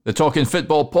The Talking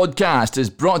Football podcast is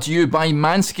brought to you by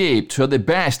Manscaped, who are the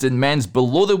best in men's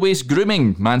below-the-waist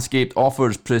grooming. Manscaped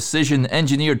offers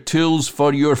precision-engineered tools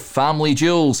for your family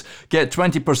jewels. Get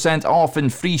 20% off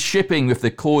and free shipping with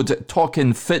the code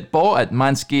TalkinFootball at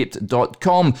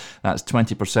manscaped.com. That's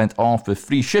 20% off with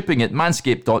free shipping at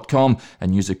manscaped.com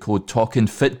and use the code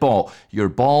TalkinFootball. Your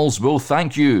balls will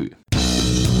thank you.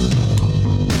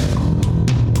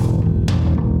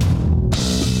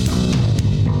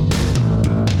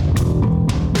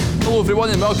 Hello everyone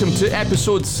and welcome to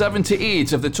episode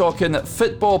 78 of the Talking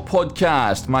Football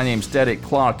podcast. My name's Derek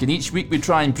Clark and each week we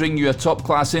try and bring you a top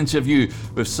class interview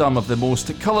with some of the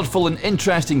most colourful and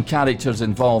interesting characters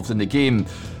involved in the game.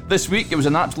 This week it was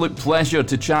an absolute pleasure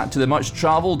to chat to the much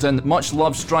travelled and much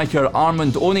loved striker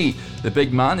Armand Oney. The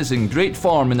big man is in great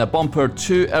form in a bumper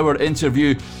 2-hour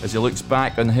interview as he looks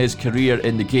back on his career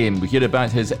in the game. We hear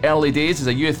about his early days as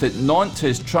a youth at Nantes,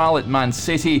 his trial at Man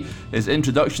City, his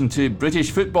introduction to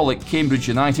British football at Cambridge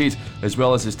United, as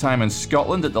well as his time in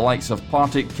Scotland at the likes of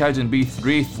Partick, Cowdenbeath,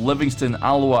 Raith, Livingston,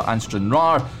 Alloa and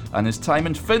Stranraer, and his time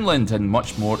in Finland and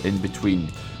much more in between.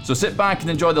 So sit back and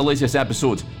enjoy the latest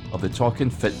episode of the Talking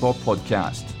Football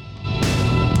podcast.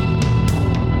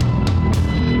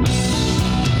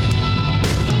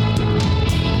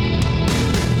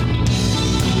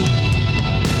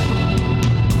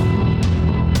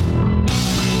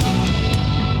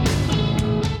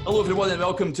 Hello everyone and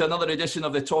welcome to another edition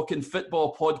of the Talking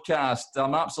Football podcast.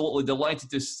 I'm absolutely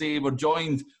delighted to say we're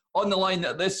joined on the line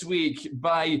this week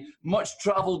by much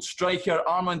travelled striker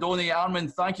Armand Oney.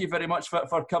 Armand, thank you very much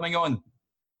for coming on.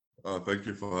 Thank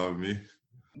you for having me.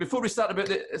 Before we start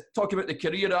talking about the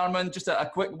career, Armand, just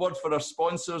a quick word for our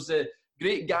sponsors. The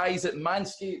great guys at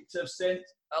Manscaped have sent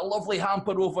a lovely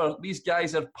hamper over. These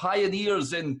guys are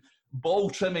pioneers in ball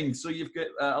trimming. So you've got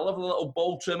a lovely little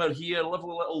ball trimmer here, a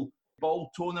lovely little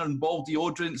ball toner and ball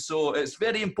deodorant. So it's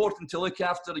very important to look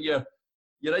after your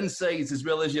insides as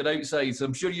well as your outsides.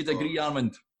 I'm sure you'd agree,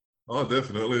 Armand. Oh,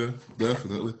 definitely.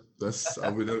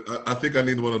 I think I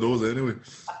need one of those anyway.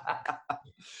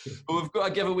 Well, we've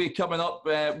got a giveaway coming up.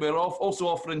 We're also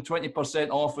offering 20%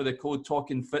 off with the code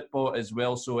Talking Football as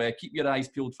well. So keep your eyes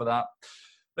peeled for that.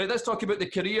 Right, let's talk about the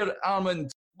career,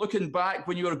 Armand. Looking back,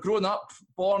 when you were growing up,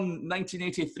 born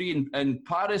 1983 in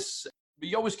Paris, were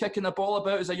you always kicking the ball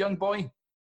about as a young boy?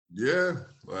 Yeah,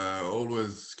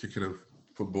 always kicking a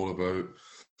football about.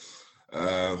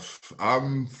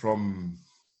 I'm from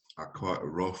quite a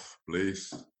rough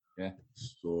place. Yeah.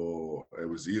 So it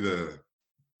was either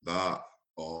that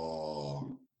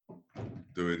or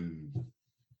doing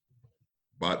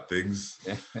bad things.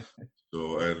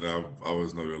 So, and I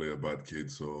was not really a bad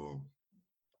kid, so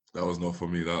that was not for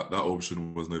me. That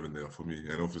option wasn't even there for me.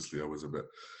 And obviously I was a bit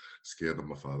scared of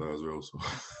my father as well, so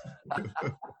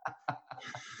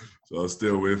so I'll stay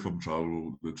away from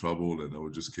the trouble, and I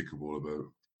would just kick a ball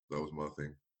about. That was my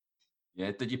thing.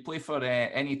 Yeah. Did you play for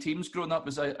any teams growing up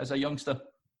as a youngster?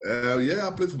 Yeah,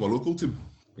 I played for my local team.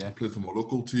 Yeah. I played for my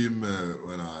local team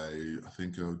when I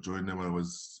think I joined them when I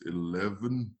was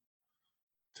 11.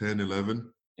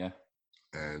 Yeah.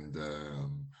 And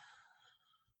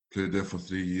played there for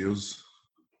 3 years.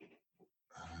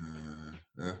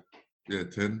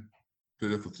 10.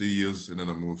 Played there for 3 years, and then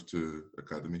I moved to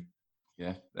academy.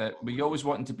 Yeah. Were you always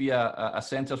wanting to be a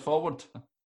centre forward?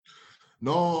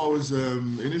 No, I was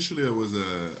initially I was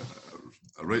a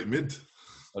right mid.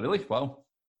 Oh, really? Wow.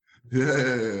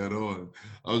 Yeah, I know.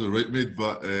 I was a right mid,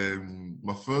 but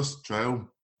my first trial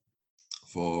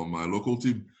for my local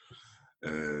team,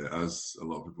 as a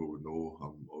lot of people would know,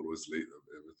 I'm always late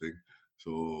at everything.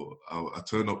 So I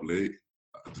turned up late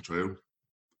at the trial,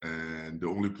 and the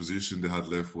only position they had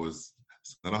left was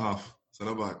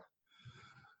centre back.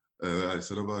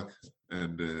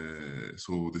 And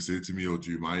so they say to me, "Oh,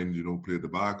 do you mind, play at the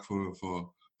back for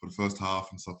the first half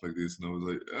and stuff like this?" And I was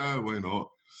like, "Yeah, why not?"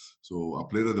 So I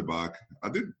played at the back. I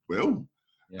did well,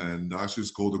 and I actually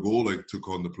scored a goal. Like, took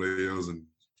on the players and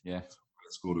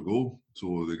scored a goal.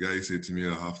 So the guy said to me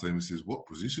at halftime, he says, "What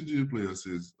position do you play?" I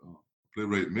says, "I play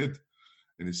right mid."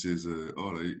 And he says,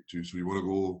 "All right, so you want to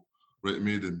go right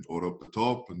mid or up the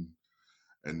top?"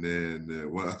 And then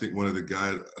I think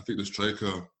the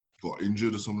striker got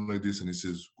injured or something like this, and he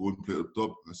says, "Go and play up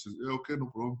top." I said, "Yeah, okay, no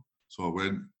problem." So I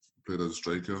went, played as a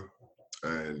striker,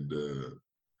 and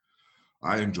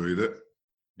I enjoyed it.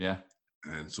 Yeah.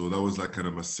 And so that was like kind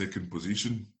of my second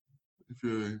position. If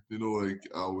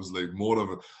I was like more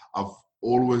of I've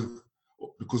always,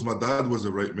 because my dad was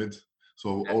a right mid,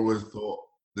 so I always thought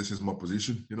this is my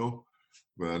position,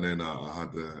 But then I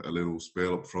had a little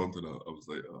spell up front, and I was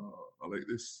like, I like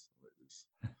this.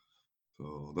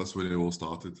 So that's when it all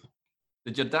started.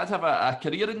 Did your dad have a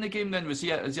career in the game then? Was he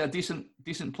a decent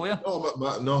player?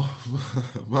 No,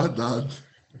 my dad.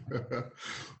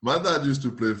 My dad used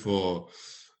to play for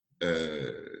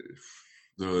the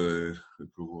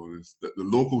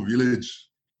local village.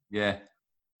 Yeah.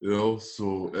 You know,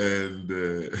 so and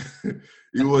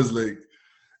he was like,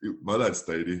 my dad's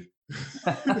tiny.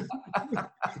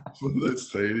 My dad's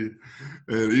tiny,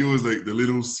 and he was like the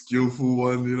little skillful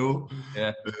one, you know.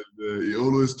 Yeah. And he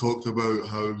always talked about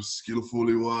how skillful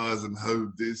he was and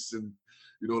how this and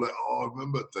like, oh, I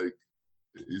remember like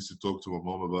he used to talk to my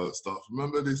mom about stuff.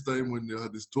 Remember this time when you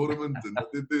had this tournament and I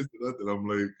did this and that, and I'm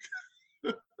like,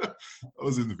 I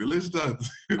was in the village, Dad,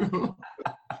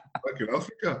 back in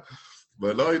Africa.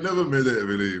 But no, he never made it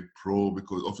really pro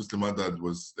because obviously my dad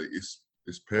was like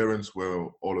his parents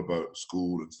were all about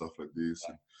school and stuff like this.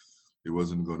 And he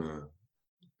wasn't gonna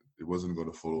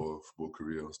follow a football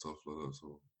career or stuff like that.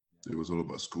 So it was all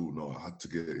about school. No, I had to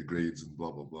get grades and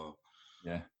blah blah blah.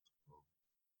 Yeah.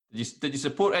 Did you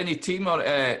support any team or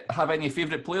have any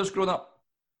favourite players growing up?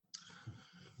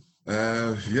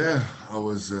 Yeah, I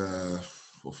was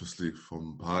obviously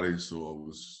from Paris, so I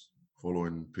was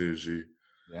following PSG.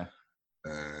 Yeah.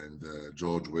 And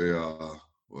George Weah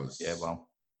was. Yeah, well.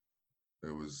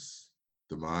 It was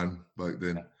the man back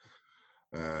then.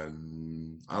 Yeah.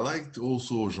 And I liked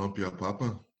also Jean-Pierre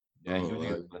Papin. Yeah,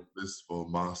 this for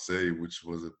Marseille, which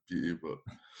was a pity, but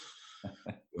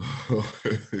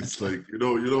it's like you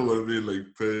know what I mean,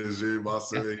 like PSG,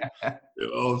 Marseille,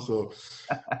 So,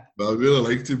 but I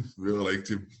really liked him,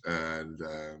 and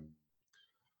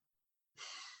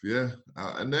yeah,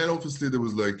 and then obviously there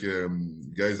was like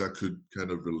guys I could kind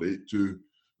of relate to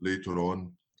later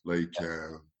on, like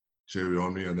Thierry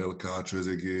Henry, Anelka,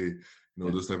 Trezeguet,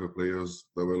 those type of players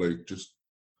that were like just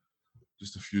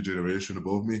a few generations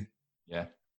above me. Yeah.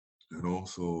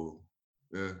 So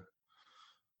yeah.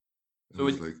 So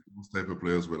it's like those type of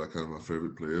players were like kind of my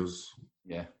favorite players.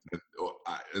 Yeah.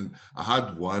 And I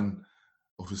had one,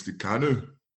 obviously Kanu.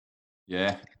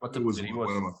 Yeah. It was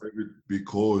one of my favorite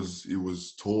because he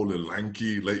was tall and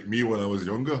lanky like me when I was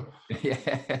younger. Yeah.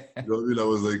 You know what I mean? I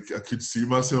was like, I could see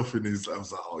myself in his. I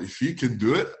was like, oh, if he can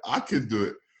do it, I can do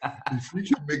it. If he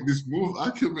can make this move, I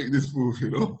can make this move.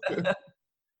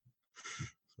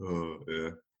 So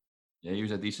yeah. Yeah, he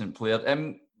was a decent player.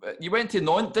 You went to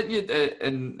Nantes, didn't you,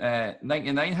 in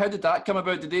 '99? How did that come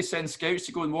about? Did they send scouts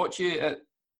to go and watch you at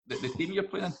the team you're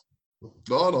playing?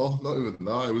 No, not even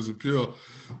that. It was a pure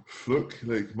fluke.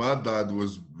 Like my dad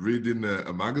was reading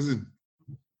a magazine,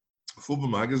 a football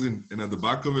magazine, and at the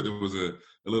back of it, there was a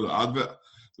little advert that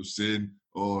was saying,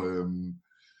 "Oh,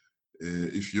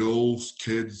 if your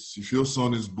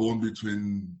son is born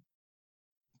between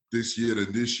this year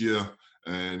and this year."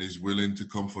 And he's willing to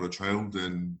come for a trial,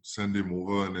 then send him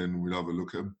over and then we'll have a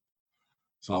look at him.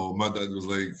 So my dad was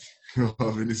like,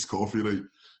 having his coffee, like,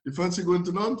 you fancy going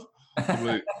to Nantes? I'm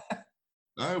like,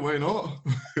 why not?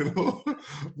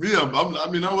 Me, I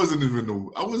wasn't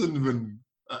even,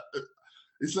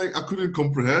 it's like I couldn't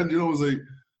comprehend, I was like,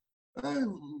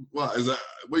 what is that?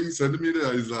 What you said to me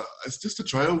there is that it's just a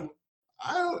trial.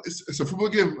 It's a football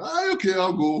game. Okay,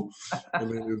 I'll go.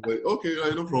 And then it's like, okay,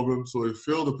 no problem. So I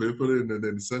filled the paper in and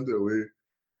then sent it away.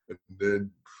 And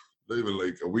then not even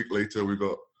like a week later, we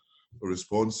got a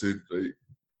response saying, like,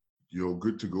 you're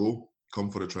good to go. Come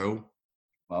for the trial.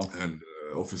 Wow. And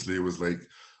obviously it was like,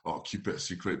 oh, keep it a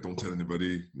secret. Don't tell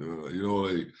anybody.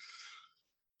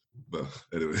 But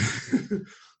anyway.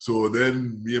 So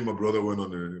then me and my brother we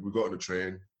got on the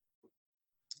train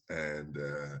and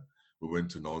we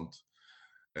went to Nantes.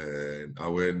 And I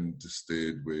went to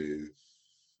stay with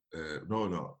I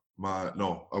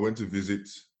went to visit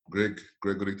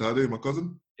Gregory Tade, my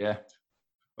cousin. Yeah.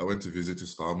 I went to visit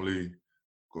his family,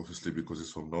 obviously because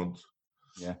he's from Nantes.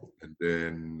 Yeah. And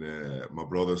then my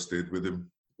brother stayed with him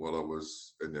while I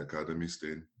was in the academy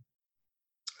staying.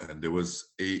 And there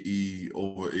was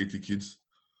over 80 kids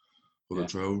for the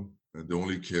trial, and they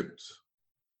only kept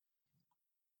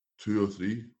two or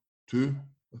three.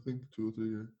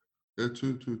 Yeah,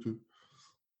 two.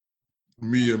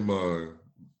 Me and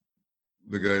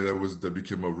the guy that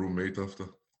became my roommate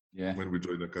after. Yeah. When we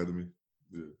joined the academy.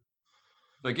 Yeah.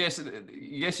 So I guess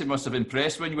it must have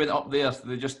impressed when you went up there.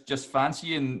 They just fancy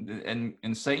you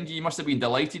and signed you. You must have been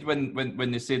delighted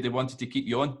when they said they wanted to keep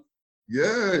you on.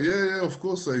 Yeah. Of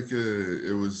course, like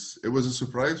it was a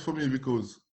surprise for me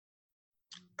because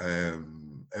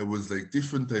it was like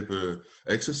different type of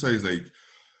exercise, like.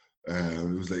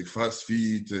 It was like fast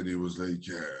feet and it was like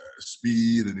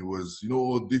speed and it was,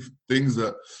 things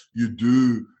that you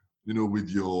do,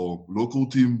 with your local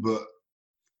team, but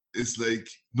it's like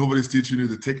nobody's teaching you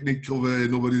the technique of it.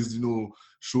 Nobody's,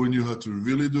 showing you how to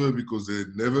really do it because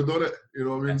they'd never done it. You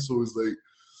know what I mean? So it's like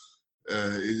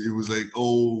it was like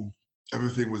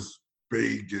everything was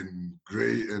big and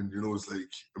great, and it's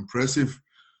like impressive.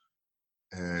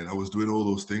 And I was doing all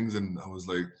those things, and I was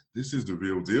like, this is the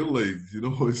real deal. Like,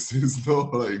 it's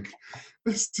not like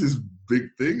this big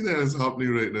thing that is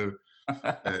happening right now.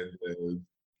 And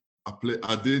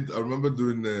I remember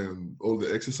doing all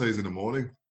the exercise in the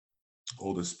morning,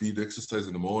 all the speed exercise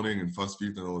in the morning and fast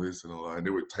feet and all this and all that. And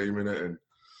they were timing it and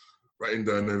writing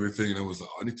down everything. And I was like,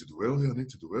 I need to do well here. I need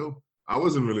to do well. I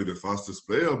wasn't really the fastest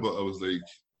player, but I was like,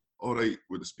 all right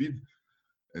with the speed.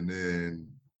 And then,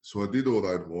 so I did all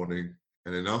that morning.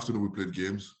 And then afternoon we played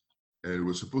games. And we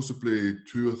were supposed to play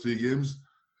 2 or 3 games.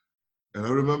 And I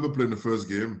remember playing the first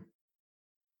game.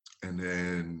 And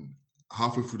then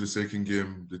halfway through the second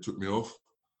game, they took me off.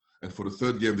 And for the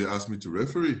third game, they asked me to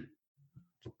referee.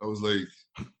 I was like,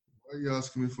 why are you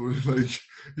asking me for it? Like,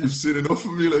 you've seen enough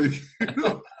of me, like,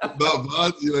 that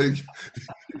bad. You like,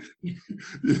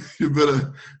 you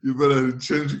better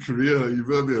change your career. You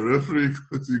better be a referee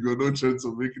because you got no chance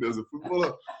of making it as a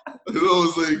footballer. And I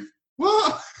was like,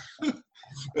 what?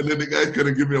 And then the guy kind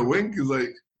of gave me a wink. He's like,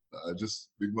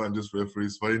 big man, just referee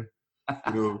is fine.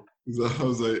 So I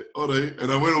was like, all right.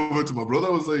 And I went over to my brother.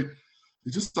 I was like,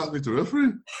 he just asked me to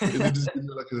referee. And he just gave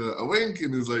me like a wink.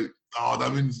 And he's like, oh,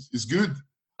 that means it's good.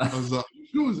 I was like,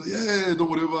 sure. He's like, yeah, don't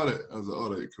worry about it. I was like,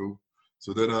 all right, cool.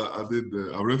 So then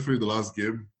I refereed the last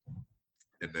game.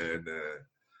 And then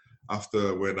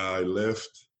after when I left,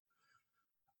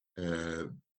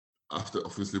 after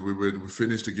obviously we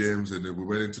finished the games and then we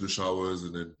went into the showers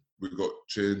and then we got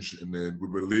changed and then we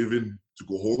were leaving to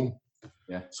go home.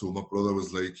 Yeah. So my brother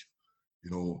was like,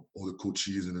 all the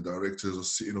coaches and the directors are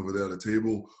sitting over there at the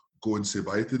table. Go and say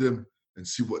bye to them and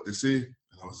see what they say.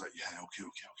 And I was like, yeah, okay.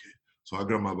 So I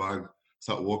grabbed my bag,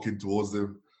 start walking towards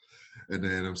them, and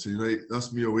then I'm saying, right,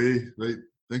 that's me away, right?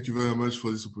 Thank you very much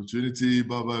for this opportunity,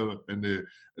 bye bye. And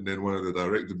then one of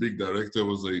the big director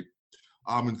was like,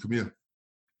 Armin, come here.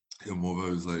 Came over,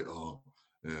 was like,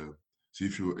 see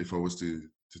if I was to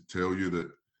tell you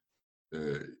that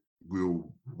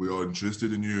we are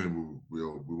interested in you and we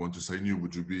want to sign you,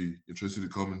 would you be interested to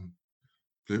come and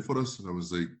play for us? And I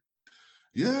was like,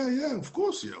 yeah, of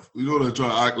course, yeah. I try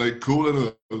to act like cool, and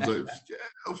I was like, yeah,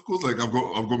 of course. Like I've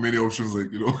got many options,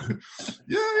 like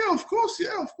yeah, of course.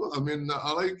 I mean,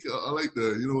 I like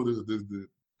the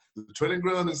training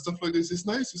ground and stuff like this. It's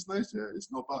nice. Yeah,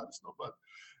 it's not bad.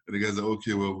 And the guy's like,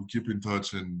 okay, well, we'll keep in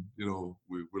touch, and we'll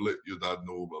let your dad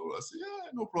know. Blah, blah. I said,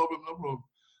 yeah, no problem.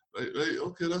 Right,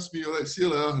 okay, that's me. All right, see you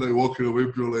later. And I walking away,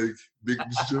 like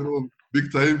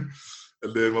big time.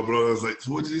 And then my brother was like,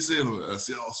 so what did he say? And I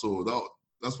said, so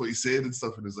that's what he said and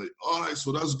stuff. And he's like, all right,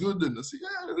 so that's good. And I said,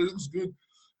 yeah, it looks good.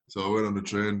 So I went on the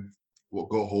train,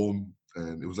 got home,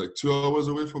 and it was like 2 hours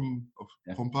away from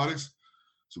Paris.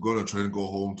 So go on the train, go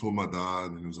home, told my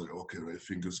dad, and he was like, okay, right,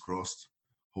 fingers crossed.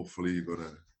 Hopefully you're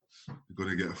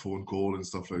gonna get a phone call and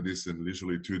stuff like this. And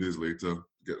literally 2 days later,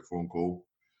 get a phone call.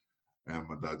 And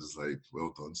my dad is like,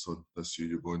 well done, son. That's you.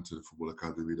 You're going to the football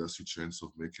academy. That's your chance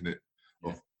of making it.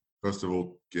 Yeah. First of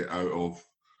all, get out of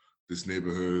this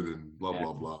neighborhood and blah,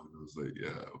 blah, blah. And I was like,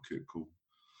 yeah, okay, cool.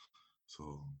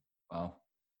 So. Wow.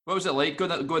 What was it like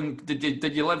going?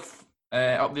 Did you live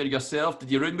up there yourself? Did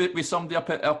you room with somebody up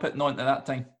at Nantes at that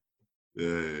time?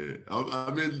 Yeah.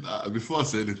 I mean, before I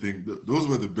say anything, those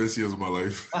were the best years of my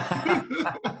life.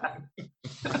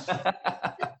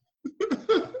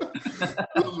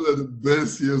 Those were the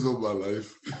best years of my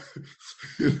life.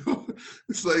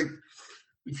 It's like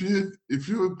if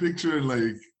you were picturing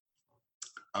like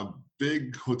a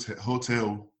big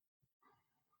hotel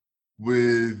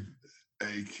with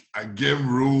like a game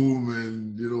room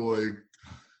and like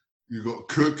you got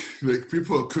cook, like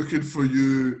people are cooking for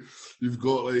you. You've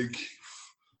got like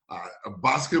a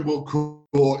basketball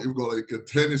court. You've got like a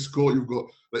tennis court. You've got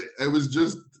like it was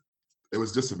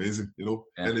just amazing, Yeah.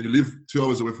 And then you live 2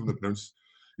 hours away from the parents.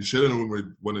 You share a room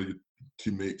with one of your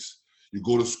teammates. You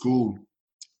go to school.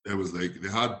 It was like they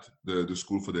had the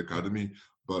school for the academy,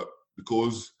 but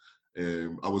because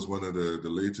I was one of the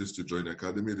latest to join the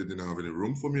academy, they didn't have any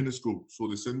room for me in the school, so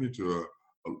they sent me to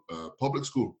a public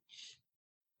school.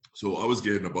 So I was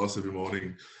getting a bus every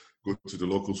morning, go to the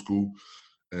local school,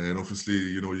 and obviously,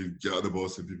 you get out of the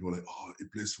bus and people are like, oh, he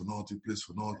plays for Nantes,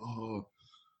 oh.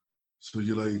 So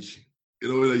you're like,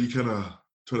 like you kind of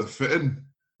try to fit in.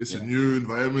 It's a new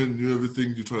environment, new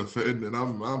everything. You try to fit in, and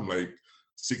I'm like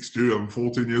 6'2", I'm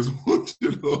 14 years old,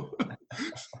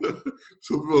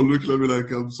 So people are looking at me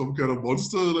like I'm some kind of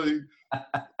monster, like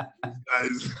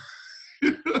guys,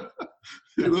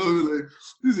 like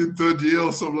he's in third year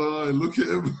or something like that. I look at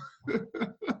him,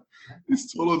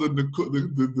 He's taller than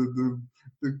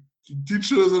the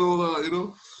teachers and all that, you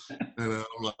know. And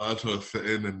I'm like, I try to fit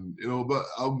in, and you know, but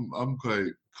I'm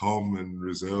quite calm and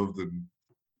reserved,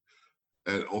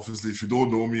 and obviously, if you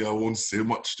don't know me, I won't say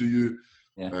much to you.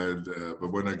 Yeah. And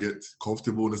but when I get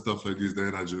comfortable and stuff like this,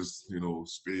 then I just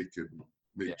speak and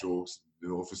make jokes. You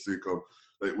know, obviously,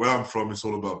 like where I'm from, it's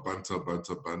all about banter.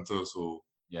 So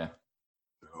yeah.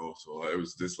 So it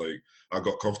was just like I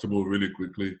got comfortable really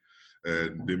quickly,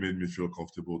 and they made me feel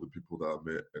comfortable. The people that I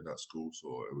met in that school,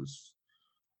 so it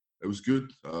was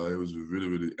good. It was really,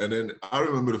 really. And then I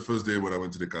remember the first day when I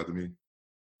went to the academy.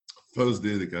 First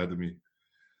day at the academy,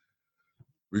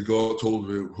 we got told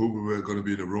who we were going to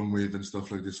be in the room with and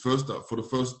stuff like this. For the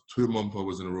first 2 months, I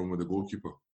was in a room with the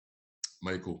goalkeeper,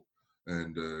 Michael,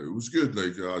 and it was good.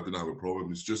 Like I didn't have a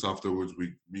problem. It's just afterwards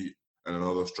me and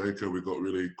another striker, we got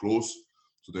really close.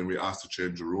 So then we asked to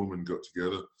change the room and got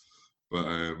together. But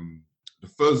the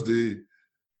first day,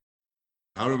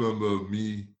 I remember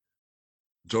me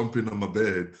jumping on my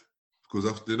bed because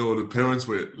after the parents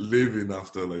were leaving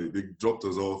after, like they dropped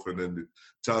us off and then they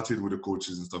chatted with the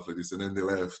coaches and stuff like this, and then they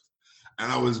left.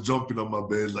 And I was jumping on my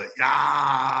bed like,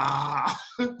 yeah!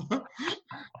 And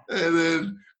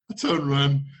then I turn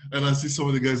around and I see some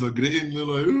of the guys are greeting. They're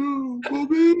like, oh,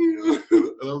 Bobby.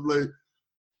 And I'm like,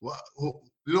 what?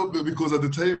 You know, because at the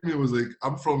time it was like, I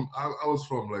was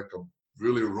from like a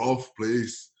really rough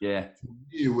place. Yeah. For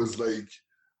me, it was like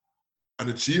an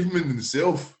achievement in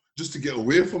itself just to get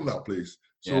away from that place.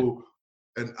 So,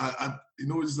 and I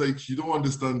it's like you don't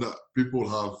understand that people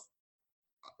have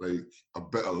like a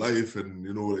better life and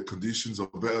the conditions are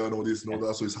better and all this and all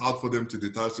that. So it's hard for them to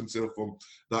detach themselves from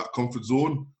that comfort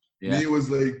zone. Yeah. Me was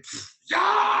like,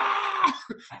 yeah,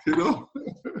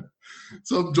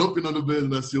 So I'm jumping on the bed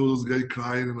and I see all those guys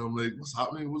crying and I'm like, what's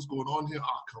happening? What's going on here?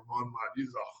 Come on, man.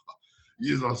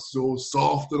 These are so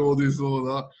soft and all this and all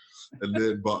that. And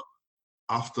then, but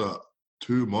after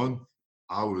 2 months,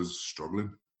 I was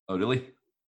struggling. Oh, really?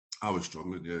 I was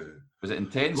struggling, yeah. Was it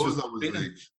intense? Because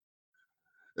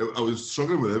I was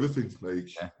struggling with everything. Like,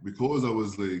 because I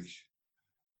was like,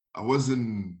 I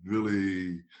wasn't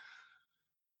really,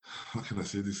 how can I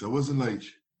say this? I wasn't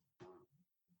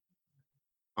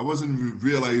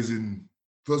realizing,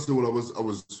 first of all, I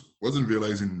wasn't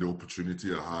realizing the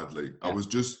opportunity I had. Like, I was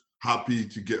just happy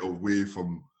to get away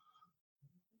from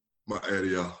my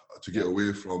area, to get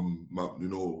away from my,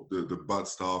 the bad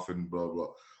stuff and blah, blah.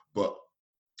 But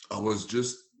I was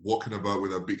just walking about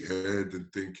with a big head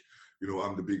and think,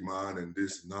 I'm the big man and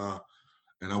this and that.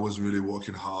 And I wasn't really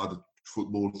working hard at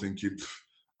football, thinking,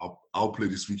 I'll play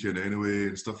this weekend anyway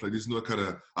and stuff like this, that kind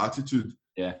of attitude.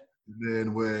 Yeah. And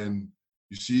then when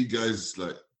you see guys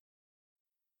like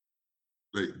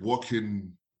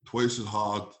working twice as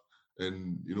hard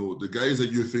and, the guys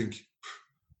that you think,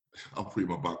 I'll put in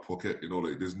my back pocket,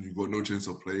 you've got no chance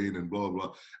of playing and blah,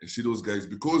 blah. And see those guys,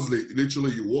 because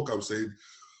literally you walk outside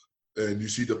and you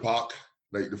see the park,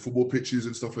 like the football pitches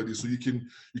and stuff like this. So you can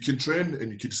train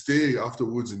and you can stay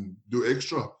afterwards and do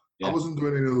extra. Yeah. I wasn't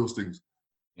doing any of those things.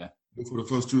 Yeah. For the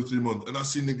first 2 or 3 months. And I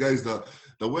seen the guys that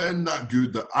weren't that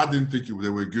good, that I didn't think they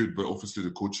were good, but obviously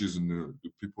the coaches and the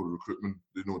people, the recruitment,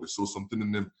 they saw something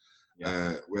in them.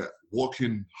 Yeah. Were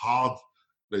working hard,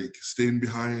 like staying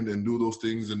behind and do those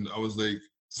things. And I was like,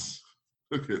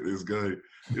 look at this guy.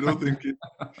 Thinking,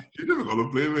 you're never going to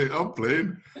play, mate. I'm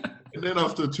playing. And then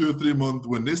after 2 or 3 months,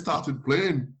 when they started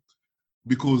playing,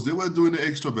 because they were doing the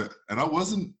extra bit, and I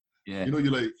wasn't, you're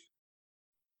like,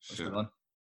 shit. You're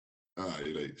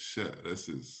like, shit,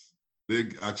 they're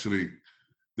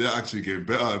actually getting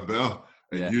better and better.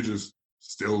 And you're just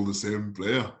still the same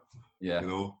player. Yeah.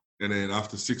 And then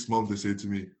after 6 months, they say to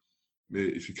me,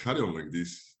 mate, if you carry on like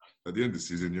this, at the end of the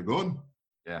season, you're gone.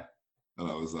 Yeah. And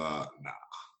I was like,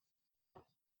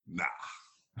 nah.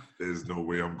 There's no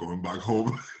way I'm going back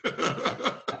home.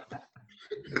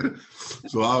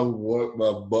 So I worked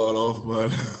my butt off, man,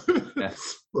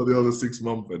 for the other 6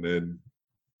 months. And then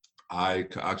I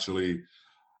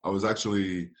was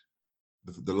actually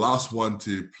the last one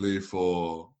to play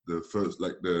for the first,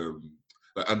 the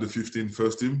under 15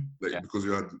 first team, because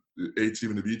you had the A team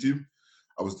and the B team.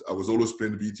 I was always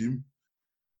playing the B team.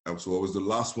 And so I was the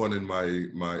last one in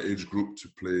my age group to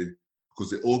play, because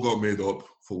they all got made up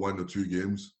for 1 or 2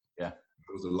 games. Yeah.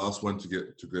 I was the last one to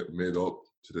get made up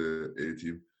to the A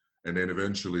team. And then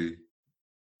eventually,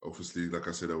 obviously, like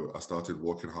I said, I started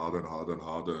working harder and harder and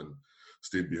harder and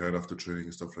stayed behind after training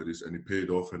and stuff like this. And it paid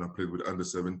off, and I played with under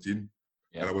 17.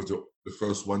 Yeah. And I was the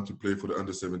first one to play for the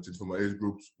under 17 for my age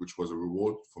groups, which was a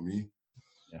reward for me.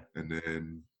 Yeah. And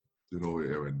then,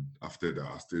 and after that,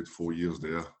 I stayed 4 years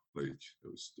there. Like, it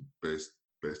was the best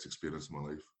best experience of my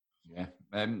life. Yeah.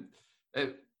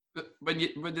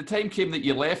 When the time came that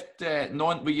you left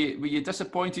Nantes, were you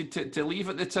disappointed to leave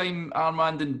at the time,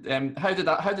 Armand? And how did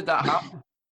that happen?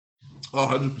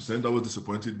 100%. I was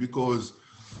disappointed because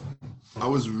I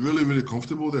was really, really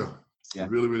comfortable there. Yeah.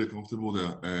 Really, really comfortable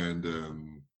there, and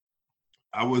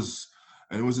it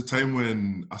was a time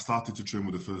when I started to train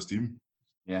with the first team.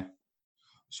 Yeah.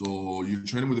 So you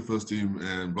train with the first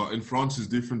team, but in France it's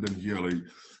different than here. Like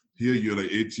here, you're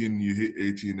like 18, you hit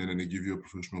 18, and then they give you a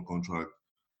professional contract.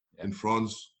 Yeah. In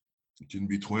France, you can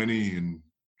be 20 and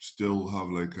still have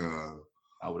like a.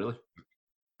 Oh, really?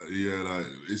 Yeah, like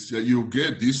it's you'll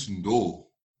get decent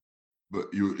though, but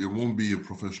it won't be a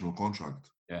professional contract.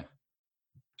 Yeah.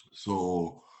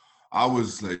 So I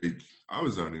was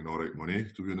earning all right money,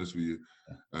 to be honest with you.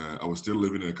 I was still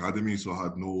living in an academy, so I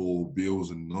had no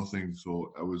bills and nothing,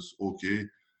 so I was okay.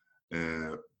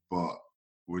 But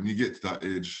when you get to that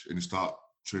age and you start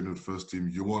training with the first team,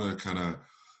 you want to kind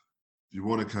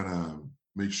of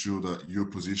make sure that your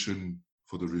position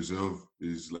for the reserve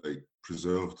is like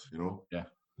preserved, you know. Yeah.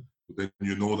 But then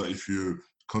you know that if you're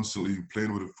constantly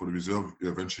playing for the reserve,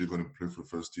 you're eventually going to play for the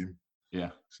first team.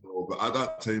 Yeah. So, but at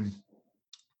that time,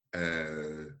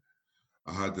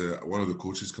 I had one of the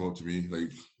coaches come up to me,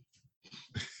 like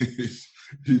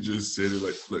he just said it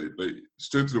like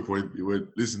straight to the point. He went,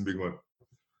 "Listen, big man,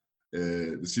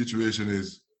 the situation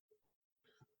is,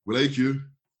 we like you.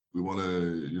 We want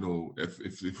to, you know,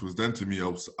 if it was done to me,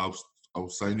 I'll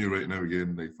sign you right now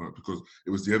again, like because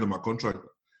it was the end of my contract.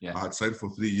 Yeah. I had signed for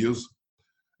 3 years,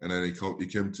 and then he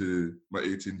came to my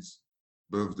 18th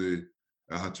birthday.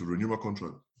 I had to renew my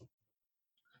contract,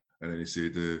 and then he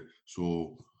said,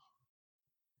 so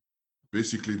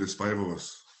basically there's 5 of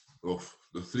us, of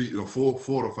the 4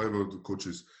 or 5 of the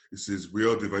coaches. He says we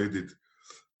are divided.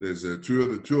 There's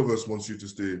two of us wants you to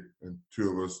stay, and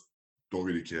 2 of us don't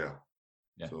really care.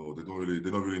 Yeah. So they're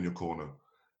not really in your corner.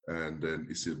 And then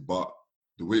he said, but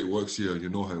the way it works here, you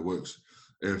know how it works.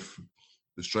 If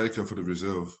the striker for the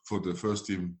reserve for the first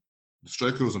team, the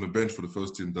striker who's on the bench for the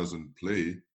first team doesn't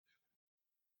play,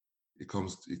 he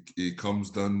comes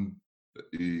down.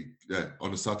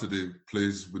 On a Saturday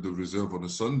plays with the reserve on a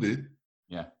Sunday.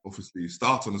 Yeah. Obviously, he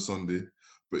starts on a Sunday.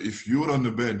 But if you're on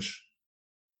the bench,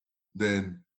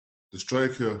 then the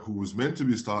striker who was meant to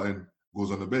be starting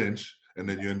goes on the bench, and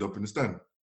then you end up in the stand.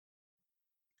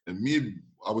 And me,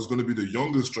 I was going to be the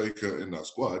youngest striker in that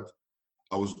squad.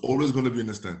 I was always going to be in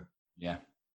the stand. Yeah.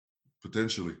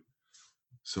 Potentially.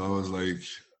 So I was like,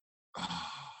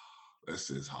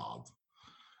 this is hard.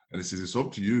 And he says, it's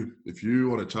up to you. If you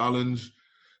want to challenge,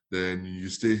 then you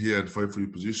stay here and fight for your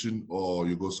position, or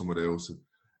you go somewhere else.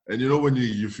 And you know, when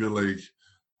you feel like,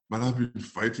 man, I've been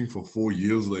fighting for 4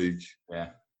 years, like, yeah,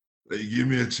 like, give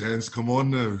me a chance, come on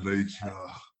now, like,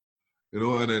 you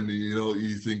know, and then, you know,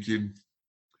 you're thinking,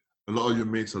 a lot of your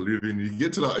mates are leaving. You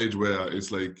get to that age where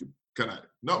it's like, kind of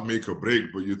not make or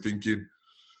break, but you're thinking,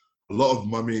 a lot of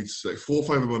my mates, like 4 or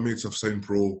 5 of my mates have signed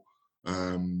pro.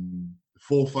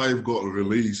 4 or 5 got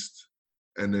released,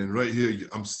 and then right here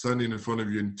I'm standing in front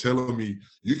of you and telling me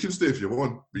you can stay if you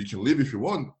want, but you can leave if you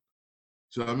want.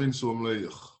 Do you know what I mean? So I'm like,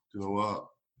 you know what?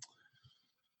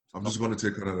 I'm just going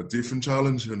to take on a different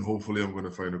challenge, and hopefully I'm going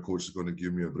to find a coach that's going to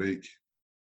give me a break.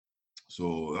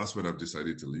 So that's when I've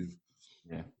decided to leave.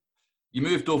 Yeah. You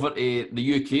moved over to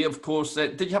the UK, of course.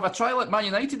 Did you have a trial at Man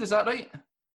United? Is that right?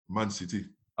 Man City.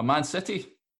 A Man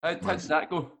City. How did that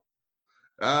go?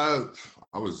 That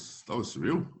was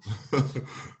surreal.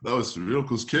 That was surreal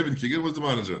because Kevin Keegan was the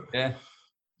manager. Yeah.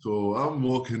 So I'm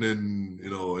walking in, you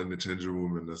know, in the changing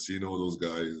room, and I see all those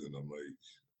guys, and I'm like,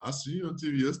 I see you on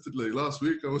TV yesterday, like last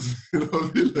week. I was, you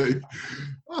know, like,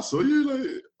 I saw you,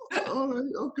 like, all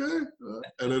right, okay.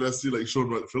 And then I see like Sean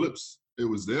Wright Phillips. It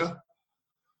was there.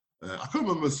 I can't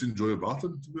remember seeing Joey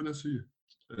Barton, to be honest with you.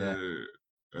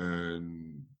 Yeah.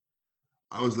 And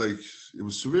I was like, it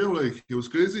was surreal, like, it was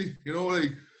crazy. You know,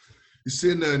 like, you're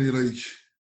sitting there and you're like,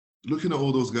 looking at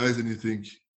all those guys and you think,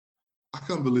 I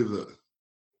can't believe that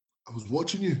I was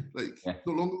watching you. Like,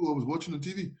 not long ago, I was watching the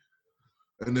TV.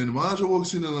 And then the manager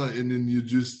walks in and then you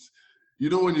just, you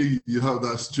know, when you have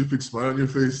that stupid smile on your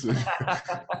face. Like,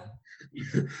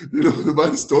 you know, the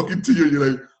man's talking to you and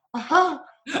you're like, aha,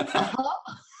 aha.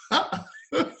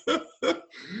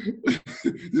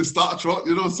 You start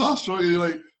trotting, you're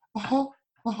like, aha,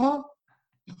 aha.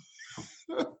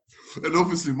 And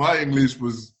obviously my English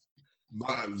was,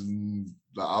 my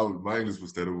English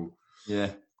was terrible.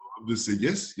 Yeah. I'm just saying,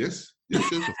 yes, yes, yes,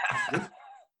 yes,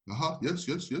 yes.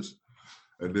 Yes, yes.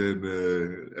 And then,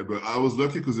 but I was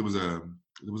lucky because there was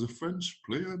a French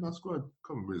player in that squad. I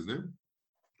can't remember his name.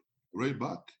 Right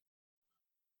back.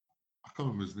 I can't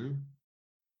remember his name.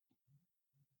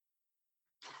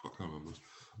 I can't remember.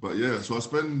 But yeah, so I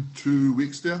spent 2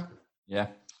 weeks there. Yeah.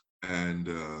 And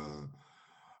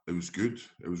it was good.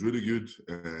 It was really good.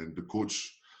 And the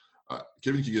coach,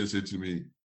 Kevin Keegan, said to me,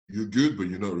 "You're good, but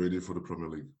you're not ready for the Premier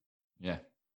League." Yeah.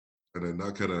 And then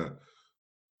that kind of,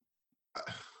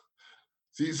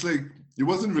 see, it's like, it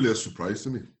wasn't really a surprise to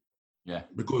me. Yeah.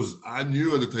 Because I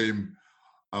knew at the time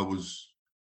I was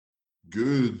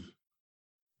good,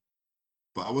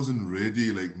 but I wasn't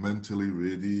ready, like mentally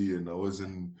ready. And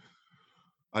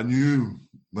I knew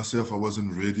myself I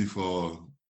wasn't ready for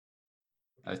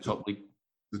the top league.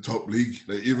 The top league.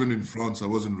 Like, even in France, I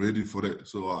wasn't ready for it.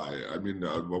 So I mean,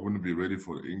 I wouldn't be ready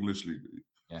for the English league.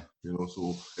 Yeah. You know,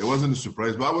 so it wasn't a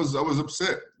surprise. But I was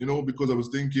upset, you know, because I was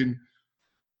thinking,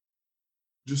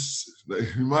 just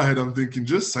like, in my head, I'm thinking,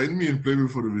 just sign me and play me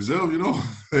for the reserve, you know.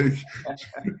 Like,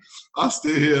 I'll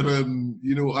stay here and,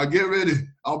 you know, I get ready.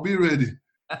 I'll be ready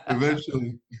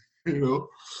eventually, you know.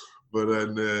 But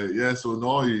then, yeah, so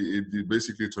now he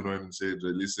basically turned around and said,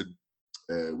 listen,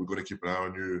 we're going to keep an eye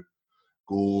on you.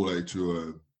 Go like to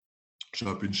a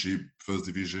championship, first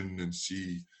division, and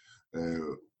see,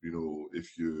 you know,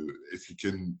 if you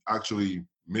can actually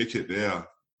make it there,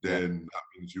 then that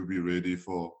means you'll be ready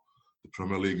for the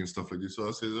Premier League and stuff like this. So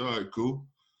I said, all right, cool.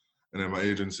 And then my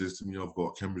agent says to me, I've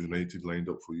got Cambridge United lined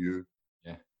up for you.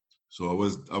 Yeah. So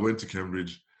I went to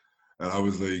Cambridge, and I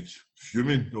was like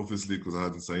fuming, obviously, because I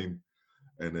hadn't signed.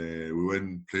 And we went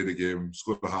and played a game,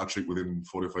 scored a hat-trick within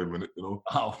 45 minutes, you know.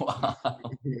 Oh, wow.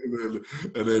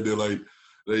 and then they're like,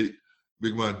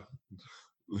 big man,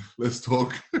 let's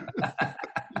talk.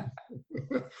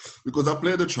 Because I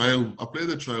played a trial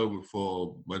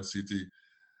for Man City,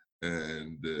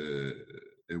 and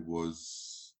it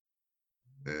was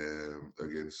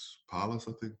against Palace,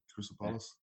 I think, Crystal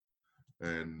Palace.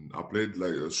 And I played,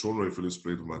 like, Sean Roy Phillips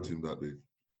played with my team that day.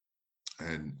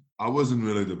 And I wasn't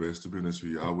really the best, to be honest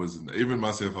with you. I wasn't. Even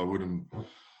myself, I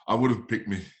would have picked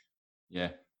me. Yeah.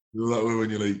 You know that way when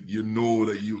you're like, you know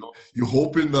that you're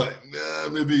hoping that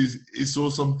maybe he saw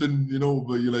something, you know,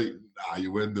 but you're like, nah,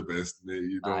 you weren't the best, mate.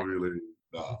 You don't really,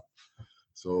 nah.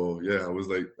 So yeah, I was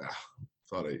like,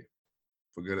 it's all right.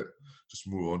 Forget it. Just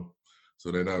move on.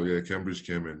 So then Cambridge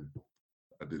came and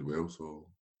I did well, so.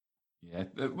 Yeah.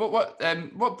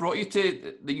 What brought you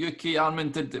to the UK,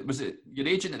 Armin? Was it your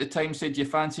agent at the time said you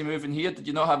fancy moving here? Did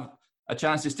you not have a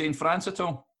chance to stay in France at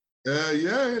all?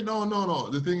 Yeah, no.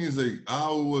 The thing is, like, I've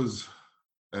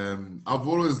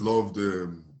always loved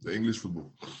the English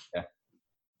football. Yeah.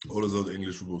 Always loved the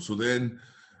English football. So then,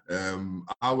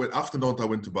 after Nantes, I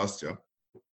went to Bastia.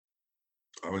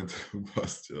 That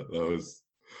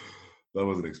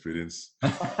was an experience.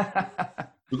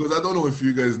 Because I don't know if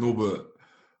you guys know, but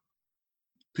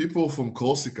people from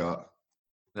Corsica,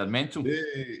 they're mental.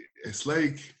 It's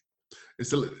like,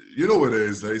 you know what it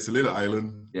is, like, it's a little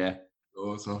island. Yeah.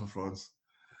 South of France.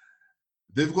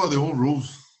 They've got their own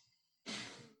rules.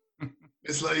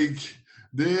 It's like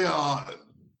they are,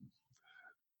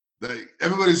 like,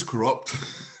 everybody's corrupt.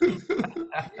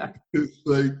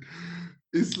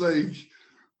 It's like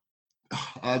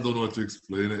I don't know how to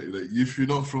explain it. Like, if you're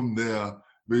not from there,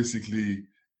 basically,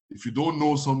 if you don't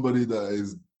know somebody that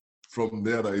is from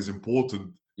there that is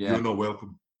important, you're not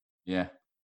welcome. Yeah.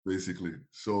 Basically.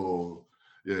 So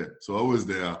yeah, so I was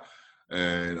there.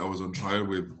 And I was on trial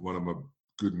with one of my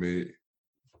good mates.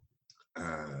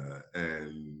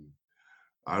 And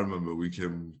I remember we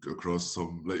came across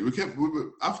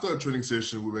after a training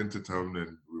session, we went to town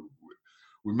and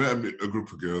we met a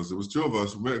group of girls. There was two of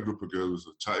us. We met a group of girls,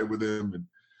 chatting with them.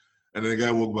 And then a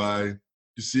guy walked by.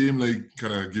 You see him, like,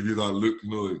 kind of give you that look, you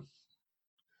know, like,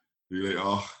 you're like,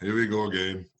 oh, here we go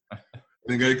again. And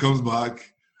the guy comes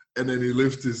back and then he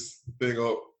lifts his thing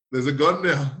up. There's a gun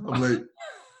there. I'm like,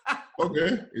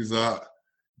 okay, he's like,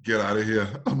 get out of here.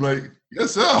 I'm like,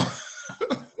 yes, sir.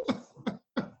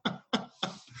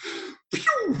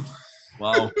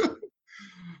 Wow.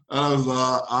 And I was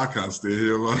like, I can't stay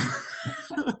here, man.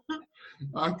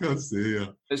 I can't stay here.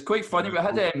 It's quite funny. I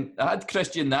had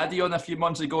Christian Nadi on a few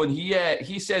months ago, and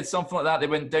he said something like that. They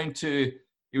went down to,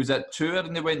 he was at tour,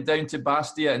 and they went down to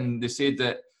Bastia, and they said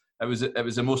that it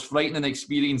was the most frightening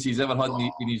experience he's ever had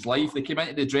in his life. They came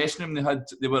into the dressing room,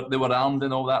 they were armed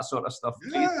and all that sort of stuff.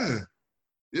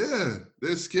 Yeah,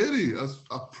 they're scary. I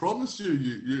promise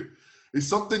you, it's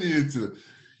something you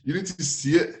need to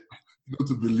see it, you know,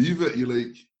 to believe it. You're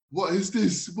like, what is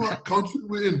this? What country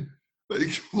we're in?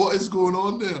 Like, what is going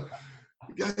on there?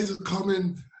 The guys are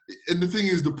coming, and the thing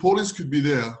is, the police could be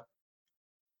there,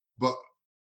 but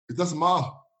it doesn't matter.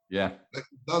 Yeah, like,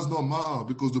 it does not matter,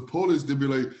 because the police, they'll be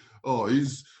like, oh,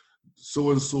 he's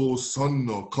so and so's son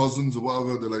or cousins or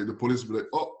whatever. They're like, the police will be like,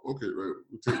 oh, okay, right,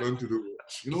 we'll take them to do it.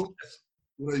 You know,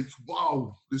 like,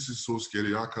 wow, this is so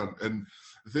scary. I can't. And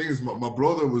the thing is, my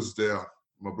brother was there.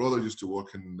 My brother used to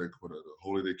work in like a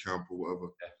holiday camp or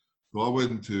whatever. Yeah. So I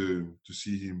went to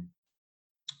see him,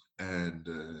 and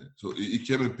so he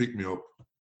came and picked me up,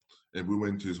 and we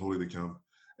went to his holiday camp.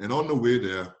 And on the way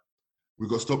there, we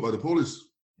got stopped by the police.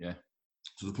 Yeah.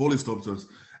 So the police stopped us,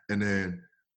 and then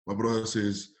my brother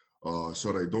says,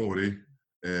 sorry, don't worry.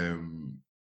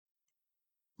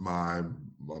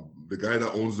 The guy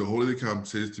that owns the holiday camp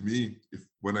says to me, if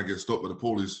when I get stopped by the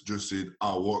police, just said,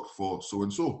 I work for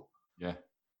so-and-so. Yeah.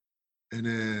 And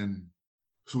then,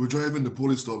 so we're driving, the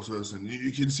police stops us, and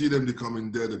you can see them, they come in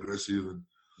dead aggressive. And,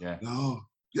 yeah. No,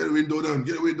 get the window down,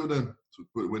 get the window down. So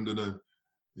put the window down.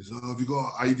 He said, have you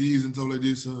got IDs and stuff like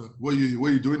this? What are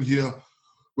you doing here?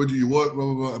 Where do you work? Blah,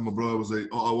 blah, blah. And my brother was like,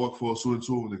 I work for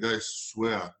so-and-so. And the guy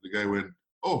the guy went,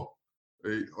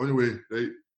 right, anyway,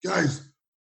 right, guys,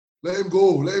 let him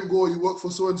go. You work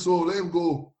for so-and-so, let him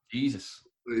go. Jesus.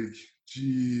 Like,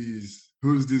 jeez,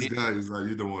 who's this guy? He's like,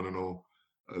 you don't want to know.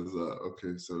 I was like,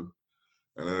 okay, so,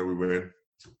 and then we went.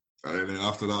 And then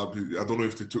after that, I don't know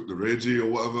if they took the Reggie or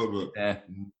whatever, but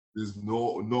there's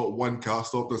not one car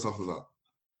stopped us after that.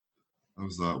 I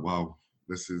was like, wow,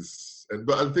 this is...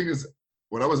 But the thing is,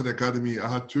 when I was in the academy, I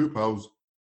had two pals.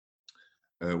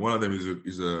 One of them is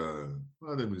a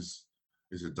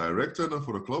director now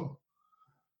for the club,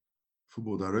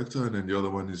 football director, and then the other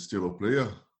one is still a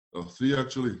player, or three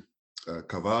actually.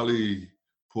 Cavalli,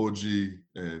 Poggi,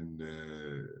 and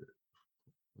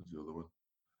what's the other one?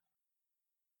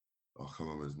 I can't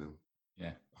remember his name.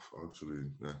 Yeah.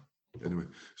 Actually, yeah. Anyway,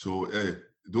 so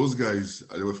those guys,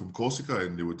 they were from Corsica,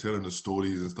 and they were telling the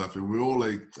stories and stuff, and we were all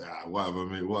like, whatever,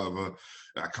 mate, whatever.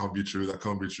 That can't be true.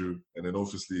 And then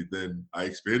obviously, then I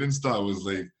experienced that. I was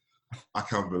like, I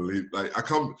can't believe, like,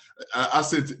 I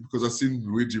said, because I seen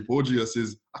Luigi Poggi, I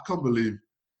says, I can't believe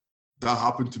that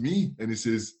happened to me. And he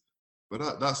says,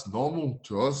 but that's normal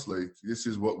to us. Like, this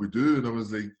is what we do. And I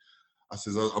was like, I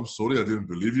says, I'm sorry, I didn't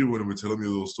believe you when you were telling me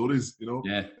those stories, you know?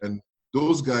 Yeah. And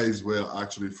those guys were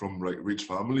actually from like rich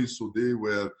families, so they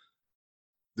were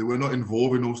not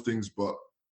involved in those things, but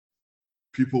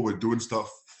people were doing stuff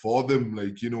for them.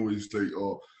 Like, you know, it's like,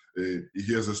 he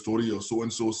hears a story, or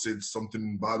so-and-so said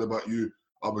something bad about you,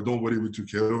 but don't worry, we took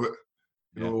care of it.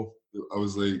 You know, I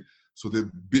was like, so they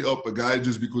beat up a guy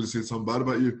just because he said something bad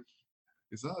about you.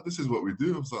 It's this is what we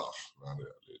do. I was like, man,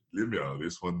 leave me out of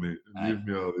this one, mate. Leave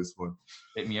me out of this one.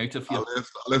 Get me out of here. I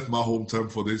left my hometown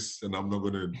for this, and I'm not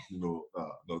going to, no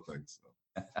thanks.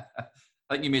 I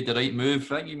think you made the right move.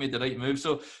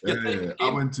 So I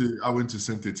went to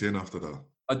Saint-Etienne after that.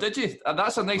 Oh, did you? And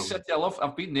that's a nice city. I love.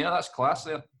 I've been there. That's class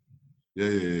there.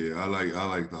 Yeah. I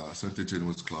like that. Saint-Etienne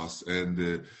was class,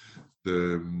 and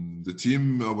the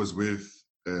team I was with,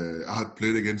 I had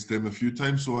played against them a few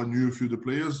times, so I knew a few of the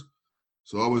players.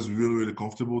 So I was really, really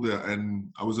comfortable there,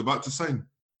 and I was about to sign.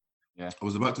 Yeah. I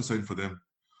was about to sign for them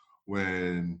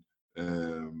when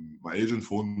my agent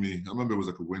phoned me. I remember it was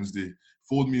like a Wednesday.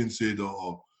 Phoned me and said,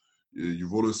 "Oh,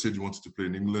 you've always said you wanted to play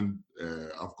in England.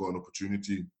 I've got an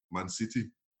opportunity, Man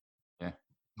City." Yeah.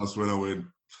 That's when I went,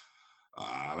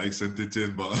 I like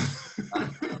Saint-Etienne, but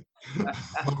I'm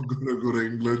gonna go to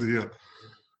England here.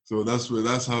 So that's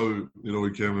how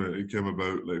it came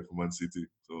about, like, for Man City.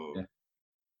 So. Yeah.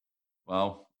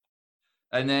 Wow.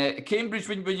 And Cambridge,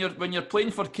 when you're playing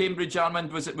for Cambridge,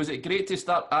 Armand, was it great to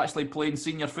start actually playing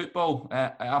senior football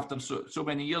after so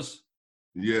many years?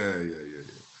 Yeah.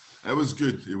 It was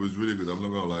good. It was really good. I'm not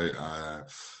gonna lie.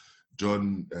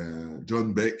 John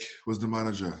Beck was the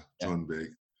manager. Yeah. John Beck.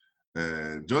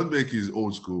 John Beck is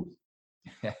old school.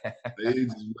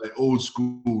 He's like old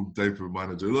school type of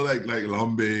manager. You know, like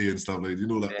Lambe and stuff, like,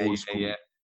 like old school. Yeah.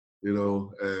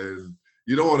 And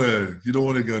you don't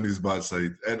want to get on his bad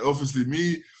side. And obviously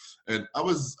me, and I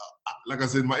was, like I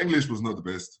said, my English was not the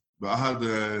best, but I had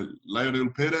Lionel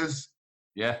Perez.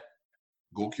 Yeah.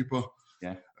 Goalkeeper.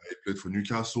 Yeah. He played for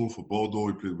Newcastle, for Bordeaux.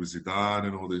 He played with Zidane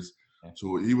and all this. Yeah.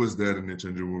 So he was there in the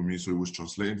changing room with me. So he was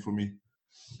translating for me.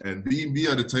 And being me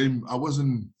at the time,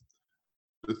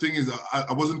 the thing is,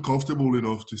 I wasn't comfortable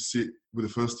enough to sit with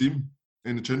the first team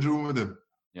in the changing room with them,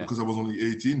 because I was only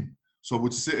 18. So I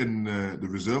would sit in the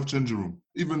reserve changing room,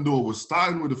 even though I was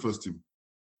starting with the first team.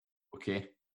 Okay.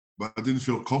 But I didn't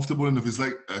feel comfortable enough. It's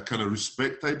like a kind of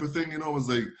respect type of thing, I was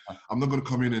like, I'm not going to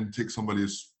come in and take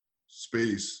somebody's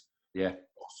space or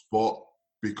spot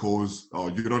because,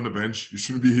 you're on the bench, you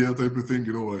shouldn't be here type of thing,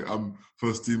 like, I'm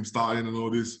first team starting and all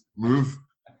this, move.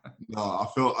 No,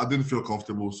 I didn't feel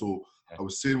comfortable, so I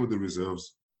was sitting with the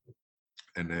reserves.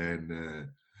 And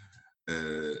then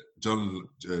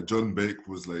John Beck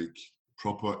was like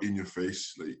proper in your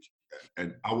face, like,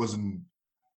 and I wasn't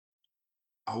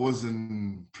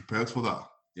prepared for that.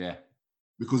 Yeah.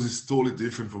 Because it's totally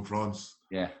different from France.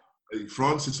 Yeah. Like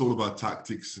France, it's all about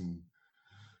tactics, and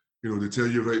they tell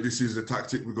you, right, this is the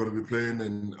tactic we're going to be playing,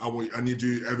 and I need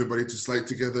everybody to slide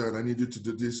together, and I need you to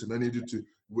do this, and I need you to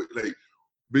like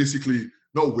basically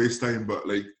not waste time, but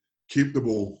like keep the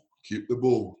ball. The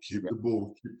ball.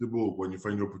 When you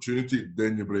find the opportunity,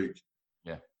 then you break.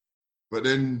 Yeah. But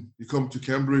then you come to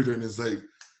Cambridge and it's like,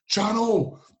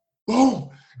 Chano, boom,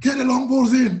 get the long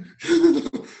balls in.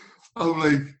 I'm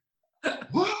like,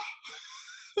 what?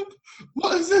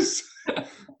 What is this?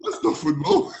 That's not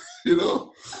football,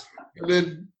 And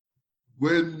then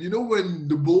when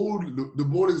the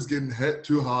ball is getting hit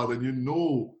too hard, and you're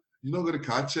not gonna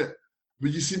catch it,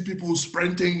 but you see people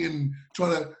sprinting and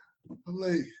trying to. I'm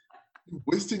like, you're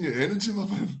wasting your energy, my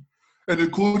man. And the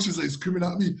coach is like screaming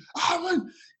at me,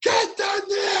 man, get down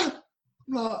there.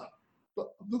 I'm like, but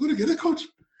I'm not gonna get it, coach.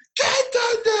 Get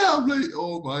down there. I'm like,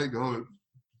 oh my God.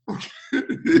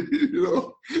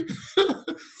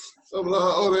 So I'm like,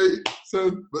 all right.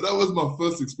 So, but that was my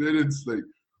first experience. Like,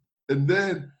 and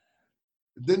then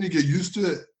you get used to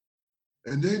it.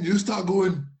 And then you start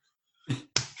going,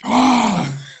 come on.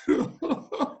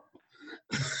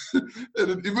 And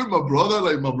then even my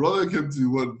brother came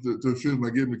to film my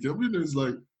game in Cambridge, and he's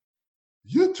like,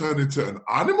 you turn into an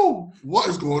animal. What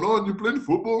is going on? You're playing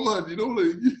football, man. You're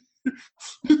like,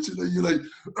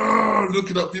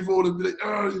 looking at people and be like,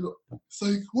 It's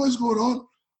like, what is going on?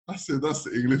 I said, that's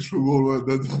the English football, man.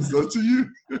 That does that to you.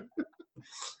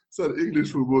 So the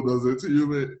English football does that to you,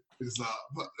 mate. It's like,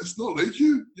 but it's not like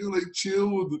you. You're like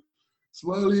chilled,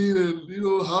 smiling,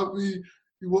 and happy.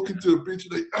 You walk into the pitch,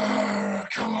 you're like,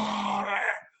 come on.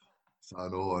 So I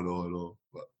know.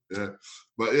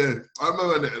 But yeah,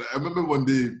 I remember one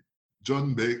day,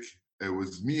 John Beck. It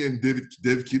was me and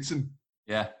Dave Kitson.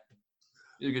 Yeah,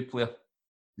 you're a good player.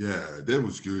 Yeah, Dave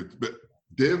was good, but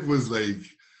Dave was like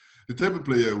the type of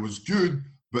player was good,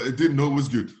 but it didn't know it was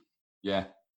good. Yeah.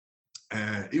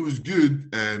 He was good,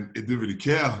 and it didn't really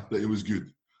care that he was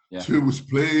good. Yeah. So he was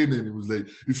playing, and it was like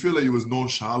you feel like he was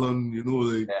nonchalant,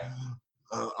 like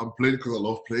I'm playing because I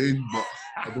love playing, but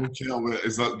I don't care where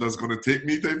that's going to take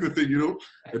me, type of thing,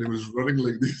 And he was running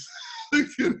like this.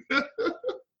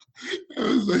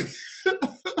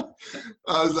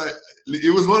 I was like, he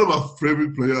was one of my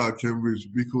favorite players at Cambridge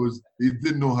because he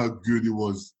didn't know how good he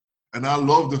was, and I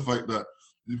love the fact that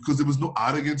because there was no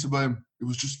arrogance about him. It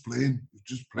was just playing. He was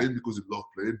just playing because he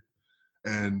loved playing,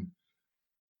 and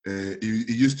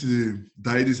he used to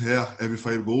dye his hair every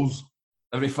 5 goals.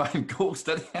 Every 5 goals,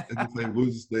 did he? Every 5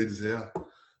 goals, he dyed his hair.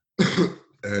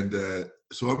 And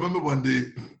so I remember one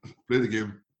day, played the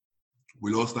game.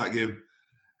 We lost that game,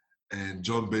 and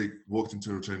John Beck walked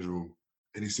into the changing room,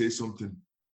 and he said something,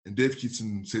 and Dave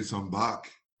Kitson said something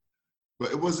back,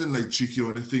 but it wasn't like cheeky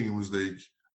or anything. It was like,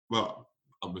 well,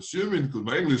 I'm assuming because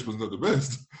my English was not the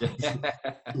best.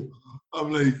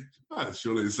 I'm like,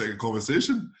 surely it's like a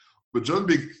conversation. But John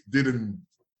Beck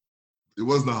he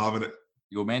wasn't having it.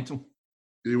 You go mental?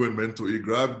 He went mental. He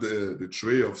grabbed the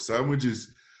tray of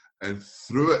sandwiches and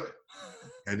threw it,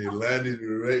 and he landed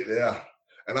right there.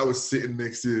 And I was sitting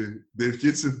next to Dave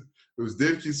Kitson. It was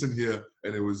Dave Kitson here,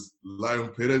 and it was Lion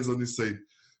Perez on this side.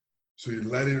 So he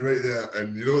landed right there,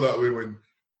 and that way when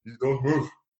you don't move,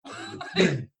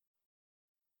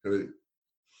 right,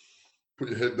 put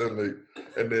your head down, like,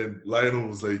 and then Lionel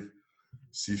was like,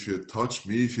 see, if you had touched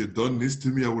me, if you had done this to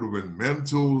me, I would have been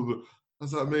mental. I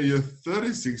was like, man, you're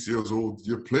 36 years old.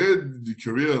 You played your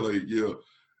career, like, you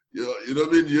know what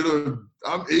I mean?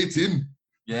 I'm 18.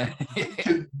 Yeah.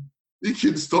 You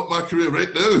can stop my career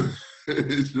right now.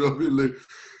 You know what I mean? Like,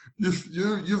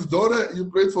 you've done it. You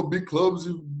played for big clubs.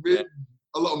 You've made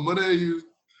a lot of money. And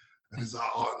he's like,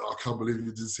 oh, no, I can't believe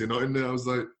you didn't say nothing there. I was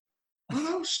like, man,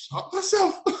 I'll shut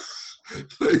myself.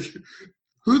 Like,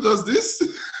 who does this?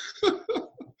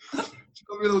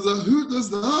 I was like, who does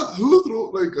that? Who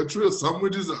throw like a tray of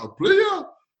sandwiches at a player?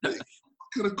 Like,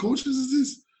 what kind of coaches is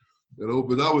this?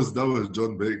 But that was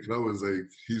John Beck. That was like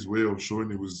his way of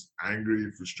showing he was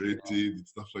angry, frustrated, and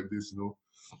stuff like this,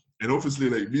 And obviously,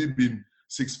 like me being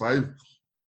 6'5",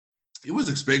 he was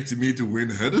expecting me to win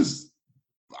headers.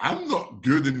 I'm not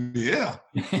good in the air.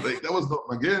 Like, that was not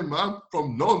my game. I'm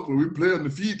from Nantes, where we play on the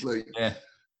feet. Like,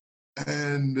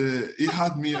 and he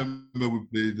had me. I remember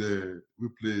we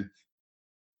played.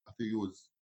 I think it was.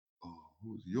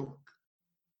 Who was York?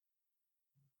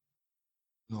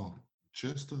 No,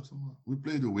 Chester. Somewhere. We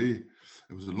played away.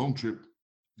 It was a long trip.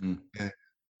 And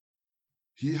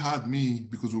he had me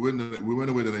because we went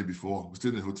away the night before. We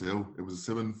stayed in the hotel. It was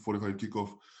a 7:45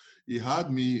 kickoff. He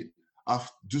had me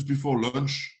just before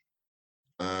lunch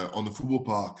on the football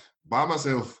park by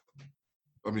myself.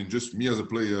 I mean, just me as a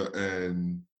player,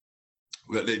 and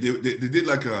they did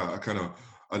like a kind of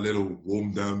a little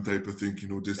warm down type of thing,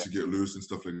 just to get loose and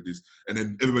stuff like this. And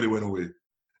then everybody went away.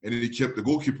 And then he kept the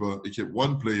goalkeeper, he kept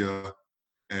one player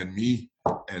and me,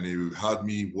 and he had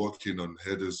me working on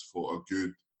headers for a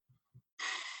good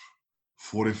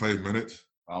 45 minutes.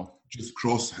 Wow. Just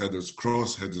cross headers. At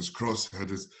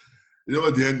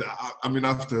the end, I mean,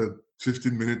 after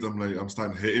 15 minutes, I'm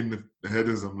starting hitting the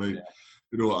headers. I'm like,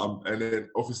 and then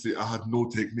obviously I had no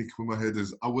technique with my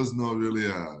headers. I was not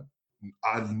really I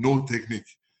had no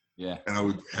technique. Yeah. And I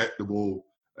would hit the ball,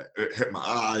 hit my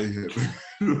eye.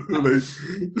 Like,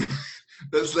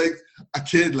 that's like a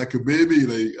kid, like a baby.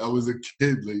 Like, I was a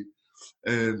kid, like,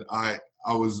 and I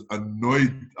was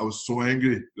annoyed. I was so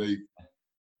angry, like,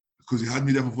 because he had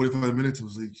me there for 45 minutes. I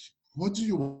was like, what do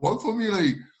you want from me?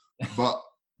 Like, but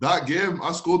that game,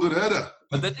 I scored the header.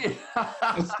 But did you?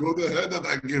 I scored the header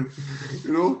that game,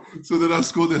 So then I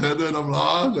scored the header, and I'm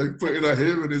like pointing at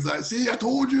him, and he's like, "See, I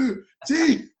told you.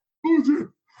 See, I told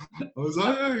you." I was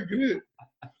like, "Yeah, great."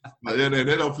 But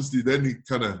then obviously, then he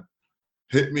kind of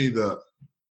hit me that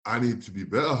I need to be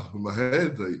better with my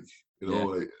head, like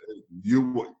like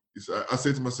I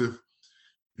said to myself,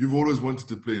 "You've always wanted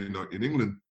to play in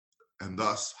England, and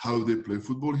that's how they play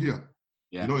football here.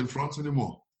 Yeah. You're not in France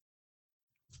anymore."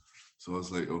 So I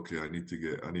was like, okay, I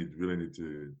really need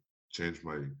to change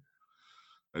I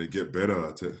need to get better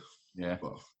at it. Yeah.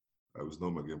 But that was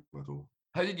not my game at all.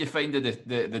 How did you find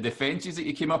the defences that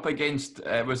you came up against?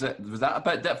 Was that a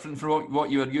bit different from what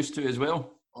you were used to as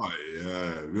well? Oh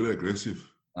yeah, really aggressive.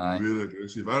 Aye. Really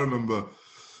aggressive. I remember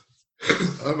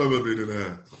being in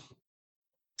a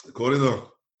corridor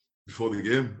before the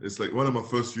game. It's like one of my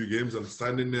first few games. I'm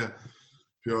standing there,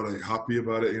 feel like happy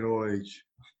about it, like,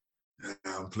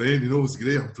 I'm playing, it's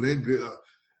great. I'm playing great.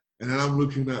 And then I'm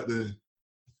looking at the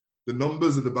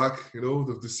numbers at the back,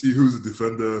 to see who's the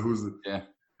defender, who's the... Yeah.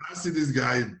 I see this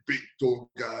guy, big,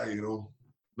 tall guy,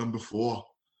 number 4.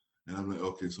 And I'm like,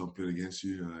 okay, so I'm playing against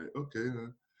you. And I'm like, okay.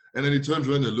 And then he turns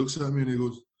around and looks at me and he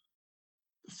goes,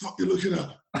 "The fuck you looking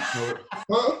at?" I'm like,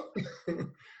 huh?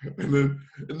 and then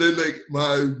like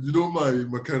my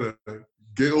kind of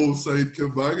ghetto side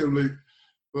came back. I'm like,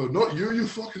 "Well, not you, you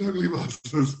fucking ugly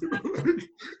bastards."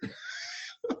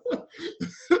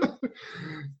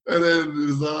 And then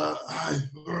it's like,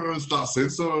 I start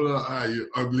saying something like, "You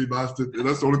ugly bastard." And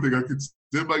that's the only thing I could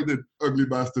say back then. Ugly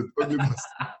bastard, ugly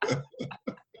bastard.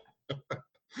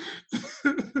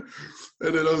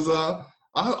 And then I was like,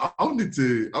 I'll need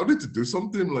to do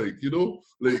something, like,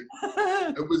 like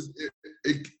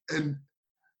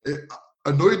it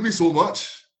annoyed me so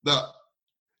much that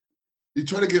he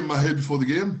tried to get in my head before the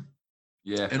game.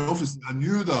 Yeah. And obviously I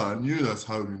knew that's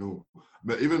how,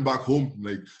 but even back home,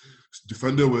 like,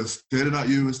 defender was staring at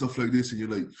you and stuff like this, and you're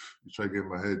like, you try to get in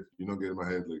my head, you're not getting in my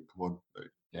head, like, come on,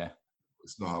 like, yeah,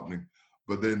 it's not happening.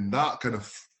 But then that kind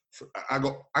of, I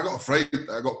got frightened,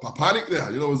 I got panic there,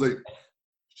 I was like,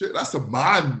 shit, that's a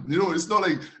man, it's not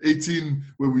like 18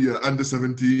 where we are under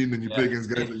 17 and you play against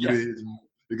guys at your age, and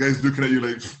the guy's looking at you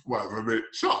like, whatever, mate,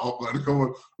 shut up, man, come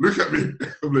on, look at me.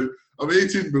 I'm like, I'm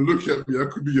 18, but look at me, I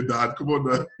could be your dad, come on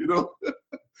now,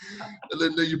 And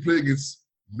then you play against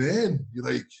men, you're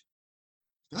like,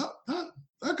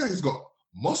 that guy's got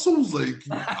muscles, like,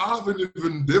 I haven't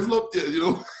even developed yet,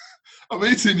 I'm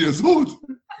 18 years old.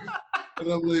 And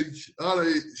I'm like, all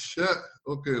right, shit,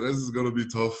 okay, this is gonna be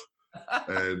tough.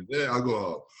 And yeah, I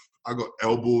got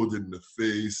elbowed in the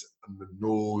face and the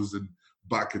nose and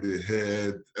back of the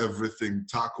head, everything,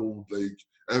 tackled, like,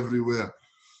 everywhere.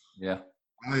 Yeah.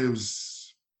 It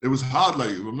was hard,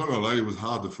 like, I'm not gonna lie, it was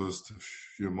hard the first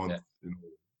few months,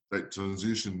 like,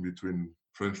 transition between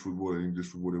French football and English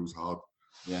football, it was hard.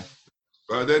 Yeah.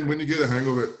 But then when you get a hang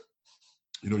of it,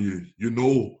 you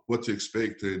know what to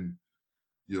expect, and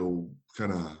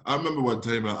kind of. I remember one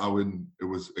time it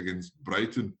was against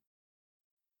Brighton.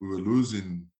 We were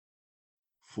losing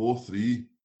 4-3,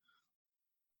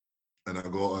 and I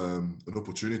got an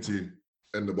opportunity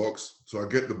in the box, so I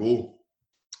get the ball.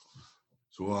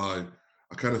 So I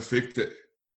kind of faked it,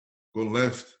 going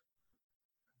left,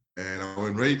 and I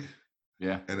went right.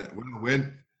 Yeah. And when I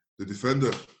went, the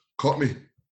defender caught me.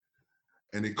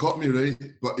 And he caught me right,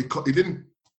 but he didn't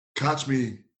catch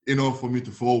me enough for me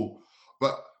to fall.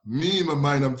 But me, in my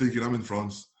mind, I'm thinking I'm in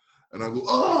France. And I go,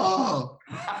 ah!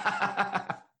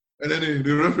 And then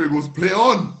the referee goes, play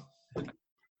on.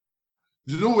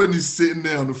 You know when he's sitting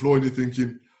there on the floor and you're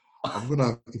thinking, I'm going to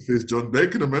have to face John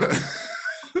Beck in a minute.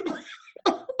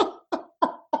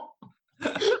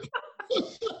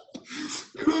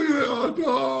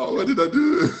 did I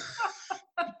do?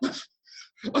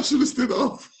 I should have stayed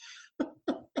up.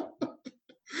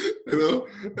 You know,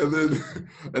 and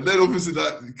then obviously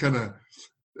that kind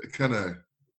of,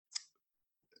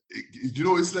 you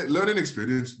know, it's like learning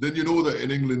experience. Then you know that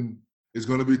in England it's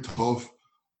gonna be tough.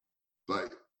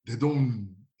 Like if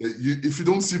you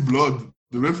don't see blood,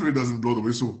 the referee doesn't blow the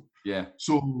whistle. Yeah.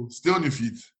 So stay on your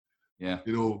feet. Yeah.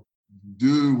 You know,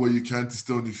 do what you can to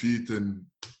stay on your feet and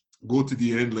go to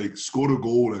the end, like score a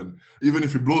goal, and even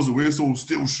if it blows the whistle,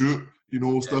 still shoot. You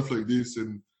know, stuff like this,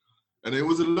 and it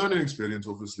was a learning experience.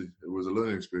 Obviously, it was a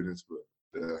learning experience, but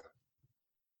yeah.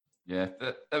 Yeah,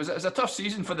 it was a tough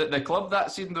season for the club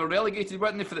that season. They were relegated,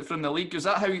 weren't they, from the league? Was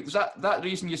that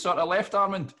reason you sort of left,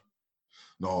 Armand?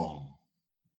 No,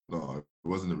 it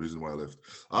wasn't the reason why I left.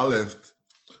 I left.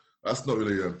 That's not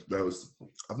really.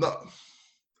 I'm not.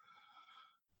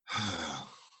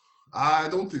 I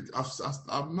don't think I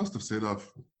must have said that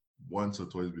once or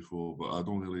twice before, but I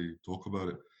don't really talk about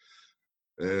it.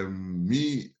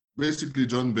 Basically,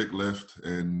 John Beck left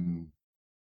in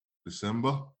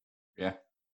December. Yeah.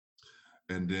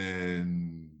 And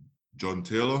then John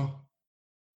Taylor,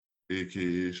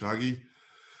 aka Shaggy,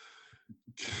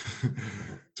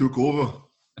 took over.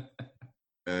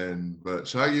 But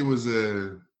Shaggy was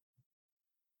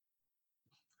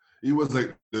he was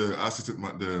like the assistant,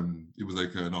 he was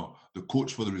like the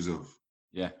coach for the reserve.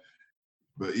 Yeah.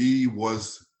 But he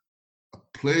was a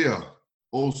player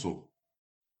also.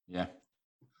 Yeah.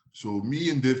 So me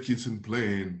and Dave Keaton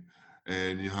playing,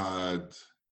 and you had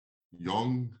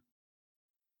Andrew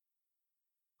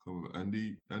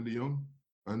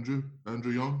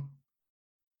Young.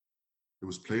 He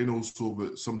was playing also,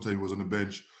 but sometimes he was on the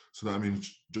bench. So that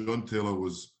means John Taylor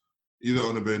was either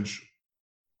on the bench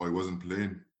or he wasn't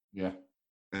playing. Yeah.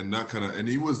 And and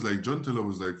he was like, John Taylor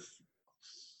was like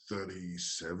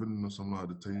 37 or something at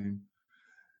the time.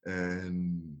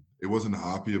 And he wasn't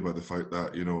happy about the fact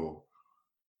that, you know,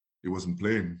 he wasn't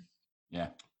playing. Yeah.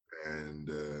 And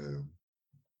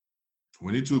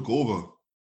when he took over,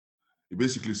 he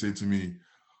basically said to me,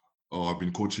 "Oh, I've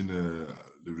been coaching the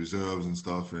reserves and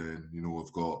stuff, and you know,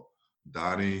 I've got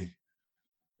Danny,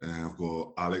 and I've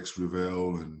got Alex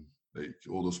Ravel, and like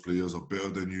all those players are better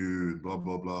than you, and blah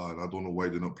blah blah. And I don't know why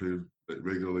they're not playing like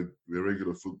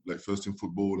regular first team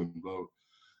football and blah."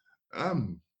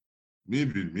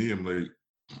 Me, I'm like,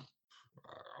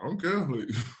 I don't care. Like,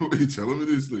 what are you telling me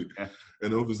this? Like, yeah.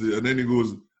 And obviously, and then he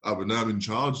goes, but now I'm in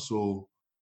charge, so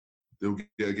they'll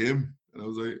get a game. And I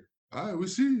was like, we'll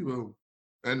see. Well,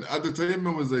 and at the time,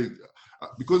 I was like,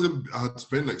 because I had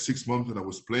spent like 6 months and I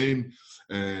was playing,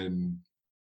 and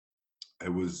I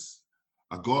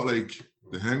got like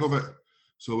the hang of it.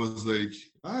 So I was like,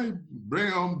 bring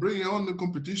it on the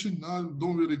competition. I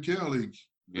don't really care. Like,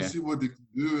 let's see what they can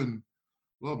do and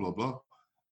blah, blah, blah.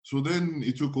 So then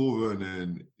he took over, and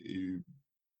then he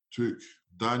took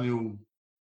Daniel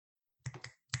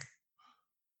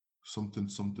something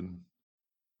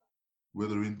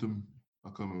Witherington. I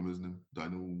can't remember his name.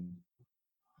 Daniel.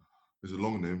 It's a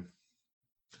long name.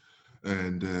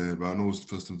 And but I know it's the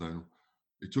first time Daniel.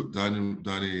 He took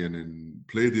Danny, and then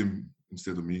played him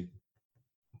instead of me.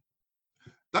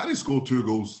 Danny scored 2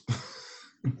 goals.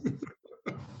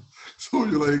 So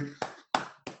you're like,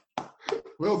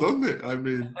 well done, mate. I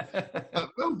mean,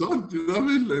 well done. You know what I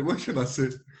mean? Like, what can I say?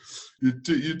 You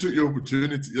took your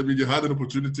opportunity. I mean, you had an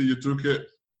opportunity. You took it.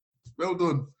 Well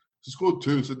done. You scored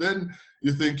 2. So then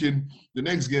you're thinking the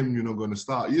next game you're not going to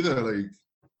start either. Like,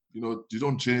 you know, you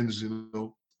don't change, you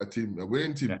know, a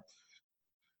winning team. Yeah.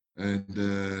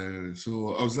 And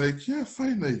so I was like, yeah,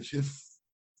 fine. Like, if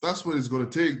that's what it's going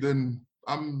to take, then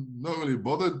I'm not really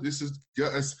bothered.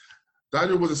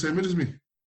 Daniel was the same age as me.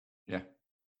 Yeah.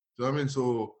 So I mean,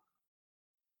 so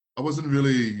I wasn't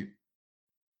really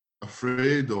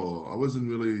afraid, or I wasn't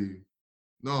really.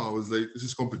 No, I was like, this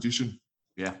is competition.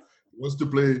 Yeah. He wants to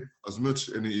play as much,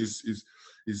 and he's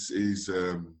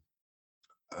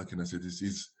how can I say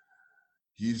this?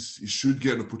 He should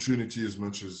get an opportunity as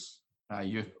much as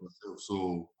you.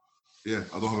 So yeah,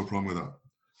 I don't have a problem with that.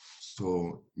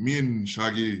 So me and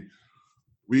Shaggy,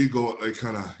 we got like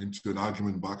kind of into an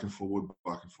argument back and forward,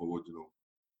 you know.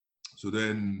 So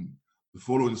then the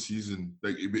following season,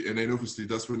 like, and then obviously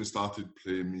that's when he started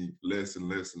playing me less and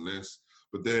less and less.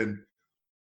 But then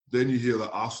you hear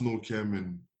that Arsenal came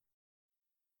and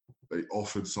like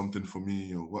offered something for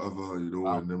me or whatever, you know.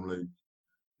 Wow. And I'm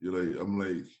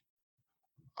like,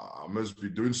 I must be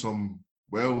doing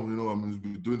I must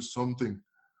be doing something.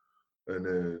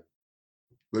 And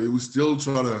but he was still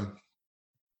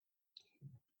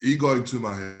he got into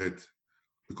my head,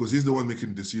 because he's the one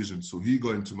making decisions. So he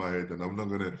got into my head, and I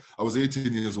was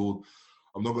 18 years old.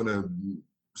 I'm not gonna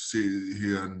sit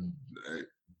here and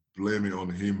blame it on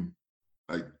him,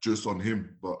 like just on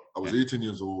him. But I was 18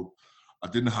 years old. I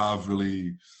didn't have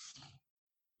really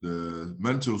the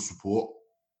mental support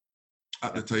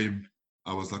at the time.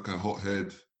 I was like a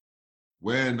hothead.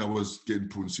 When I was getting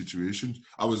put in situations,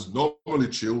 I was normally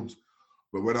chilled,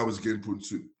 but when I was getting put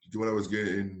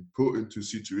into a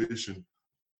situation,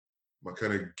 my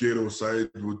kind of ghetto side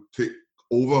would take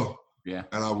over, and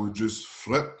I would just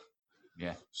flip.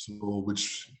 Yeah. So,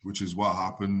 which is what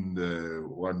happened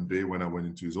one day when I went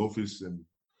into his office and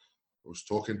I was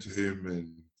talking to him,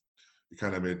 and he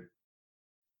kind of made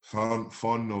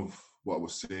fun of what I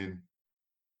was saying.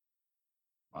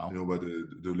 Wow. You know, by the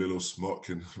little smirk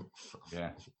and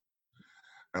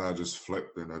and I just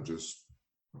flipped, and I just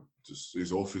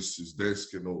his office, his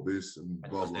desk, and all this, and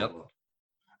blah blah blah.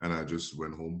 And I just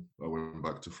went home. I went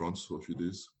back to France for a few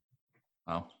days.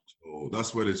 Wow. So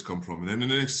that's where it's come from. And then in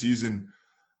the next season,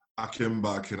 I came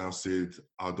back and I said,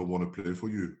 I don't want to play for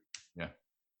you. Yeah.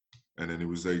 And then it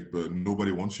was like, but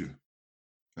nobody wants you.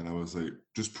 And I was like,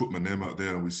 just put my name out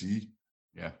there and we see.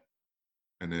 Yeah.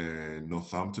 And then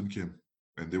Northampton came,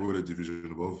 and they were a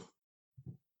division above.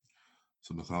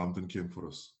 So Northampton came for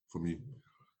me.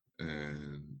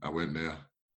 And I went there.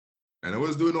 And I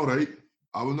was doing all right.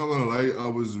 I was not going to lie. I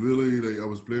was really, I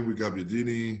was playing with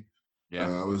Gabbiadini.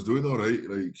 Yeah. I was doing all right.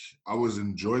 I was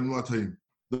enjoying my time.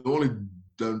 The only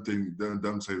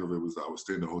downside of it was that I was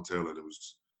staying in a hotel, and it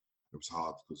was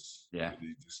hard because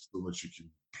there's so much you can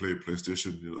play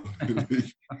PlayStation, you know.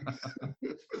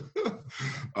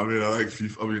 I mean, I like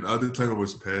FIFA. I mean, at the time I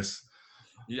was PES.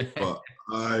 Yeah. But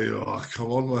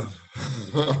come on, man.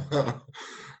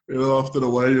 You know, after a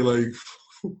while you're like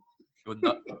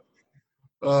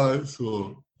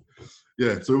so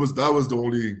that was the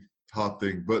only hard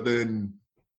thing. But then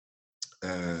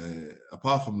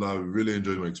apart from that, I really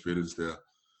enjoyed my experience there.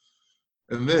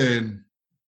 And then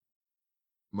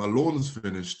my loan's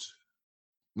finished.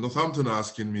 Northampton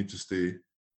asking me to stay.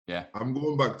 Yeah. I'm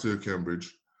going back to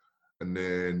Cambridge. And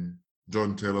then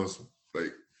John Taylor's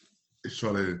he's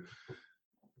trying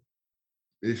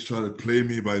to play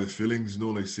me by the feelings, you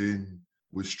know, like saying,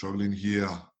 we're struggling here.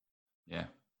 Yeah.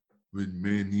 We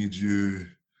may need you,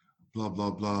 blah,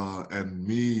 blah, blah. And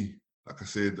me, like I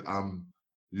said, I'm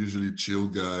usually a chill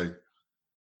guy.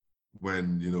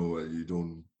 When, you know, you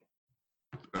don't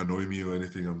annoy me or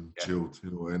anything, I'm chilled,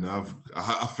 you know. And I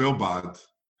felt bad.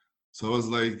 So I was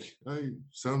like, hey,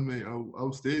 Sam, mate,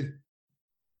 I'll stay.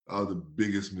 That was the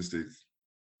biggest mistake.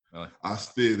 Really? I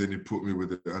stayed, and he put me with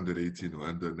the under 18 or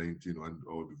under 19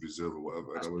 or the reserve or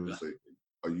whatever. And I was like,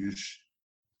 are you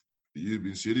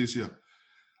being serious here?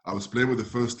 I was playing with the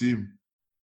first team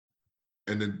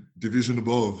and the division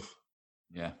above.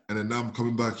 Yeah. And then now I'm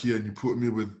coming back here and you put me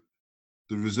with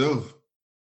the reserve.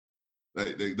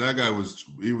 Like that guy was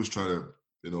trying to,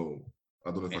 you know,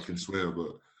 I don't know if I can swear,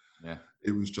 but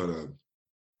he was trying to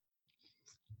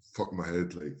fuck my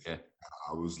head.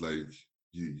 I was like,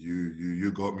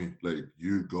 you got me. Like,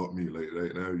 you got me. Like,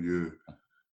 right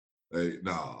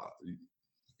now,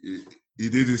 he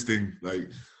did his thing. Like,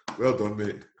 well done,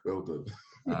 mate. Well done.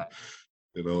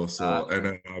 You know, so, and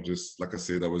then I just, like I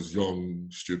said, I was young,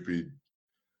 stupid.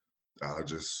 I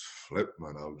just flipped,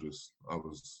 man. I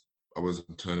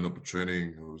wasn't turning up at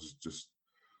training. I was just,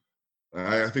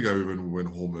 I think I even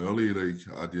went home early, like,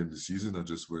 at the end of the season. I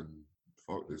just went,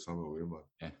 fuck this, I'm away, man.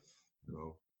 Yeah. You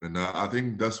know, and I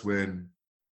think that's when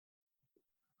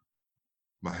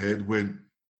my head went.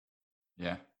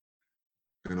 Yeah.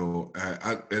 You know,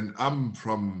 and I'm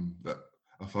from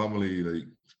a family, like,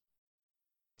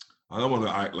 I don't want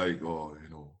to act like, oh, you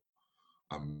know,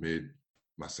 I made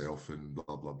myself and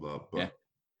blah, blah, blah. But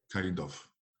kind of.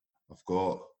 I've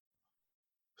got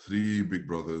 3 big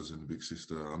brothers and a big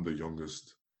sister. I'm the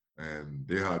youngest. And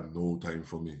they had no time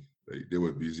for me. Like, they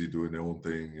were busy doing their own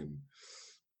thing. And,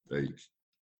 like,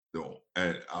 you know,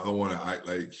 and I don't want to act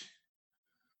like,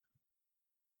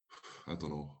 I don't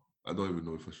know. I don't even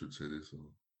know if I should say this. Or...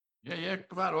 Yeah,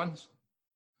 go back once.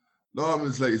 No, I mean,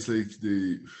 it's like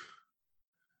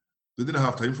they didn't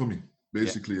have time for me,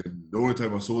 basically. Yeah. And the only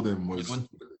time I saw them was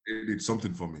they did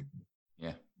something for me.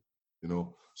 Yeah. You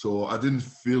know, so I didn't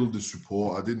feel the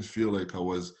support. I didn't feel like I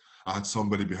had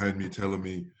somebody behind me telling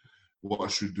me what I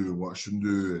should do and what I shouldn't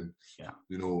do. And,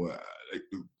 you know,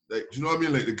 like, you know what I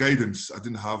mean? Like, the guidance, I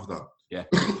didn't have that. Yeah.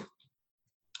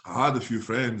 I had a few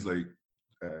friends like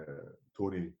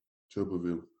Tony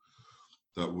Tuberville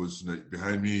that was like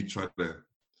behind me, trying to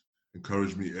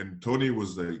encourage me. And Tony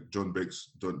was like John Beck's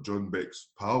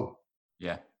pal.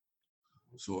 Yeah.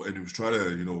 So, and he was trying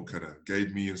to, you know, kind of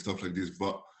guide me and stuff like this.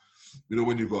 But, you know,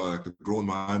 when you've got like a grown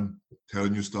man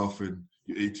telling you stuff and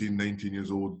you're 18, 19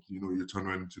 years old, you know, you turn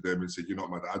around to them and say, "You're not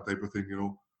my dad," type of thing, you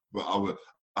know. But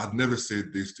I'd never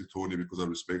said this to Tony because I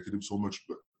respected him so much.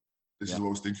 But this is what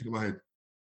I was thinking in my head.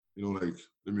 You know, like,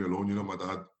 leave me alone. You're not my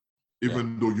dad,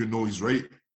 even though you know he's right.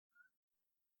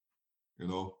 You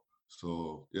know,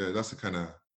 so yeah, that's the kind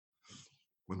of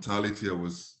mentality I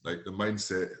was like, the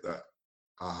mindset that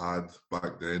I had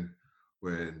back then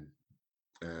when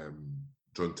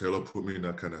John Taylor put me in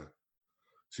that kind of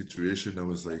situation. I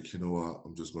was like, you know what,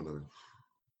 I'm just gonna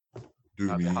do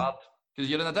That'd me. be hard because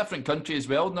you're in a different country as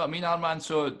well. You know what I mean, Armand?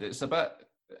 So it's a bit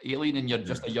alien, and you're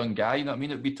just a young guy. You know what I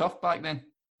mean? It'd be tough back then.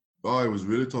 Oh, it was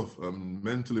really tough.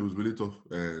 Mentally, it was really tough,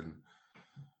 and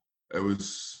it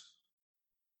was,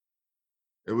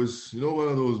 you know, one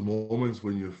of those moments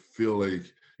when you feel like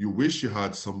you wish you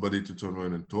had somebody to turn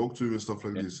around and talk to and stuff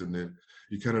like this, and then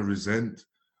you kind of resent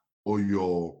all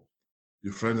your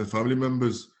friends and family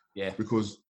members,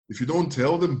 because if you don't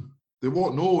tell them, they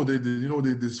won't know. They you know,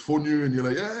 they just phone you and you're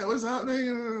like, "Yeah, what's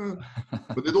happening?"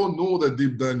 But they don't know that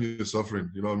deep down you're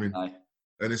suffering. You know what I mean? Aye.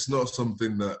 And it's not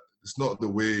something that, it's not the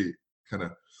way kind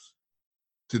of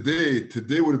today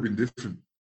would have been different.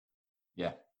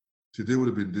 Yeah. Today would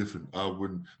have been different. I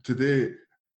wouldn't. Today,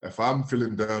 if I'm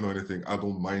feeling down or anything, I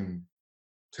don't mind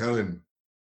telling.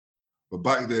 But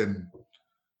back then,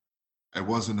 it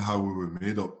wasn't how we were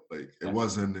made up. Like, it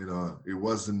wasn't,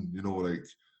 you know, like,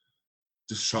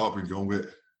 just sharp and go with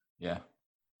it. Yeah.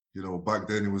 You know, back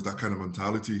then it was that kind of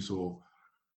mentality. So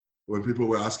when people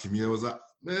were asking me, I was like,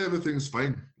 "Man, everything's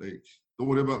fine. Like, don't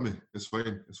worry about me. It's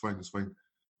fine. It's fine. It's fine."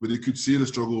 But they could see the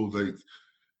struggle. Like,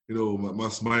 you know, my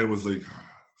smile was like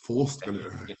forced. You know,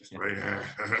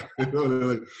 they're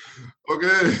like,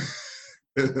 "Okay."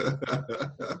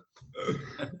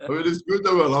 I mean, it's good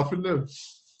that we're laughing now.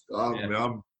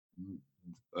 I'm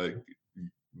like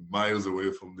miles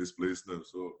away from this place now.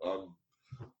 So I'm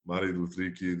married with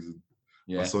 3 kids. And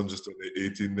my son just turned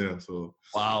 18 there. So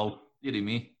wow, dearie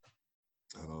me.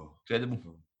 I know.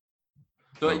 Incredible.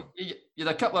 So you had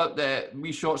a couple of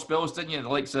wee short spells, didn't you? The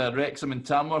likes of Wrexham and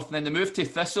Tamworth, and then the move to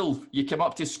Thistle. You came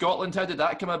up to Scotland. How did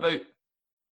that come about?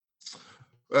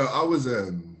 Well, I was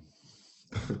in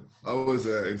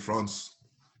France.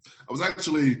 I was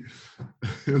actually,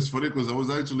 it was funny because I was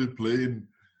actually playing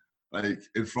like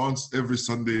in France every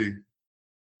Sunday.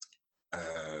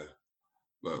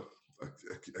 Well,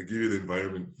 I give you the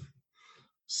environment.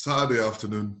 Saturday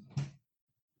afternoon,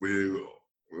 we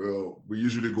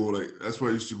usually go, like, that's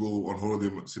where I used to go on holiday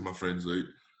and see my friends. Like,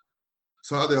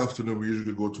 Saturday afternoon, we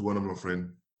usually go to one of my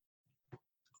friends.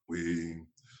 We,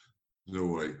 you know,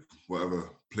 like,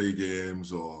 whatever, play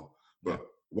games but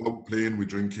while playing, we're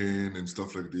drinking and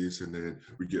stuff like this, and then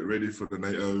we get ready for the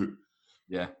night out.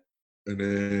 Yeah. And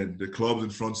then the clubs in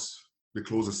France, they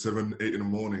close at 7, 8 in the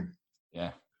morning.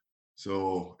 Yeah.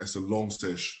 So it's a long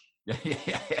sesh.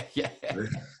 Yeah.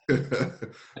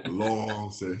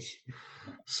 Long sesh.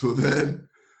 So then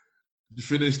you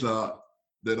finish that.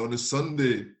 Then on a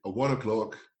Sunday at 1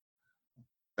 o'clock,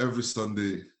 every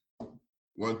Sunday,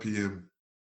 1 p.m.,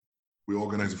 we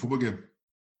organize a football game.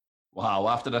 Wow,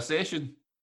 after the session?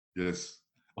 Yes,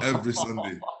 every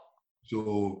Sunday.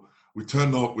 So we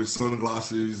turn up with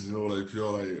sunglasses, you know, like,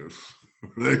 you're like,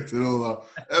 right, you know,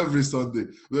 every Sunday.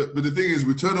 But the thing is,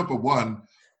 we turn up at 1,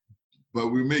 but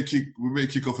we may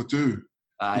kick off at 2.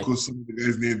 Aye. Because some of the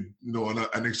guys need, you know,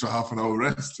 an extra half an hour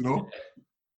rest, you know.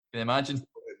 Can you imagine?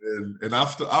 And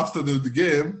after the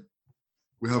game,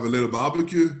 we have a little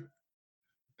barbecue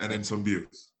and then some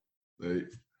beers, right?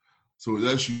 So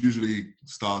that usually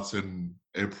starts in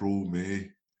April,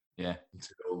 May,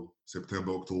 until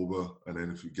September, October, and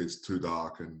then if it gets too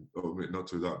dark not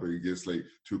too dark, but it gets like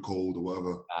too cold or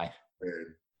whatever,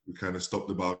 and we kind of stop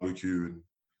the barbecue.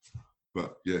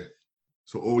 But yeah,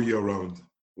 so all year round,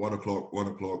 1 o'clock.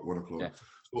 Yeah.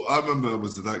 So I remember I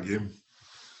was at that game.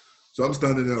 So I'm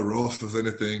standing there rough as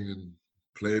anything and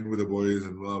playing with the boys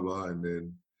and blah blah, and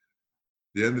then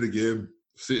the end of the game,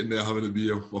 sitting there having a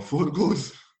beer, my phone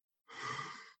goes.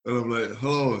 And I'm like,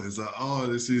 "Hello." It's like, "Oh,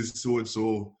 this is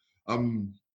so-and-so.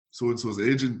 I'm so-and-so's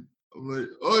agent." I'm like,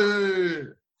 "Oh, yeah.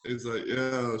 It's like,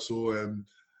 "Yeah, so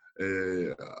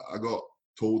I got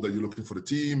told that you're looking for the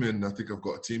team, and I think I've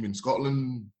got a team in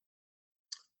Scotland."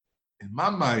 In my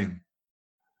mind,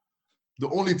 the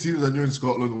only teams I knew in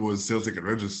Scotland was Celtic and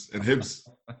Rangers and Hibs.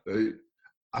 Right?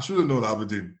 I should have known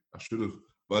Aberdeen. I should have,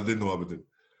 but I didn't know Aberdeen.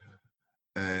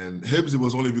 And Hibs, it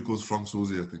was only because Frank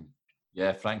Sosie, I think.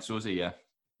 Yeah, Frank Sosie, yeah.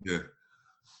 Yeah.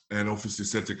 And obviously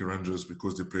Celtic and Rangers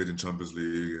because they played in Champions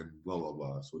League and blah, blah,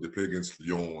 blah. So they played against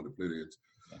Lyon, they played against...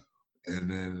 Yeah. And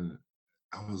then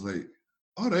I was like,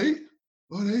 all right,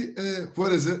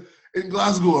 where is it? In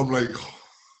Glasgow. I'm like,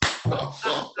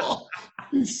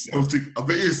 He's Celtic. I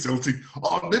bet he's Celtic.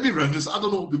 Oh, maybe Rangers. I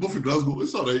don't know. They're both in Glasgow.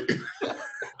 It's all right.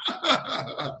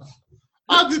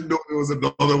 I didn't know there was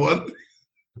another one.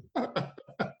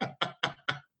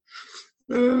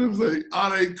 And I was like, all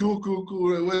right, cool.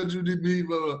 When do you need me?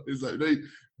 He's like, right,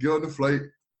 get on the flight.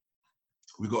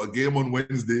 We got a game on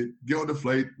Wednesday. Get on the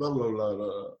flight. Blah, blah, blah,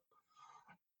 blah.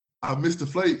 I missed the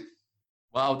flight.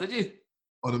 Wow, did you?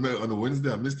 On a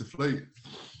Wednesday, I missed the flight.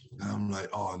 And I'm like,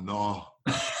 oh, no.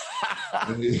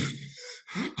 I'm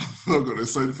not going to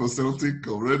sign for Celtic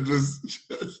or Rangers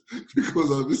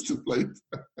because I missed the flight.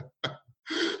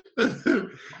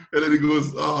 And then he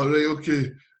goes, oh, right,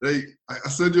 okay. Right, I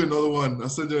send you another one. I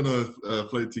send you another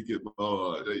flight ticket.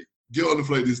 Oh, right, get on the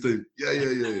flight this time.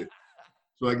 Yeah.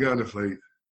 So I get on the flight.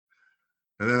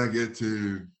 And then I get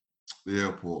to the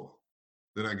airport.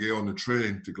 Then I get on the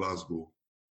train to Glasgow.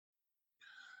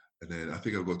 And then I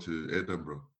think I got to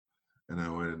Edinburgh. And I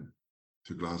went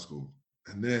to Glasgow.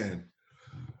 And then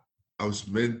I was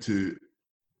meant to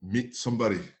meet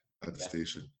somebody at the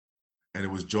station. And it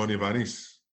was Johnny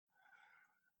Vanis.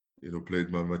 Played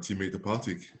my teammate, the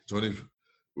Partick. Johnny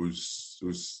was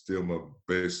still my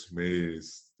best mate.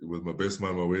 It was my best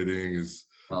man at my wedding. Was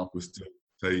still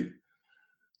tight.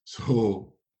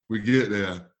 So we get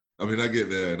there. I get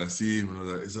there and I see him and I'm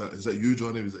like, is that you,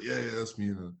 Johnny? He's like, yeah, that's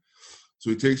me. So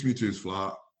he takes me to his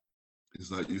flat. He's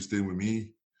like, you staying with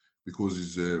me? Because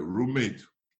his roommate,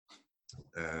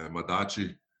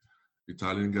 Madachi,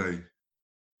 Italian guy,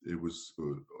 it was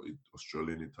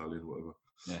Australian, Italian, whatever.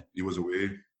 Yeah. He was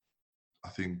away. I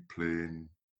think playing,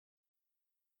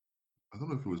 I don't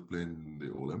know if he was playing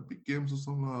the Olympic Games or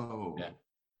something like that, or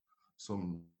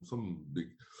some big,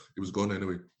 he was gone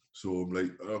anyway. So I'm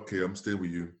like, okay, I'm staying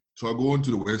with you. So I go into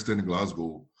the West End in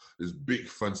Glasgow, this big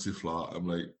fancy flat. I'm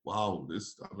like, wow, they're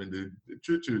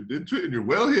treating you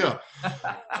well here.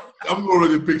 I'm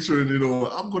already picturing,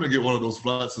 I'm going to get one of those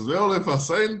flats as well if I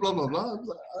sign, blah, blah, blah. I'm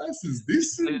like, this is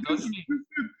decent.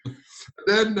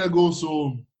 Then I go,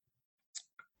 so,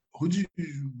 who do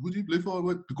you play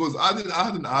for? Because I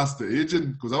hadn't asked the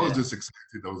agent because I was just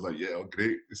excited. I was like, yeah,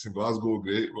 great. It's in Glasgow,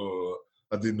 great.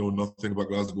 I didn't know nothing about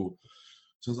Glasgow.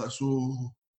 So I was like,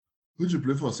 so who'd you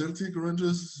play for? Celtic or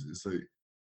Rangers? It's like,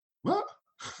 what?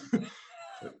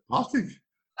 Partick.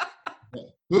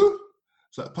 Who?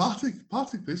 It's like,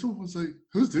 Partick baseball. I was like,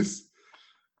 who's this?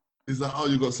 He's like, oh,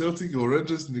 you got Celtic or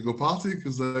Rangers and you got Partick? I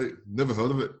was like, never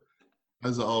heard of it. I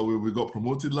was like, oh, we got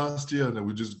promoted last year and then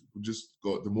we just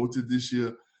got demoted this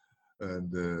year.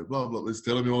 And blah, blah. He's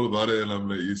telling me all about it. And I'm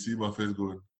like, you see my face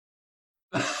going,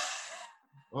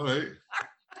 all right.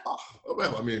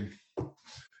 Well,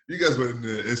 you guys were in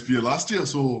the SPA last year,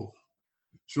 so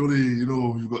surely,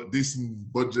 you've got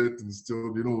decent budget and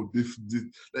still, like,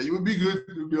 it would be good.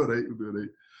 It would be all right.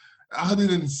 I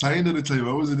hadn't even signed at the time.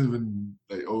 I wasn't even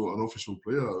like, an official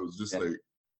player. I was just like,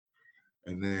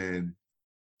 and then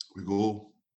we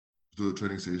go to the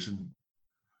training station,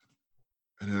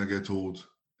 and then I get told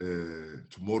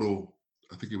tomorrow.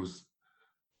 I think I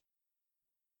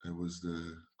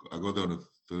got there on a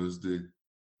Thursday,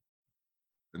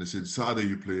 and they said Saturday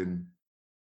you're playing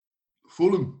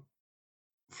Fulham,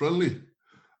 friendly.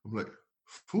 I'm like,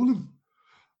 Fulham.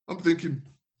 I'm thinking,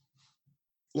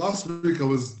 last week I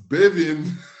was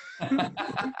babying. I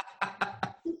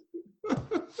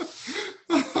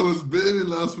was babying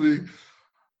last week.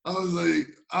 I was like,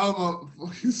 I'm a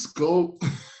fucking scope.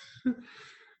 And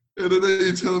then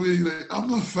you tell me, like, I'm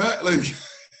not fat, like.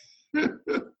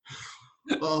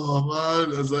 Oh,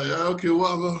 man. I was like, okay,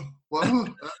 whatever.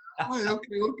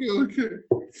 Okay.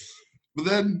 But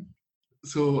then,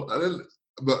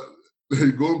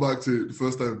 going back to the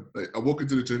first time, like, I walk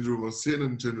into the changing room, I'm sitting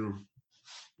in the changing room,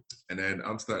 and then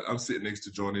I'm sitting next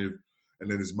to Johnny, and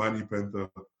then there's Manny Panther,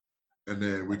 and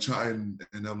then we're chatting,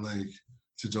 and I'm like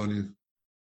to Johnny,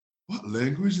 what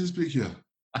language do you speak here?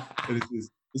 And he says,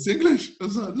 it's English. I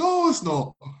was like, no, it's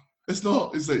not. It's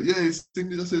not. It's like, yeah, it's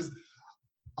English. I says,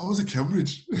 I was at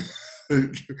Cambridge.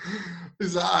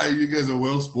 He's like, you guys are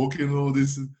well spoken and all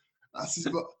this. I says,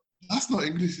 but that's not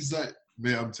English. He's like,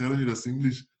 mate, I'm telling you, that's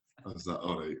English. I was like,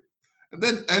 all right. And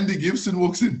then Andy Gibson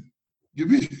walks in. Give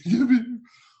me.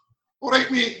 All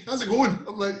right, mate, how's it going?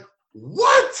 I'm like,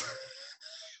 what?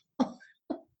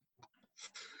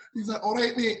 He's like, all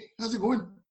right, mate, how's it going?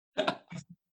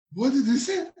 What did he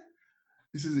say?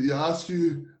 He says, he asked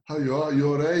you how you are. You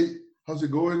all right? How's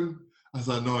it going? I was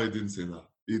like, no, he didn't say that.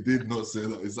 He did not say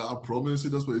that. He's like, I promise you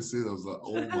that's what he said. I was like,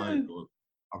 oh my God,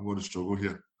 I'm going to struggle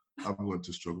here. I'm going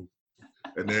to struggle.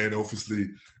 And then obviously,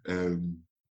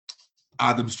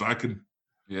 Adam Strachan.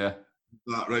 Yeah.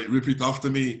 That, right, repeat after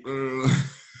me.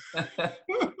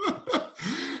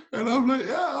 And I'm like,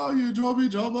 yeah, oh, you jobby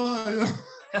jobber.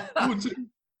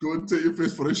 Go and take your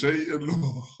face for a shite. And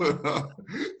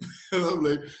I'm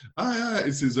like, yeah.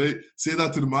 He says, right, say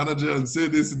that to the manager and say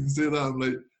this and say that. I'm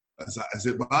like, is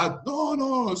it bad?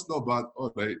 No, it's not bad.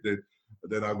 All right,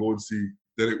 then I go and see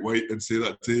Derek White and say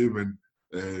that to him.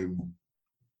 And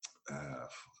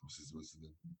what's his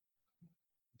name?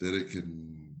 Derek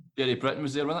and Jerry Britton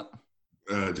was there, wasn't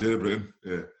it? Jerry Britton,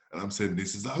 yeah. And I'm saying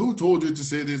this. He's like, who told you to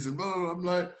say this? And I'm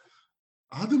like,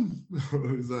 Adam.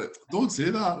 He's like, don't say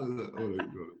that. Like, all right.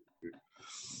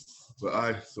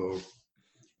 But so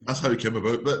that's how it came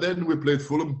about. But then we played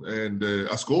Fulham and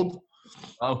I scored.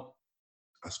 Oh.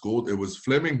 I scored. It was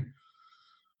Fleming.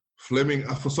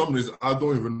 For some reason, I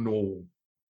don't even know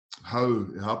how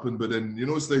it happened. But then,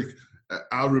 it's like,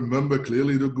 I remember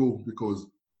clearly the goal because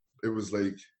it was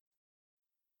like,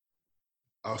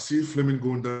 I'll see Fleming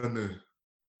going down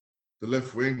the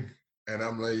left wing, and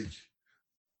I'm like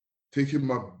taking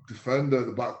my defender at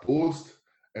the back post,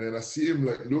 and then I see him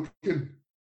like looking,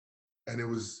 and I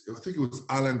think it was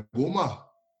Alain Goma.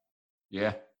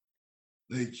 Yeah.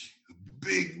 Like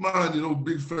big man,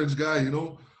 big French guy,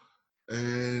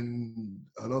 and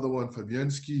another one,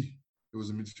 Fabianski. It was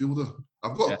a midfielder.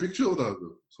 I've got a picture of that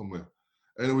somewhere.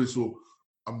 Anyway, so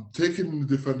I'm taking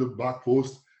the defender back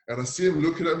post, and I see him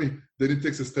looking at me. Then he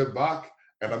takes a step back,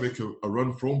 and I make a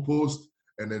run front post,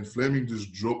 and then Fleming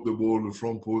just dropped the ball in the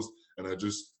front post, and I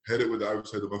just head it with the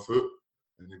outside of my foot,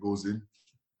 and it goes in.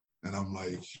 And I'm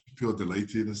like, feel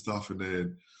delighted and stuff. And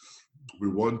then we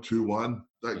won 2-1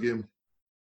 that game.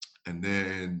 And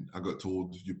then I got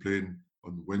told, you're playing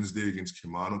on Wednesday against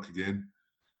Kilmarnock again.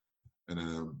 And then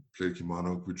I played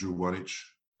Kilmarnock, we drew 1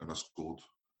 each, and I scored.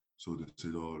 So they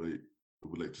said, all right, I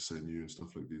would like to sign you and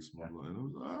stuff like this. And I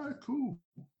was like, all right, cool.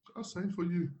 I'll sign for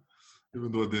you.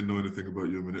 Even though I didn't know anything about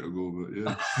you a minute ago, but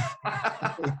yeah.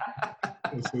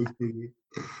 That sounds pretty good.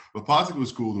 But Partick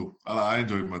was cool though. I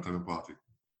enjoyed my time in Partick.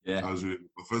 Yeah.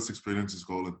 My first experience in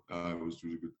Scotland. It was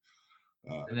really good.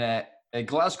 And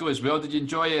Glasgow as well. Did you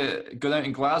enjoy going out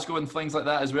in Glasgow and things like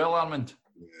that as well, Armand?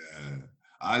 Yeah.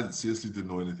 I seriously didn't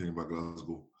know anything about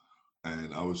Glasgow,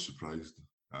 and I was surprised.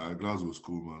 Glasgow was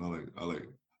cool, man.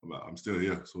 I'm still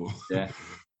here, so yeah.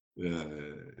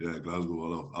 yeah.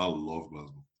 Glasgow, I love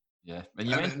Glasgow. Yeah, and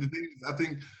the thing is, I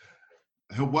think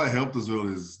what helped as well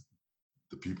is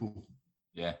the people.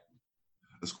 Yeah,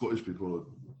 the Scottish people are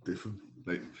different.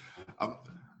 Like, I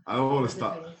don't want to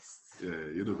start. Yeah,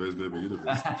 you're the best, baby. You're the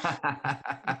best.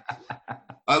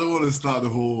 I don't want to start the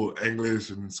whole English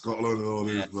and Scotland and all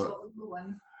this,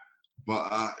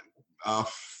 but I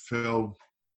felt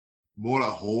more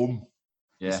at home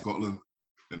in Scotland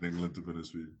than England, to be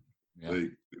honest with you. Yeah.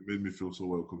 Like, it made me feel so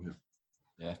welcome here.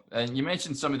 Yeah, and you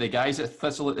mentioned some of the guys at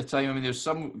Thistle at the time. I mean, there's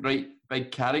some great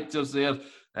big characters there.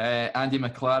 Andy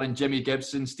McLaren, Jimmy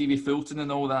Gibson, Stevie Fulton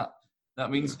and all that. That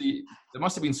means there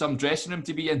must have been some dressing room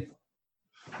to be in.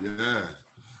 Yeah,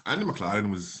 Andy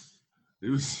McLaren was a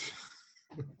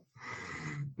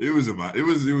man.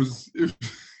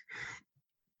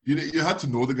 You had to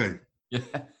know the guy. Yeah.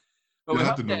 Well, we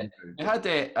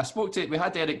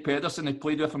had Eric Pedersen who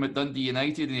played with him at Dundee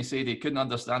United, and he said he couldn't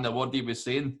understand a word he was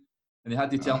saying, and he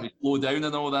had to tell him to slow down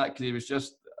and all that because he was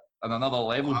just on another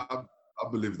level. I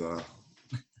believe that.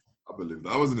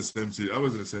 I was in the same seat. I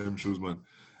was in the same shoes, man.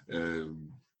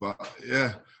 But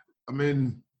yeah, I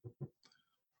mean,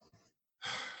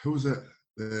 who was it?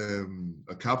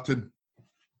 A captain.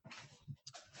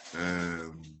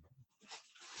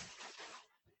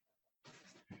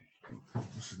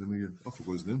 What's his name again? I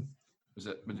forgot his name. Was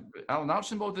it Alan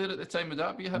Archibald there at the time? Would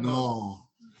that be him? No.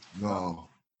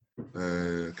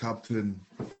 Captain.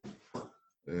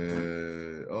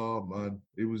 Oh man,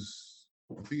 I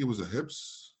think it was a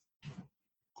Hibs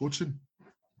coaching.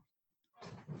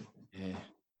 Yeah.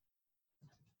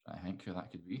 I think who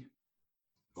that could be.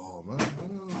 Oh man,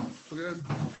 forget.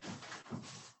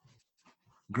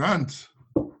 Grant.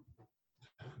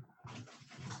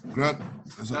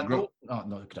 Is that Grant? Oh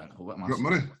no, Grant. What am I Grant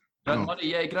Murray. Murray,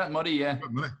 yeah, Grant Murray, yeah.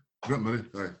 Grant Murray.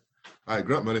 Aye,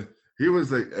 Grant Murray. He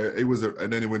was like,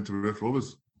 and then he went to Raith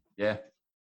Rovers. Yeah.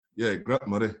 Yeah, Grant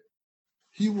Murray.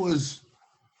 He was,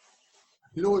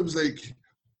 it was like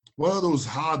one of those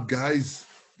hard guys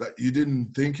that you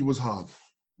didn't think he was hard.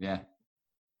 Yeah.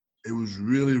 It was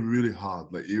really, really hard.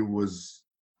 Like, it was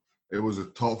a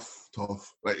tough,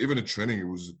 like, even in training, it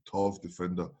was a tough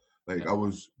defender. Like,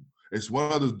 it's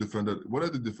one of the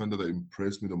defender that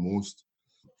impressed me the most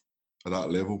at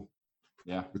that level.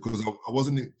 Yeah. Because I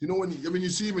wasn't, you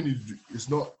see him and he's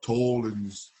not tall and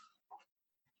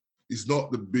he's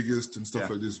not the biggest and stuff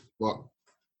like this, but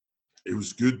it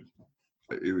was good.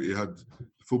 He had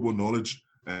football knowledge,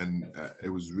 and it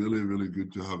was really, really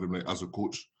good to have him like as a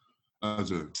coach,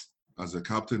 as a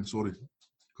captain. Sorry,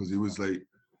 because he was like,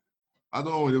 I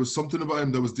don't know, there was something about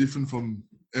him that was different from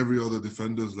every other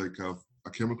defenders like I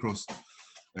came across,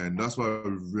 and that's why I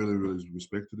really, really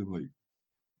respected him. Like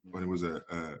when he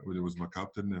was my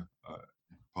captain there,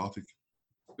 Partick.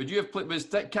 Would you have played? Was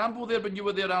Dick Campbell there when you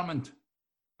were there, Armand?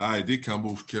 Aye, Dick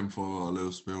Campbell came for a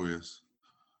little spell, yes.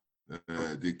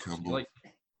 Dick Campbell. Like?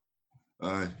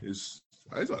 Aye, he's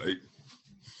alright.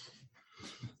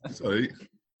 He's alright.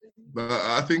 But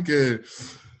I think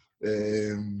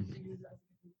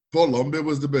Paul Lambie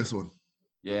was the best one.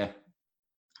 Yeah.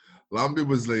 Lambie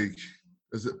was like,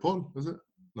 is it Paul? Is it?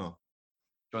 No.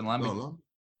 John Lambie. No,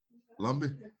 Lambie.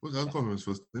 I can't remember his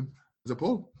first name. Is it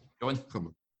Paul? John. Come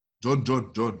on.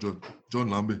 John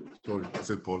Lambie. Sorry, I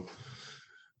said Paul.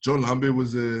 John Lambie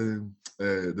was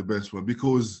the best one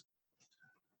because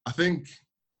I think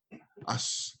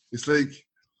it's like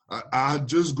I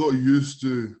just got used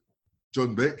to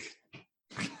John Beck.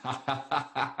 You know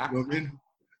what I mean?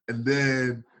 And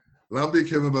then Lambie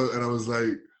came about and I was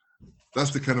like,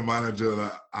 that's the kind of manager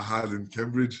that I had in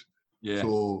Cambridge. Yeah.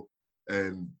 So,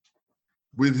 and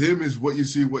with him is what you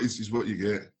see, what is what you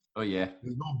get. Oh, yeah.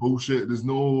 There's no bullshit. There's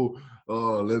no,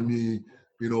 let me,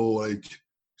 like,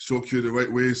 stroke you the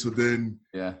right way so then,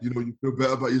 you feel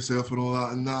better about yourself and all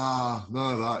that. And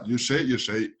none of that. You're shite. You're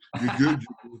good. You're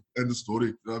good. End of story.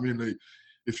 You know what I mean? Like,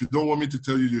 if you don't want me to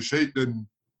tell you you're shite, then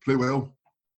play well.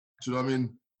 Do you know what I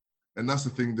mean? And that's the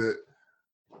thing that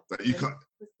you can't.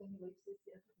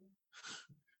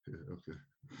 Yeah, okay.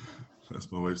 That's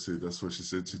my wife said. That's what she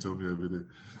said. She told me every day.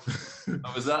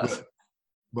 What was that?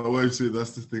 My wife said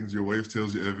that's the things your wife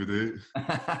tells you every day.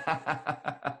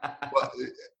 But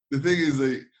the thing is,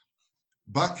 like,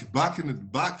 back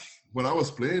when I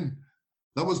was playing,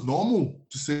 that was normal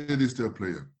to say this to a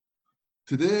player.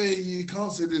 Today, you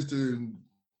can't say this to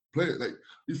a player. Like,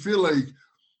 you feel like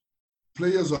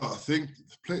players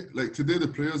like today the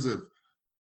players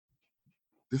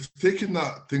they've taken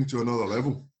that thing to another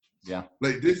level. Yeah.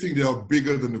 Like they think they are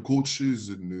bigger than the coaches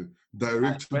and the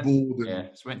director board. And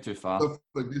it's went too far. Stuff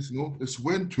like this, it's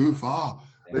went too far.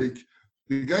 Yeah. Like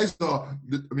the guys I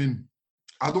mean,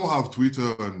 I don't have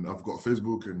Twitter and I've got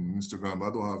Facebook and Instagram.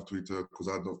 I don't have Twitter because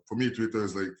for me, Twitter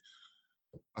is like,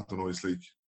 I don't know, it's like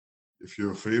if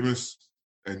you're famous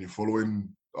and you're following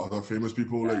other famous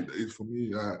people, like it's for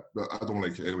me, I don't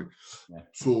like it anyway. Yeah.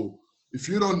 So if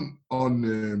you're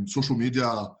on social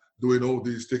media doing all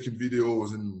these, taking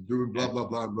videos and doing blah blah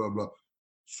blah blah blah,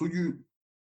 so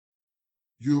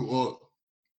you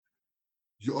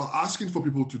are asking for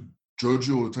people to judge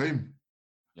you all the time.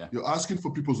 Yeah. You're asking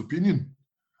for people's opinion.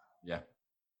 Yeah.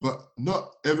 But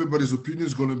not everybody's opinion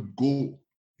is gonna go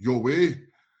your way.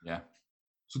 Yeah.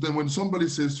 So then when somebody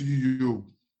says to you,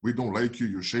 we don't like you,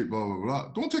 you're shaped, blah, blah, blah,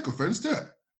 don't take offense to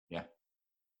it. Yeah.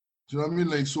 Do you know what I mean?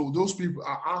 Like, so those people,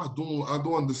 I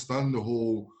don't understand the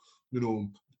whole,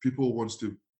 people wants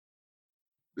to,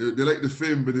 they like the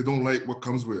fame, but they don't like what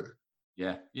comes with it.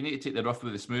 Yeah. You need to take the rough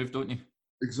with the smooth, don't you?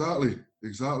 Exactly.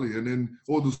 And then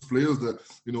all those players that,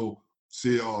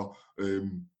 say,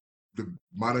 the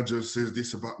manager says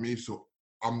this about me, so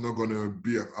I'm not gonna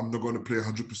play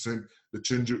 100%.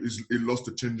 He lost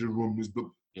the changing room.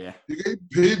 Yeah. You get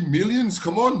paid millions.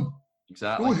 Come on.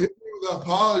 Exactly. Don't hit me with that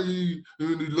part. He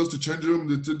lost the changing room.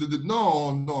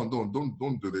 No,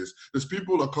 don't do this. There's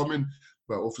people that are coming.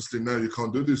 Well, obviously now you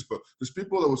can't do this, but there's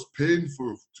people that was paying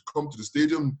to come to the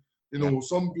stadium.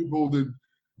 Some people that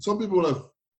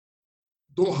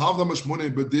don't have that much money,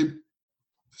 but they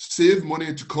save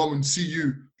money to come and see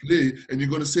you play, and you're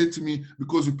going to say to me,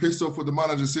 because you pissed off what the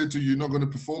manager said to you, you're not going to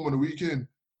perform on the weekend?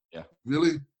 Yeah.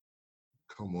 Really?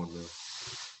 Come on, man.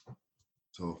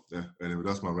 So, yeah, anyway,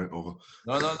 that's my rant over.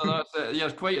 No.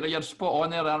 You're spot on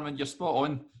there, Armand. You're spot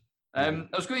on. I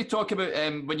was going to talk about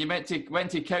when you went to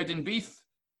Cowdenbeath.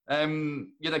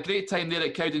 You had a great time there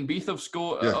at Cowdenbeath, of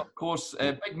course.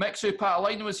 Big Mixu, Pat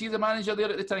Align, was he the manager there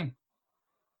at the time?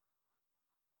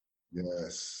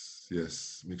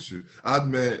 Yes, Mixu. I'd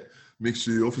met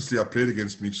Mixu. Obviously, I played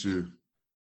against Mixu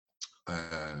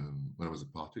when I was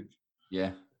at Partick.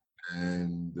 Yeah.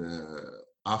 And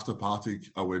after Partick,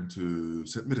 I went to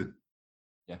St Mirren.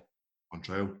 Yeah. On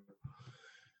trial.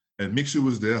 And Mixu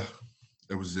was there.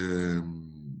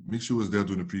 Mixu was there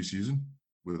during the pre-season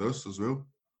with us as well.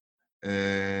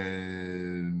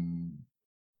 And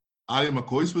Ali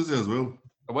McCoy was there as well.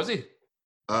 Oh, was he?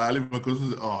 Ali McCoy was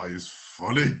there. Oh, he's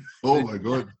funny. Oh, my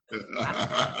God.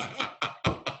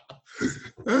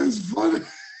 It's funny.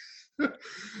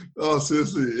 Oh,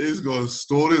 seriously, he's got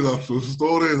stories after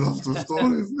stories after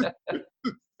stories.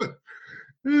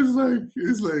 He's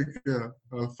it's like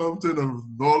a fountain of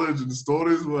knowledge and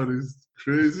stories, man. It's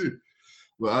crazy.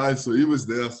 But so he was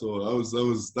there, so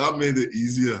that made it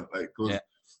easier. Like, cause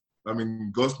I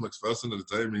mean, Gus McPherson at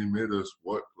the time, he made us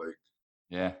work. Like,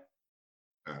 yeah.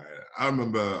 I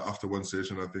remember after one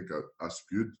session, I think I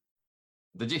spewed.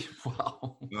 Did you?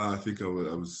 Wow. I think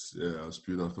I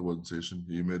spewed after one session.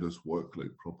 He made us work,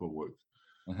 like proper work.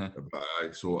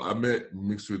 But so I met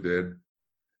Mixu then,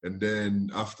 and then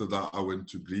after that I went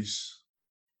to Greece.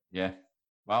 Yeah.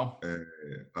 Wow.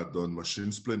 I'd done my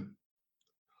shin splint.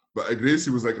 But at Greece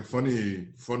it was like a funny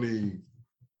thing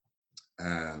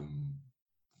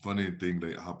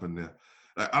that happened there.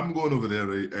 Like, I'm going over there,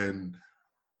 right? And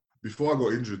before I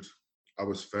got injured, I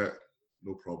was fit,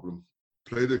 no problem.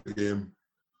 Played the game.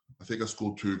 I think I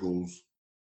scored 2 goals,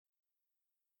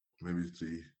 maybe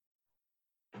 3.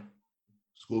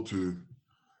 Scored 2.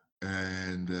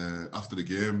 And after the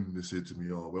game, they said to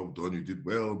me, "Oh, well done, you did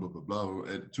well, blah, blah, blah."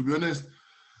 And to be honest,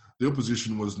 the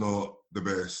opposition was not the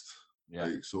best. Yeah.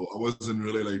 Like, so I wasn't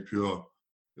really like pure,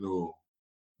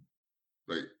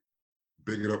 like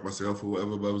bigging up myself or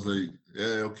whatever. But I was like,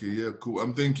 yeah, okay, yeah, cool.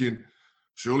 I'm thinking,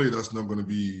 surely that's not going to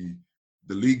be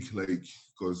the league, like,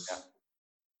 because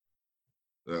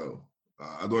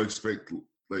I don't expect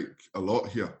like a lot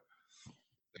here.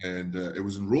 And it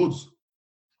was in Rhodes.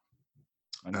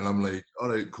 And I'm like, all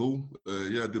right, cool.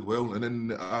 Yeah, I did well. And then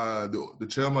the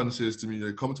chairman says to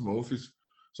me, come to my office.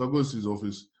 So I go to his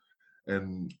office.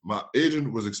 And my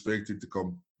agent was expected to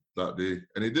come that day.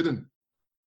 And he didn't.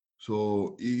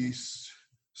 So he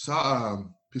sat a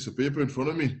piece of paper in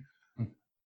front of me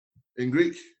in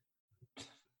Greek.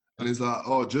 And he's like,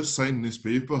 oh, just sign this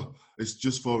paper. It's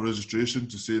just for registration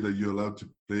to say that you're allowed to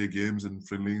play games and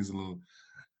friendlies. And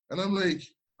I'm like...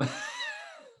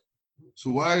 So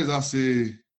why does that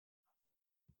say,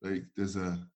 like, there's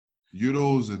a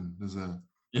euros and there's a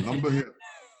number here?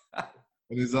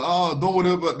 And he's like, oh, don't worry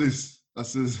about this. I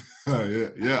says,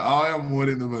 yeah, I am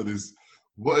worrying about this.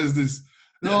 What is this?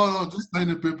 No, just sign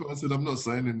the paper. I said, I'm not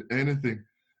signing anything.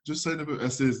 Just sign the paper. I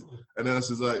says, and then I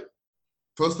says, like,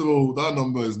 first of all, that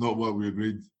number is not what we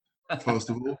agreed, first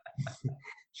of all.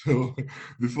 So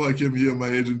before I came here, my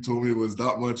agent told me it was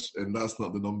that much, and that's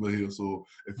not the number here. So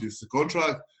if it's a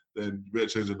contract, then you better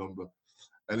change the number.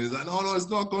 And he's like, no, it's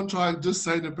not a contract. Just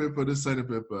sign the paper.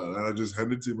 And I just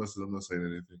handed it to him. I said, I'm not signing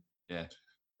anything. Yeah.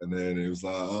 And then he was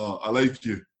like, oh, I like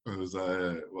you. I was like,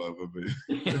 yeah, whatever, mate.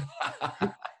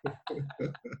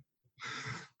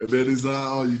 And then he's like,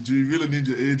 oh, do you really need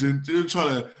your agent? You're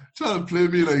trying to play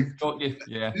me like,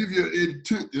 yeah. Leave your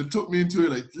agent. You took me into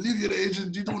it like, leave your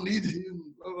agent. You don't need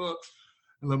him.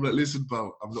 And I'm like, listen,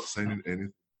 pal, I'm not signing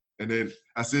anything. And then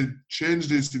I said, change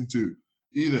this into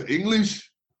either English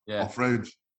or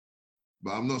French.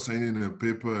 But I'm not signing a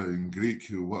paper in Greek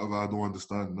or whatever I don't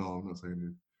understand. No, I'm not signing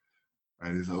it.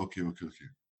 And he's like, okay.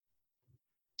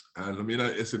 And I mean,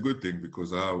 it's a good thing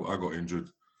because I got injured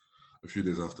a few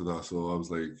days after that. So I was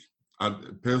like, I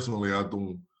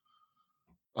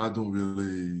don't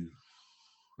really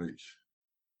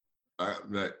I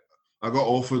got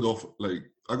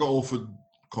offered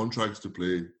contracts to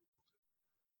play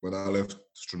when I left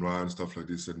Stranraer and stuff like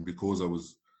this. And because I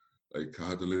was like, I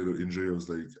had a little injury, I was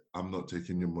like, I'm not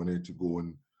taking your money to go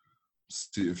and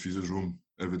stay at Fiza's room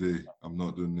every day. I'm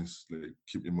not doing this. Like,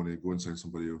 keep your money, go and sign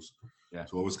somebody else. Yeah.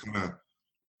 So I was kind of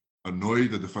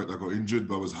annoyed at the fact that I got injured,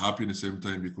 but I was happy at the same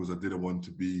time because I didn't want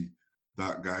to be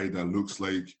that guy that looks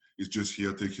like he's just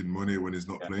here taking money when he's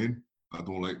not playing. I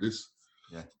don't like this.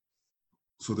 Yeah.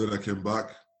 So then I came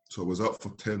back. So I was out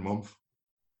for 10 months.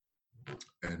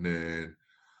 And then,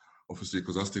 obviously,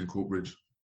 because I stayed in Coatbridge,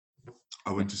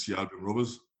 I went to see Albion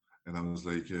Rovers. And I was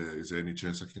like, is there any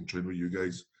chance I can train with you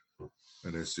guys?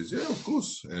 And they says, yeah, of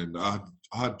course. And I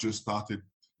had just started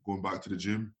going back to the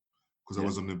gym because I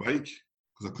was on the bike.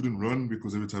 Because I couldn't run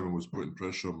because every time I was putting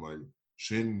pressure on my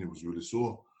shin, it was really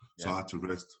sore. So I had to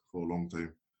rest for a long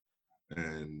time.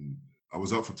 And I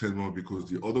was out for 10 months because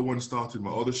the other one started,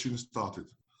 my other shin started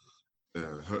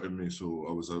hurting me. So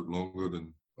I was out longer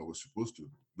than I was supposed to.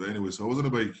 But anyway, so I was on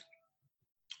the bike.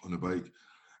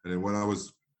 And then when I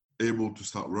was able to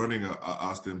start running, I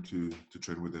asked them to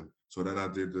train with them. So then I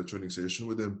did the training session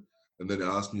with them. And then they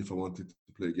asked me if I wanted to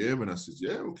play a game. And I said,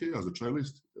 yeah, okay, as a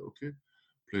trialist. Okay.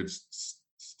 Played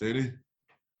steady.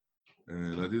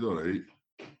 And I did all right.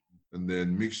 And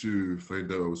then Mixu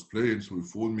found out I was playing. So he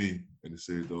phoned me and he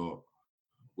said, oh,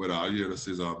 where are you? And I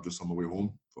says, I'm just on my way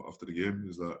home after the game.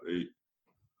 He's like, hey,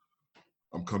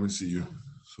 I'm coming to see you.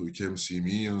 So he came to see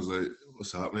me and I was like,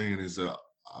 what's happening? And he's like,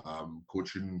 I'm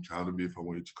coaching academy if I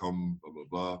want you to come, blah, blah,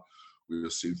 blah. We're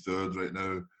sitting third right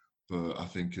now, but I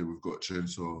think we've got a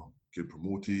chance of get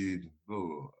promoted.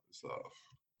 No, it's like,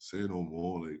 say no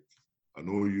more. Like, I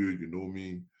know you, you know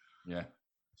me. Yeah.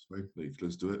 It's fine. Like,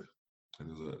 let's do it. And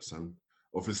it was like, sound.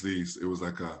 Obviously, it was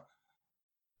like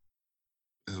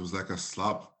a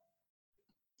slap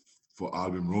for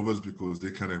Albion Rovers because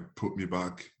they kind of put me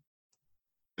back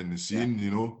in the scene,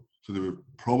 you know. So they were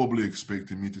probably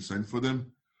expecting me to sign for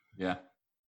them. Yeah.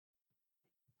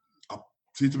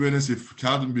 See, to be honest, if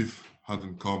Cardenbeef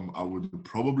hadn't come, I would have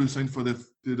probably signed for the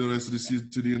rest of the season,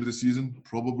 to the end of the season,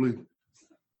 probably.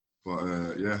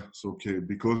 But yeah, it's okay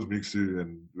because Mixie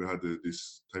and we had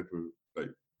this type of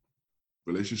like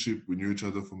relationship. We knew each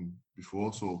other from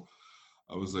before, so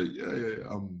I was like, yeah,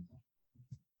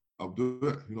 I'll do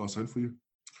it. You know, I'll sign for you.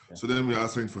 Yeah. So then I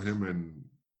signed for him, and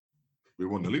we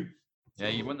won the league. Yeah,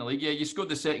 you won the league. Yeah, you scored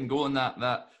the second goal in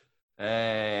that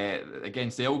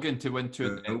against Elgin to win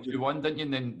 2-1, didn't you?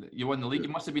 And then you won the league.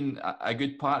 It must have been a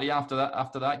good party after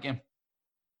that game.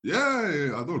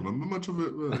 Yeah, I don't remember much of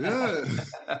it, but yeah.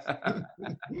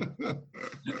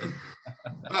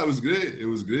 It was great. It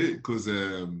was great because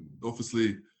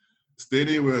obviously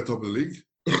Steny were at top of the league.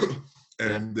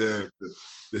 And the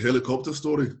helicopter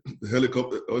story, the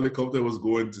helicopter was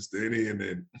going to Steny and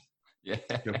then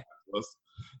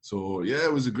so yeah,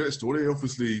 it was a great story.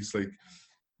 Obviously, it's like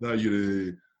now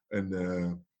you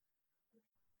and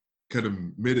kind of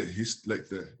made it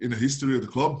in the history of the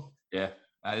club. Yeah,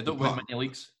 they don't win many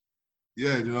leagues.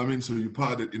 Yeah, you know what I mean. So you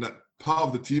part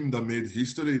of the team that made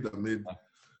history, that made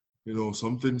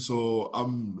something. So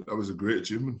that was a great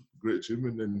achievement,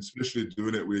 and especially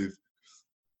doing it with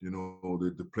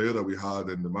the player that we had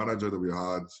and the manager that we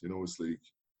had. It's like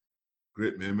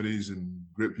great memories and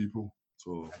great people.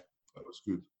 So that was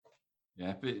good.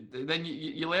 Yeah, but then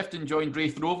you left and joined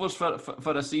Raith Rovers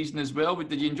for a season as well.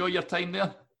 Did you enjoy your time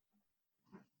there?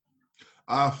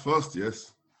 First,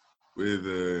 yes, with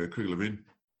Craig Levein.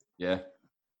 Yeah,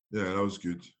 that was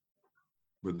good.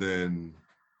 But then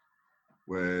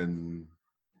when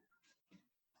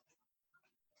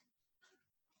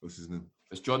what's his name?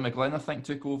 It's John McGlynn, I think,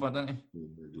 took over, didn't he?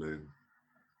 McGlynn.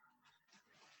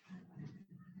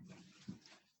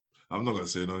 I'm not gonna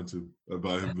say nothing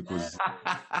about him because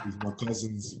he's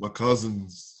my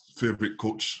cousin's favourite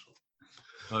coach.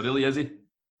 Oh, really? Is he?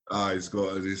 He's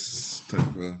got this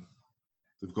type of.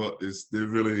 They've got this. They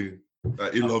really.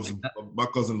 He loves him. My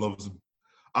cousin loves him.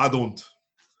 I don't.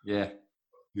 Yeah.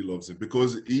 He loves him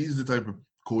because he's the type of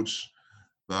coach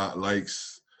that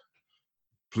likes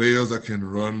players that can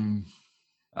run.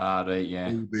 Right. Yeah.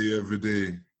 All day, every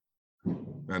day,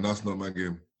 and that's not my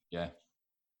game. Yeah.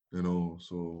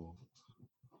 So.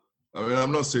 I mean,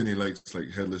 I'm not saying he likes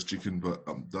like headless chicken, but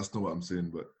that's not what I'm saying.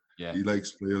 But he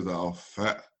likes players that are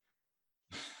fat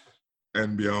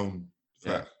and beyond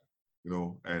fat,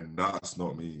 and that's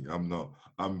not me. I'm not.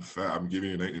 I'm fat. I'm giving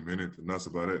you 90 minutes, and that's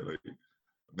about it. Like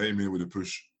 90 minutes with a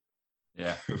push.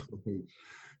 Yeah.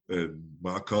 And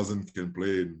my cousin can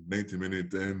play 90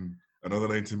 minutes, then another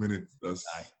 90 minutes. That's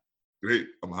great.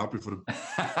 I'm happy for them.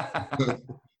 But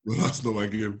that's not my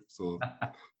game. So.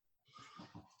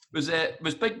 Was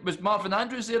Marvin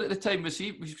Andrews there at the time? Was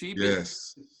he?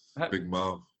 Yes, Big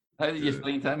Marv. How did you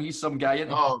find him? He's some guy, isn't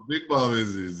he? Oh, Big Marv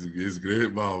is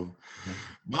great, Marv.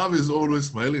 Marv is always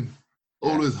smiling,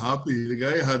 always happy. The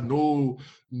guy had no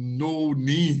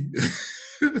knee.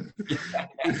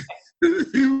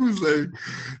 He was like,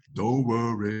 "Don't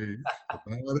worry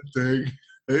about a thing."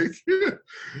 Like,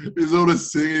 he's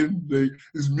always singing. Like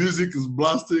his music is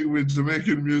blasting with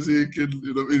Jamaican music, and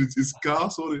it's his car.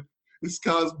 Sorry. His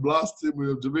car's blasting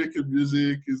with Jamaican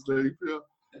music. He's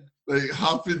like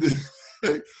happy.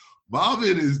 Like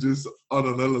Marvin is just on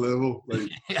another level.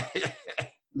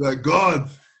 Like God,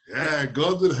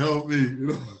 God will help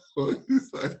me.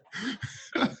 He's like,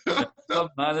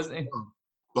 man, isn't he?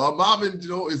 But Marvin,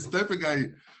 it's the type of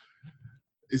guy.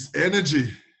 His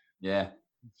energy, his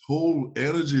whole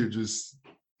energy just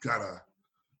kind of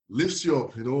lifts you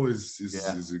up.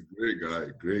 He's a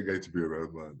great guy to be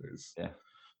around, man.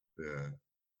 Yeah,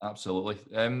 absolutely.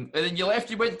 And then you left.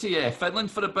 You went to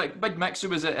Finland for a big mix.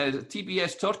 Was it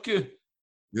TBS Turku?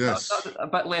 Yes. That a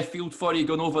bit left field for you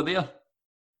going over there.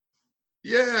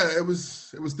 Yeah, it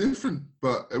was different,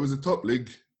 but it was a top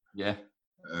league. Yeah.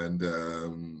 And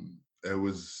it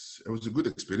was a good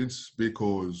experience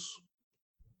because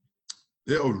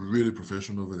they are really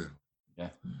professional over there. Yeah.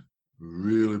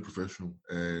 Really professional,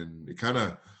 and it kind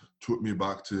of took me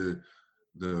back to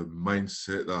the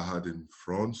mindset that I had in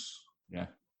France,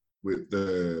 with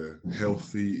the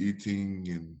healthy eating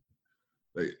and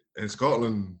like in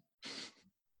Scotland,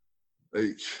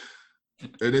 like,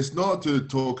 and it's not to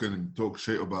talk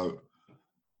shit about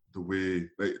the way,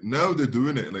 like now they're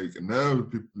doing it. Like now,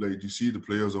 like you see the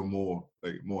players are more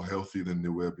healthy than they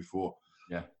were before.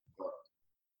 Yeah. But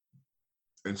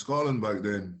in Scotland back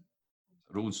then,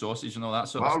 rolled sausage and all that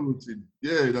sort my of stuff. routine,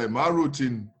 yeah, like my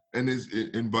routine, and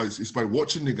it's by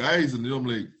watching the guys, and I'm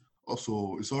like,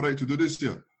 also it's all right to do this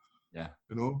here. Yeah.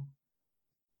 You know,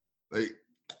 like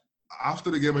after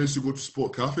the game, I used to go to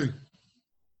Sport Cafe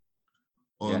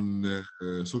on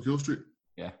Soak Street.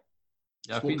 Yeah.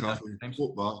 Yeah, Sport Cafe,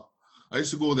 Sport Bar. I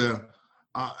used to go there,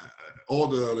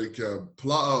 order like a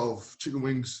platter of chicken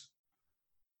wings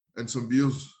and some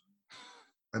beers,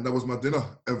 and that was my dinner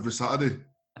every Saturday.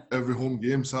 Every home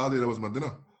game Saturday, that was my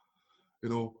dinner. You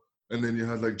know, and then you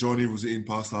had like Johnny was eating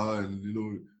pasta, and you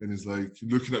know, and he's like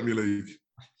looking at me like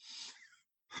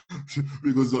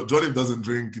because Johnny doesn't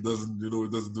drink, he doesn't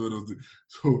do anything.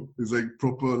 So he's like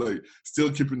proper like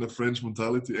still keeping the French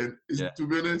mentality, and to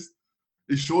be honest,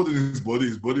 he showed in his body.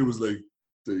 His body was like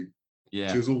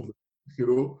chiseled, you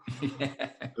know.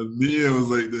 And me, I was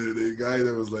like the guy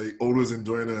that was like always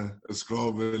enjoying a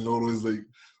scrub and always like.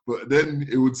 But then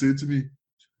it would say to me,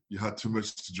 "You had too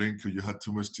much to drink, or you had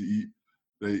too much to eat.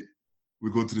 Like,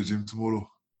 we go to the gym tomorrow."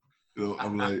 You know,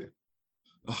 I'm like,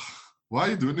 why are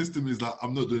you doing this to me? It's like,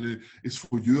 I'm not doing it. It's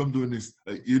for you. I'm doing this.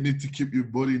 Like, you need to keep your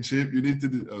body in shape. You need to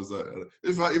do. I was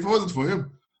like, if it wasn't for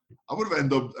him, I would have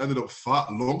ended up fat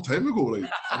a long time ago. Like,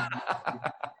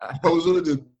 I was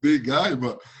already a big guy,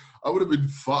 but I would have been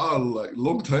fat like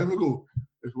long time ago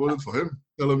if it wasn't for him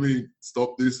telling me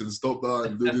stop this and stop that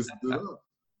and do this and do that.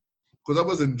 Because I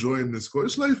was enjoying the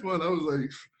Scottish life, man. I was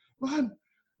like, man,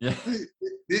 they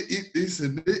eat this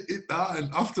and they eat that,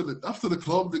 and after the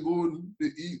club they go and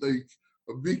they eat like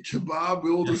a big kebab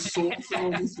with all the sauce and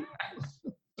all this.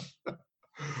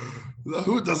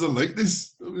 Who doesn't like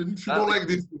this? I mean, if you don't like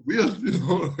this, it's weird, you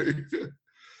know.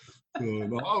 So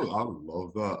no, I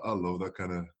love that. I love that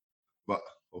kind of. But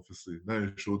obviously, now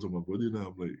you show to my body.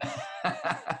 Now I'm like,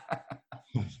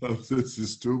 this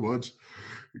is too much.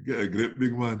 Get a grip,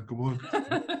 big man. Come on.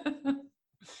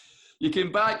 You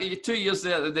came back. 2 years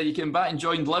there. Then you came back and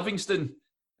joined Livingston.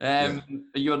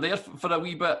 You were there for a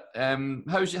wee bit.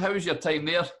 How was your time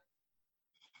there?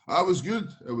 I was good.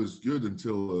 It was good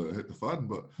until it hit the fan,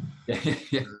 but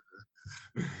it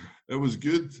was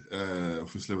good.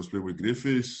 Obviously, I was playing with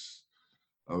Greyface.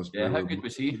 I was playing how good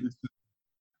was he?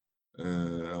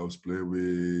 I was playing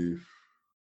with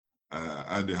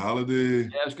Andy Halliday.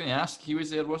 Yeah, I was going to ask. He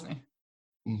was there, wasn't he?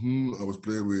 I was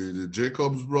playing with the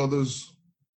Jacobs brothers.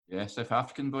 Yeah, South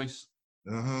African boys.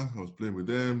 I was playing with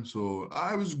them. So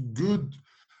I was good.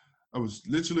 I was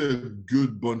literally a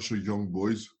good bunch of young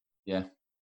boys. Yeah.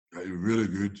 Really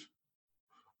good.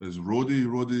 There's Roddy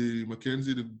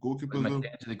McKenzie, the goalkeeper.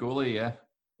 McKenzie, the goalie, yeah.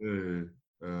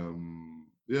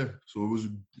 Yeah. So it was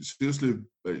seriously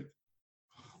like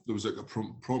there was like a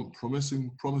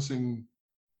promising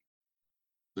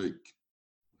like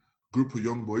group of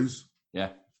young boys.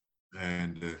 Yeah.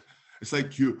 And it's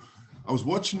like I was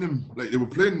watching them, like they were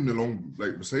playing along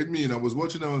like beside me, and I was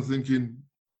watching them and thinking,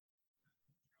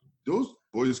 those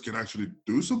boys can actually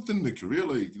do something in their career.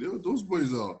 Like those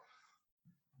boys are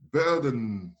better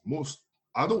than most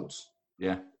adults.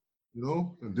 Yeah. You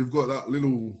know, and they've got that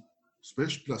little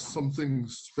special, that's something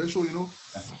special, you know.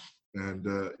 Yeah. And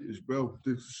well,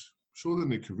 they've shown in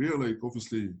their career. Like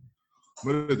obviously,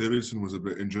 Murray Davidson was a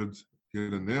bit injured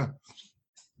here and there.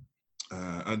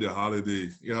 Andy Halliday,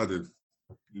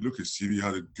 you look at CV, he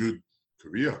had a good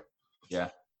career. Yeah.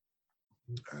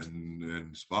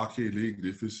 And Sparky Lee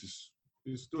Griffiths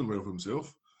he's doing well for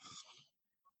himself.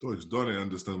 Though he's done, I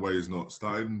understand why he's not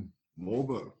starting more,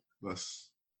 but that's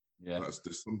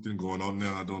there's something going on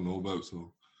there I don't know about.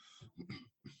 So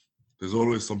there's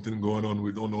always something going on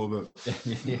we don't know about.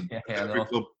 Every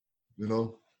club, you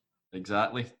know.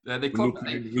 Exactly. We're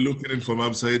looking in from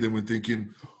outside and we're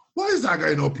thinking, why is that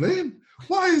guy not playing?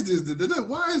 Why is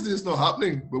this not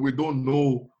happening? But we don't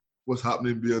know what's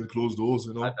happening behind closed doors,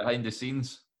 you know. Behind the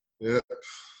scenes. Yeah.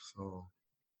 So.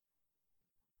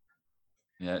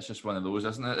 Yeah, it's just one of those,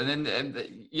 isn't it? And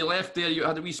then you left there. You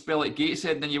had a wee spell at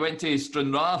Gateshead, and then you went to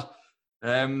Stranraer.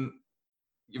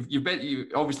 You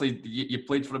obviously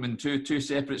played for him in two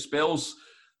separate spells.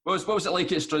 What was it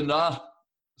like at Stranraer?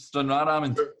 Stranraer,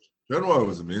 Amund. Stranraer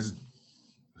was amazing.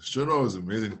 Stranraer was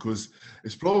amazing because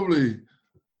it's probably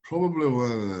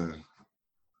one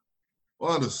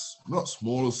of the not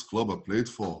smallest club I played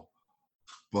for,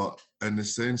 but in the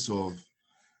sense of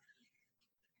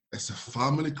it's a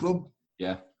family club.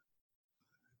 Yeah.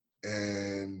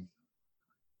 And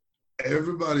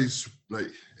everybody's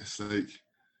like, it's like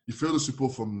you feel the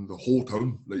support from the whole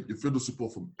town. Like you feel the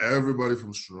support from everybody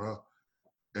from Stranraer.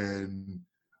 And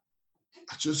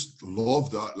I just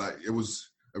loved that. Like it was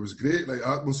great. Like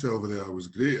atmosphere over there was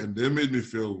great, and they made me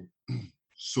feel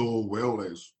so well,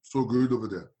 like so good over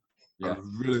there. Yeah. I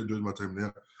really enjoyed my time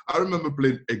there. I remember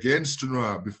playing against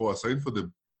Stranraer before I signed for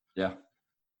them. Yeah.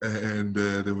 And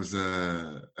there was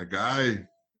a guy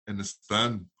in the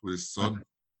stand with his son,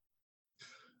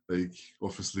 like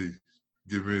obviously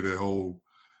give me the whole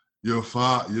you're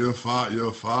fat, and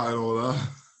all that.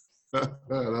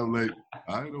 And I'm like,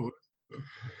 I know it.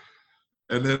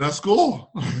 And then I score.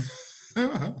 So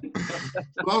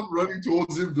I'm running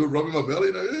towards him, rubbing my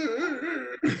belly.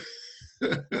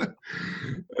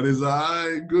 And he's like,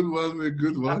 aye, good one, mate,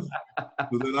 good one.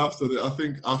 So then after that,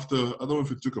 I don't know if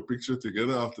we took a picture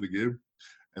together after the game.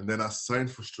 And then I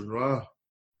signed for Stranraer.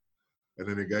 And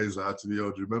then the guys like to me,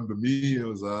 oh, do you remember me? It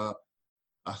was I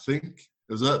think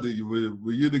it was that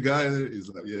were you the guy? He's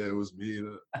like, yeah, it was me. I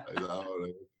was like, all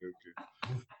right, okay.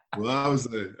 Well, I was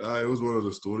it was one of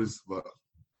the stories, but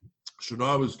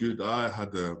Stranraer was good. I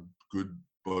had a good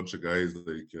bunch of guys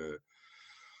like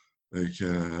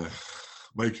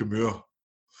Mike Moore,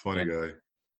 funny guy.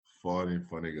 Funny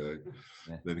guy.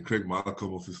 Yeah. Then Craig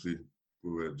Malcolm, obviously,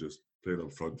 we were just playing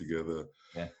up front together.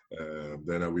 Yeah.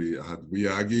 Then we had Wee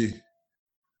Aggie,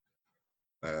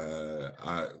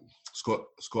 Scott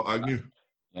Agnew.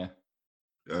 Yeah.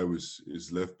 I was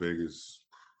his left back is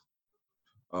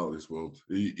out of this world.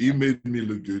 He made me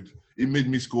look good. He made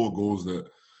me score goals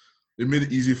it made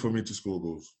it easy for me to score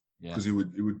goals. Because he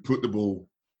would put the ball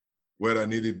where I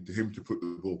needed him to put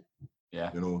the ball.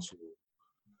 Yeah. You know, so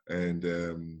and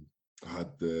I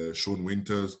had Sean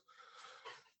Winters.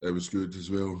 It was good as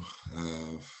well.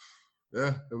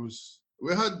 It was.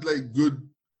 We had like good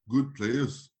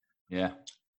players. Yeah.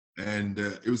 And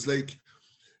it was like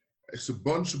it's a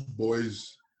bunch of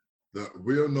boys that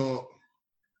we're not.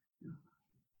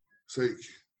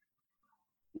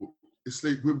 It's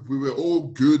like we were all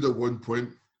good at one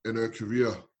point in our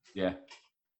career. Yeah.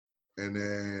 And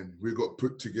then we got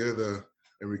put together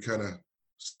and we kind of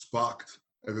sparked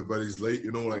everybody's light,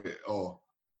 you know, like, oh,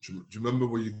 do you remember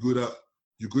what you're good at?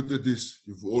 You're good at this.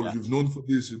 You've known for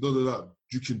this. You know that.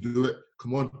 You can do it.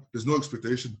 Come on. There's no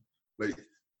expectation. Like,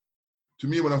 to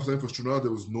me, when I signed for Stranraer,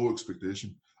 there was no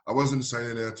expectation. I wasn't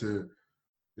signing there to,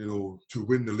 you know, to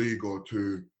win the league or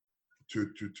to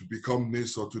become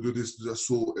this or to do this. Just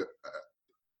so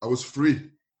I was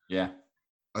free. Yeah.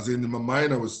 As in my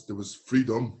mind, there was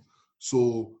freedom.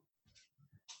 So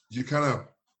you kind of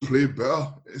play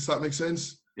better. Does that make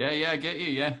sense? Yeah, I get you.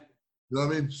 Yeah. You know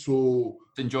what I mean? So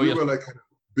enjoy we were like kind of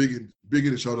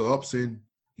bigging each other up, saying,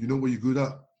 you know what you're good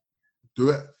at?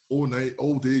 Do it all night,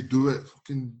 all day. Do it.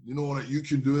 Fucking, you know, like you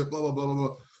can do it. Blah blah blah blah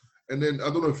blah. And then I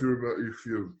don't know if you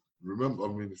remember. I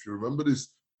mean, if you remember this,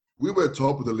 we were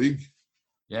top of the league.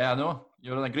 Yeah, I know.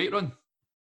 You were on a great run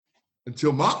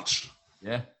until March.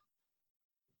 Yeah.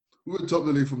 We were top of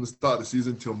the league from the start of the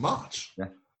season till March. Yeah.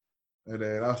 And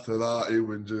then after that, he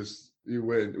went.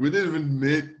 We didn't even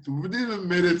make it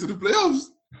to the playoffs.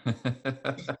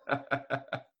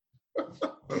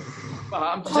 What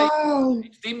happened to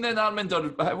each team then, Armand? Or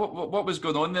what was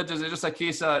going on there? Is it just a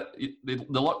case that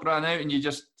the luck ran out and you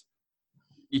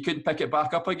couldn't pick it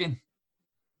back up again?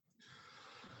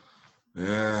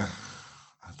 Yeah,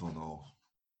 I don't know.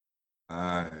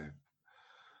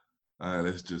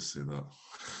 Let's just say that.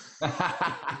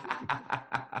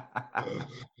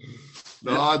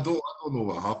 No, I don't know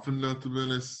what happened there, to be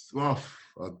honest. Well,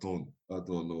 I don't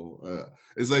know.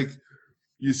 It's like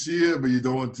you see it, but you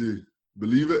don't want to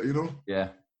believe it, you know? Yeah.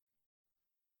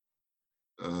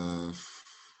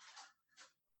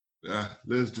 Yeah,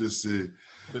 let's just say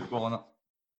football, innit?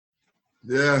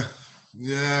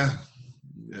 Yeah.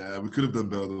 We could have done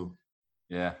better though.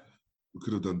 Yeah. We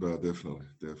could have done better,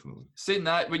 definitely. Saying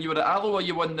that, when you were at Alloa,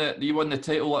 you won the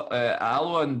title at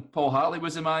Alloa, and Paul Hartley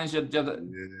was the manager.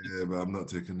 Yeah, but I'm not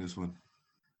taking this one.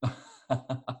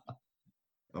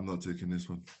 I'm not taking this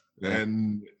one. Yeah.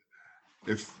 And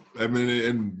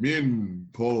me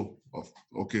and Paul,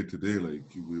 okay, today,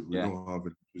 like we don't have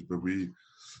it, but we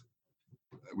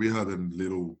had a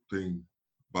little thing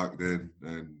back then,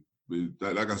 and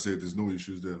like I said, there's no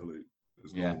issues there.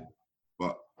 Like,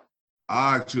 but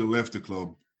I actually left the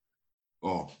club.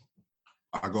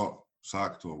 I got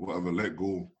sacked or whatever, let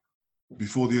go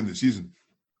before the end of the season.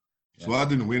 Yeah. So I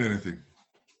didn't win anything.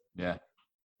 Yeah.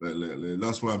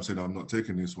 That's why I'm saying I'm not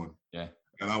taking this one. Yeah.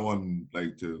 And I want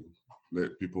to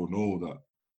let people know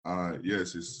that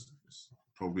yes, it's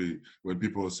probably when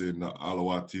people are saying that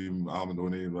Alloa team, Armand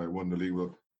O'Neill won the league,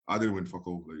 but I didn't win fuck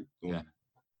all. Yeah.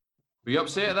 Were you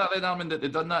upset at that then, Armand, that they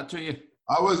done that to you?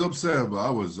 I was upset, but I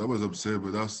was upset,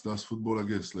 but that's football, I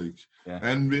guess.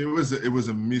 And it was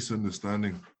a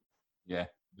misunderstanding. Yeah.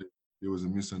 There was a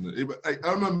misunderstanding.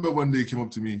 I remember one day he came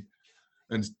up to me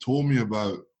and told me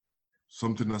about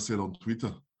something I said on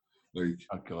Twitter. Like,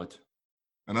 oh God.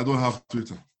 And I don't have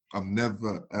Twitter. I've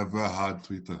never, ever had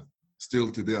Twitter.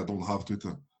 Still today, I don't have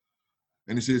Twitter.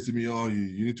 And he says to me, oh,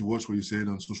 you need to watch what you said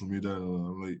on social media. And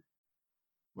I'm like,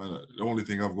 man, the only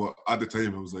thing I've got, at the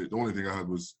time, it was like, the only thing I had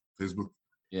was Facebook.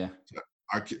 Yeah.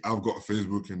 I've got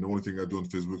Facebook, and the only thing I do on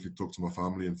Facebook is talk to my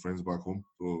family and friends back home.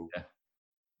 So yeah.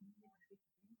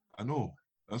 I know.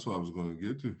 That's what I was going to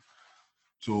get to.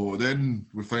 So then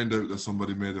we find out that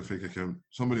somebody made a fake account.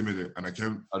 Somebody made an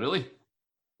account. Oh, really?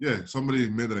 Yeah, somebody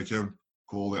made an account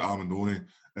called Armandone,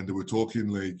 and they were talking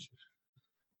like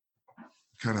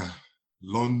kind of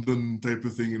London type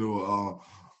of thing,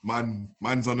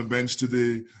 man's on the bench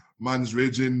today, man's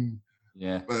raging,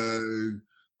 yeah,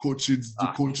 coaches, the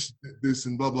coach did this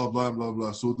and blah, blah, blah, blah,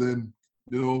 blah. So then,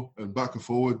 and back and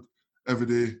forward every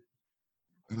day.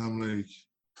 And I'm like,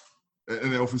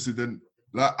 and then obviously then,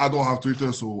 I don't have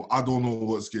Twitter, so I don't know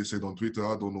what's getting said on Twitter.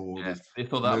 I don't know. Yeah, they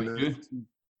thought that was you.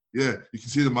 Yeah, you can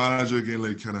see the manager again,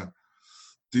 like kind of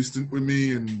distant with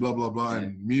me and blah blah blah. Yeah.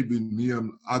 And me being me,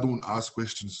 I don't ask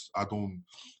questions. I'm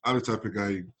the type of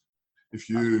guy. If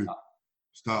you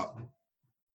start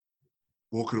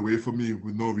walking away from me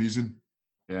with no reason,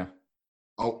 yeah,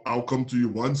 I'll come to you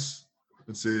once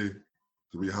and say,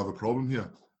 do we have a problem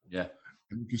here? Yeah.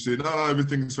 And you say, no,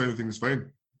 everything's fine.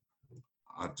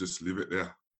 I'd just leave it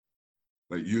there.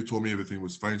 Like, you told me everything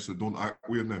was fine, so don't act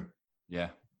weird now.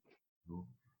 Yeah.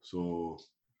 So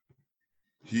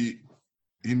he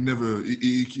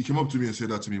came up to me and said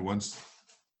that to me once,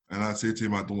 and I said to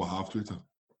him, I don't have Twitter.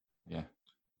 Yeah.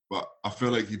 But I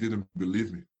felt like he didn't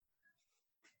believe me.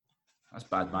 That's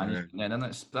bad management, and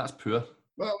that's poor.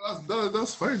 Well,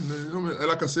 that's fine.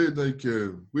 Like I said,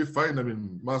 we're fine. I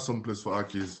mean, my son plays for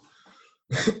Aki's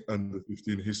and the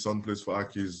 15. His son plays for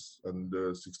Aki's and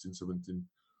 16, 17.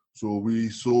 So we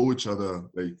saw each other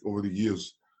like over the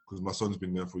years, because my son's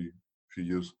been there for a few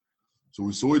years. So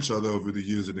we saw each other over the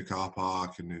years in the car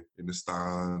park, in the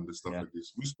stand, and stuff like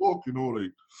this. We spoke,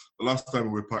 like the last time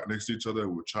we were parked next to each other,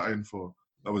 we were chatting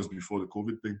that was before the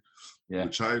COVID thing. Yeah. We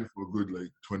were chatting for a good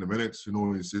 20 minutes,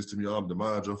 and he says to me, I'm the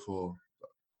manager for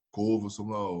Cove or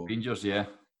something. Or Rangers, yeah.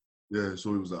 Yeah,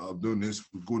 so he was like, I'm doing this,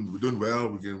 we're doing well,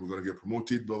 we're going to get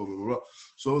promoted, blah, blah, blah, blah.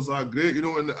 So I was like, great,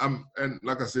 and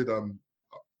like I said, I'm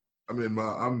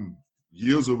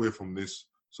years away from this.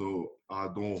 So I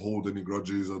don't hold any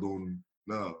grudges.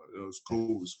 It's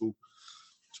cool. So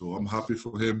I'm happy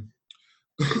for him.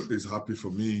 He's happy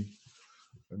for me.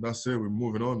 And that's it. We're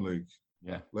moving on.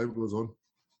 Life goes on.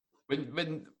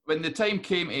 When the time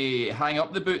came to hang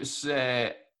up the boots,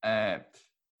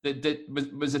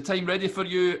 was the time ready for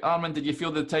you, Armand? Did you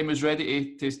feel the time was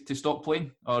ready to stop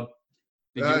playing? Or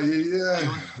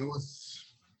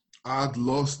I'd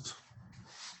lost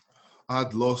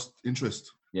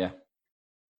interest. Yeah.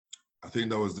 I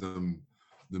think that was the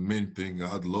main thing. I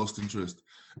had lost interest,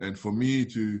 and for me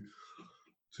to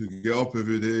get up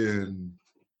every day and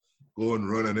go and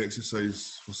run and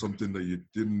exercise for something that you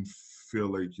didn't feel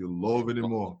like you love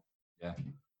anymore. Yeah,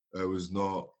 it was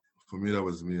not for me. That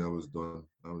was me. I was done.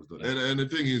 Yeah. And the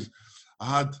thing is,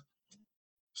 I had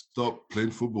stopped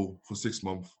playing football for 6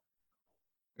 months,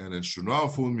 and then Stranraer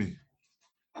phoned me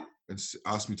and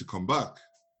asked me to come back.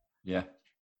 Yeah.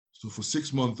 So for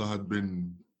 6 months, I had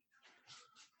been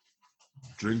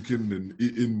drinking and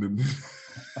eating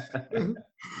and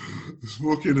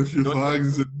smoking a few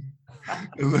fags,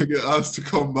 and I get asked to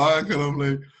come back, and I'm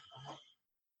like,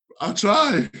 I'll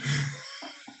try.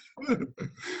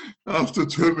 After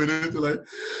 2 minutes, like,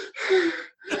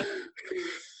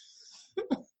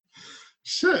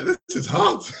 shit, this is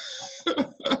hard.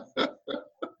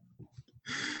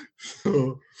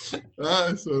 So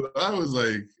I was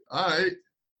like, all right.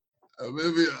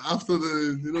 Maybe after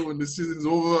when the season's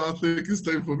over, I think it's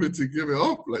time for me to give it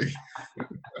up.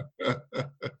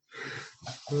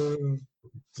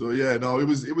 So yeah, no, it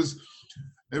was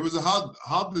a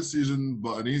hard decision,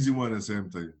 but an easy one at the same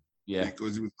time. Yeah,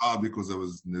 because it was hard because there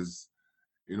was this,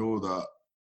 that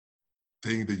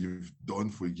thing that you've done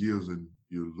for years and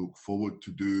you look forward to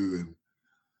do, and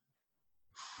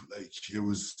it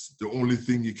was the only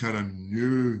thing you kind of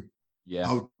knew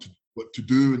what to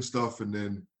do and stuff, and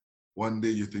then one day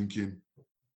you're thinking,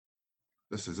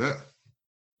 this is it.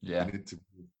 Yeah. I need to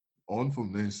move on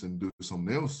from this and do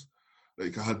something else.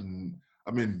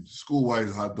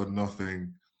 School-wise, I had done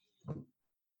nothing.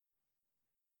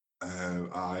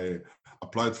 I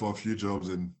applied for a few jobs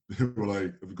and they were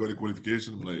like, have you got any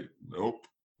qualification? I'm like, nope.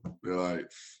 They're like,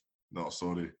 no,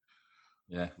 sorry.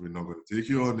 Yeah. We're not going to take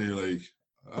you on. They're like,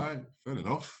 all right, fair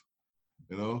enough.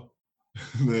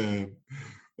 Man,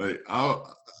 like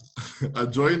I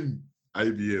joined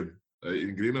IBM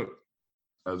in Greenock.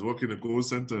 I was working in a call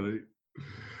center, right?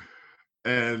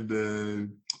 And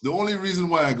the only reason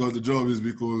why I got the job is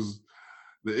because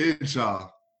the HR,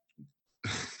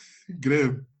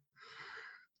 Graham,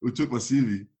 who took my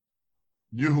CV,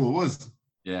 knew who I was.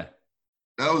 Yeah.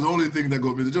 That was the only thing that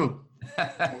got me the job.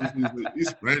 Obviously,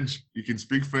 he's French. You can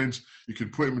speak French. You can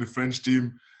put him in the French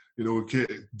team. You know,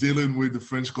 dealing with the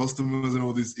French customers and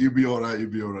all this. He'll be all right. He'll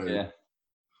be all right. Yeah.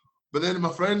 But then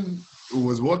my friend who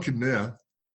was working there,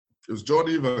 it was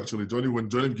Johnny actually. When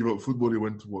Johnny gave up football, he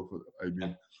went to work for IBM.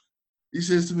 Yeah. He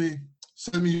says to me,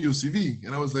 "Send me your CV,"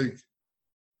 and I was like,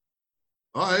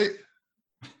 "All right."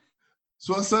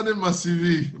 So I sent him my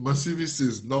CV. My CV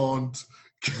says Nantes,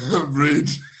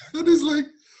 Cambridge, and he's like,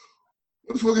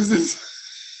 "What the fuck is this?"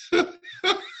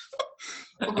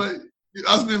 I'm like, "You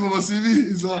asked me for my CV."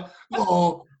 He's like,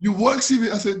 "No, you work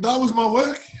CV." I said, "That was my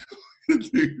work."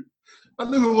 I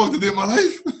never worked a day in my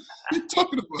life. What are you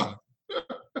talking about?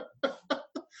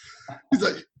 He's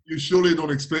like, "You surely don't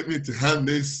expect me to hand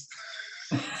this."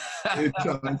 I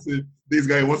said, "This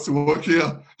guy wants to work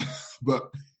here,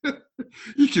 but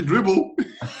he can dribble.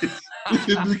 He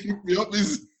can keep me up.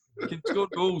 He can score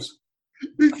goals.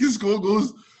 He can score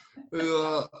goals."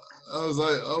 I was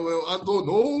like, "Oh well, I don't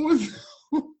know.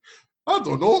 I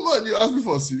don't know, man. You asked me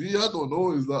for a CV. I don't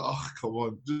know." He's like, "Oh, come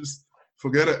on, just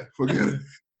forget it.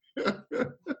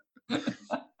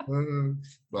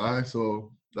 Bye."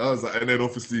 So that was like, and then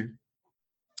obviously,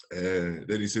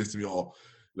 then he says to me, "Oh,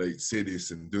 like say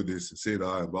this and do this and say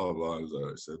that and blah blah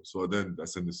blah." I said, so then I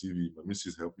sent the CV. My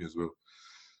missus helped me as well.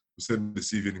 We sent the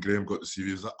CV and Graham got the CV.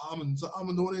 He was like, "I'm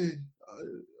Donny."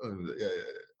 Yeah.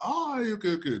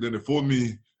 Okay. Then they phoned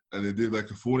me and they did like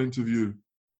a phone interview.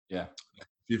 Yeah.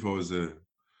 See if I was a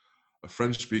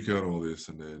French speaker and all this,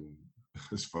 and then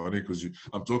it's funny because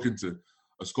I'm talking to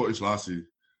a Scottish lassie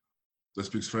that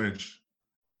speaks French,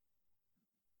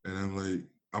 and I'm like,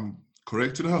 I'm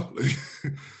correcting her. Like,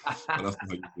 and that's not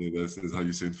how you say. That's how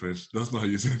you say in French. That's not how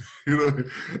you say it, you know.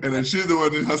 And then she's the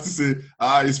one that has to say,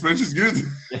 his French is good.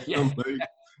 Yeah. I'm like,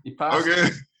 you passed.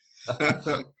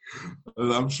 Okay.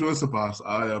 I'm sure it's a pass.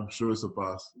 I am sure it's a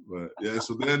pass. But yeah,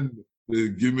 so then they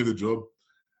give me the job,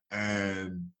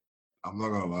 and I'm not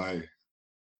gonna lie,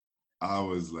 I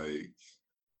was like,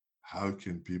 how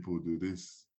can people do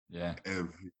this? Yeah.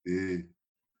 Every day.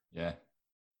 Yeah.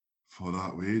 For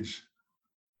that wage.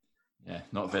 Yeah,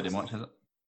 not very much, is it?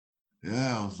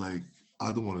 Yeah, I was like,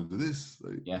 I don't want to do this.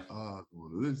 Like, yeah. I don't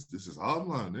want to do this. This is hard,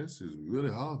 man. This is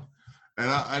really hard.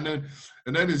 And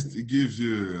then it gives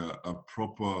you a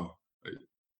proper like,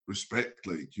 respect.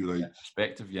 Like you like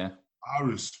perspective. Yeah. I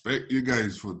respect you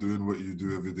guys for doing what you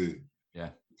do every day. Yeah.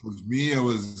 Because me, I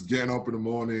was getting up in the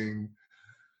morning,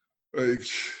 like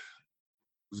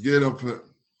was getting up at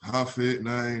 8:30,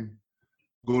 9,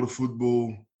 go to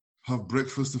football, have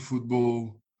breakfast at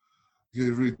football,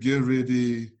 get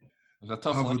ready. It was a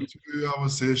tough have life. A 2-hour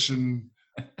session,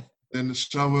 then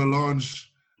shower,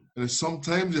 lunch, and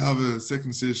sometimes you have a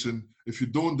second session. If you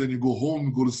don't, then you go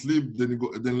home, go to sleep, then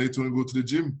later on you go to the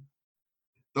gym.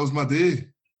 That was my day.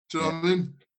 Do you know what I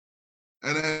mean?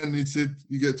 And then he said,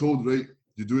 you get told, right,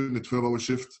 you're doing a 12-hour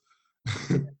shift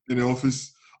in the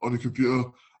office on the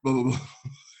computer, blah, blah, blah.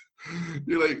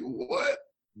 You're like, what?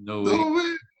 No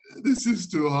way. This is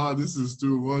too hard. This is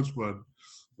too much, man.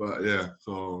 But yeah,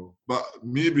 so, but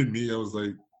me being me, I was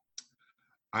like,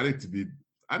 I need to be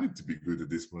good at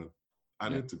this, man. I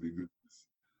need to be good at this.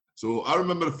 So I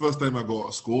remember the first time I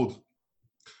got scored,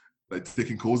 like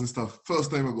taking calls and stuff.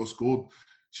 First time I got scored,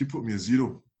 she put me a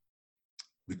 0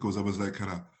 because I was like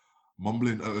kind of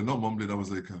mumbling, not mumbling, I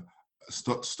was like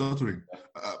stuttering,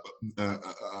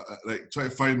 like trying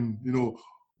to find,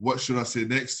 what should I say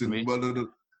next and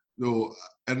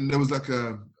and there was like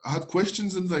I had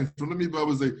questions and things in front of me, but I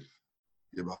was like,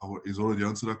 yeah, but he's already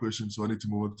answered that question, so I need to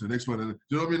move on to the next one. And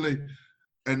you know what I mean? Like,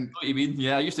 and what you mean?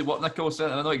 Yeah, I used to work in a call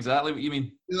center, and I know exactly what you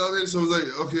mean. You know what I mean? So I was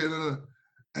like, okay, no.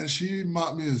 And she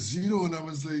marked me a 0, and I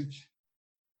was like,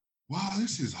 wow,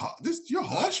 this is hard. You're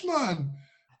harsh, man.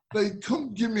 Like,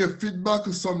 come give me a feedback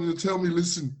or something to tell me,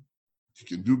 listen, you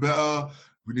can do better.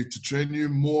 We need to train you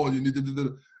more. You need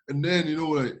to. And then,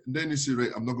 then you say,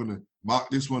 right, I'm not going to mark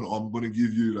this one, or I'm going to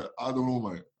give you, like, I don't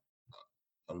know,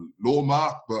 a low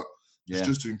mark, but it's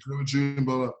just to encourage you,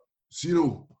 but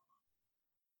 0.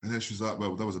 And then she's like,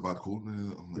 well, that was a bad call.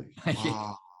 And I'm like,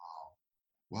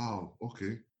 wow,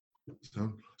 okay.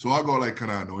 So I got like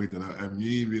kind of annoyed, and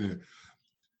me being a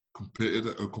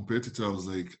competitor, I was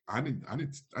like, I need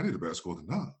a better score than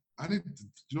that. I need,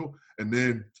 and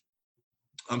then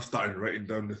I'm starting writing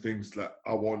down the things that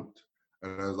I want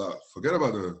And I was like, forget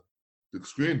about the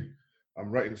screen. I'm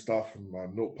writing stuff in my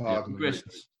notepad and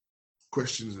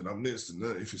questions, and I'm this and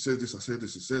that. If you say this, I say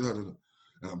this. You say that, and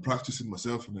I'm practicing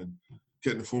myself, and then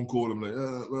getting the phone call. I'm like,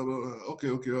 blah, blah, blah. Okay,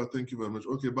 thank you very much.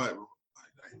 Okay, bye.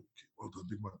 Well done,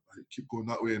 big man. I keep going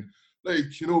that way, and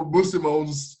like, you know, boosting my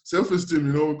own self-esteem,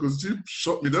 you know, because she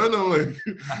shut me down. I'm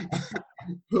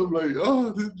like,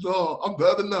 oh, no, I'm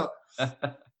better than that.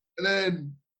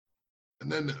 And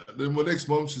then my next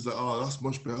month, she's like, oh, that's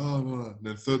much better. And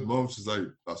then third month, she's like,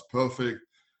 that's perfect.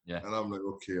 Yeah. And I'm like,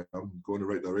 okay, I'm going the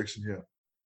right direction here.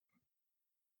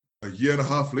 A year and a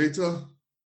half later,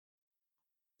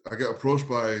 I get approached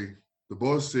by the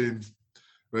boss saying,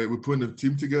 right, we're putting a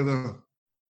team together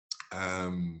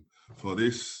for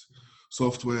this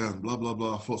software and blah, blah,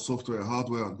 blah, for software,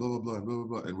 hardware and blah, blah, blah, and blah,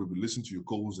 blah, blah. And we've been listening to your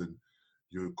calls, and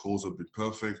your calls have been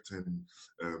perfect. And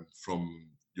from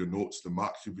your notes, the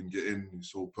marks you've been getting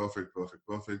is so perfect.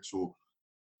 So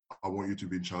I want you to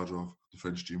be in charge of the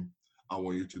French team. I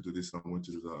want you to do this. I want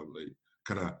you to do that. I'm like,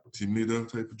 kind of team leader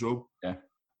type of job. Yeah.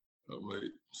 I'm like,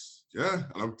 yeah.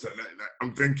 And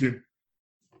I'm thinking,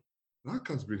 that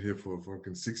guy's been here for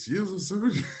fucking 6 years or so.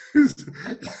 You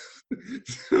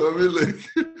know what I mean? Like,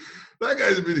 that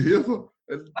guy's been here for,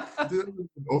 and they haven't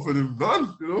offered him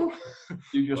none, you know?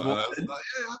 You just walked in. Like,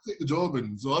 yeah, I'll take the job.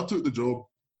 And so I took the job.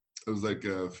 It was like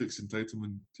a fixed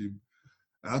entitlement team.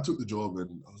 And I took the job,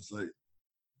 and I was like,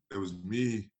 it was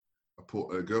me,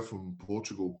 a girl from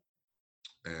Portugal,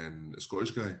 and a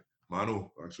Scottish guy,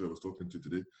 Mano, actually, I was talking to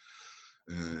today.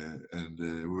 And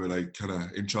we were like kind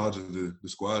of in charge of the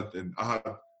squad. And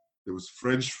there was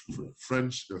 5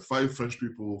 French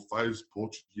people, 5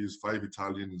 Portuguese, 5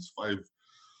 Italians, 5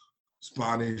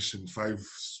 Spanish, and 5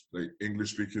 like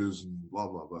English speakers, and blah,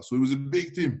 blah, blah. So it was a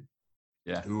big team.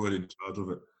 Yeah. Who were in charge of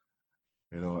it.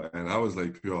 You know, and I was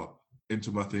like,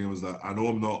 into my thing. I was like, I know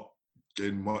I'm not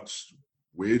getting much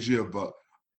wage here, but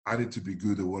I need to be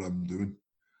good at what I'm doing.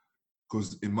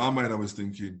 Because in my mind, I was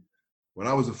thinking, when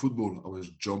I was a football, I was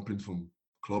jumping from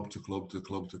club to club to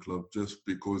club to club just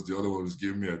because the other one was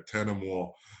giving me a 10 or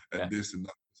more, and this and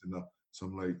that, this and that. So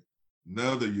I'm like,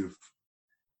 now that you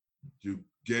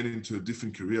get into a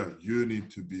different career, you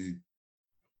need to be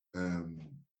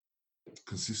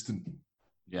consistent.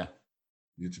 Yeah.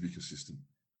 You need to be consistent.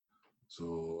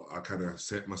 So I kind of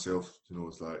set myself, you know,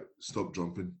 it's like, stop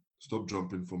jumping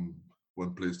from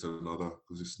one place to another,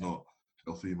 because it's not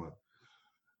healthy, man.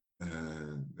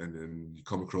 And then you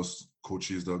come across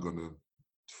coaches that are going to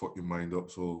fuck your mind up.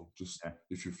 So just,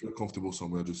 if you feel comfortable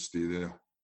somewhere, just stay there.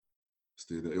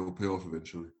 It will pay off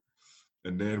eventually.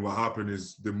 And then what happened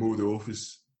is they moved the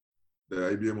office, the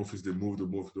IBM office, they moved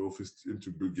the office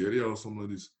into Bulgaria or something like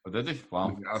this. Oh, did they? Wow.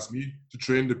 And they asked me to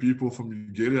train the people from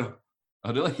Bulgaria.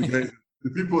 Oh, really?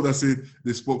 The people that said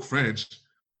they spoke French,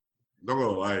 not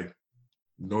going to lie,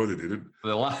 no, they didn't.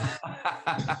 No,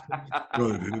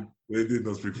 they didn't. They did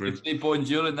not speak French. They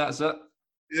bonjour and that's it?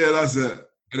 Yeah, that's it.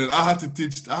 And then I had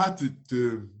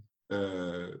to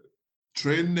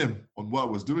train them on what I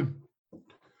was doing.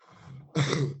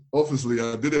 Obviously,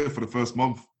 I did it for the first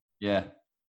month. Yeah.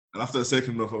 And after the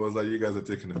second month, I was like, you guys are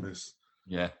taking a piss.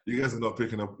 Yeah. You guys are not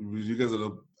picking up. You guys are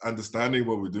not understanding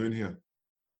what we're doing here.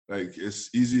 Like, it's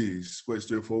easy. It's quite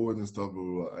straightforward and stuff. Blah,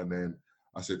 blah, blah. And then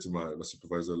I said to my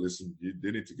supervisor, listen,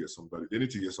 they need to get somebody. They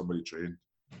need to get somebody trained.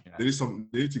 Yeah. They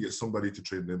need to get somebody to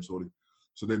train them, sorry.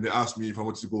 So then they asked me if I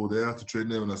wanted to go there to train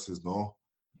them, and I said no.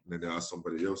 And then they asked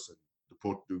somebody else, and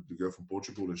the girl from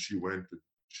Portugal, and she went and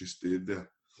she stayed there.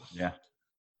 Yeah.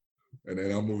 And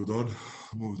then I moved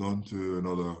on to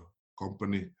another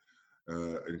company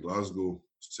in Glasgow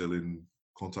selling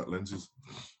contact lenses.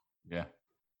 Yeah.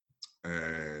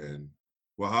 And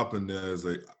what happened there is,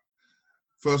 like,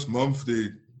 first month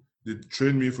they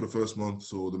trained me for the first month,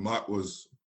 so the mark was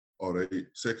all right.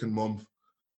 Second month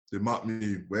they marked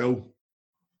me well.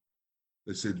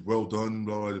 They said, well done,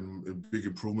 blah, blah, a big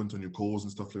improvement on your calls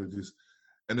and stuff like this.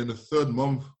 And then the third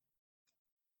month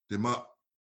they marked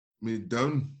me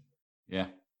down. Yeah.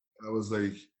 I was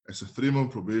like, it's a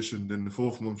 3-month probation. Then the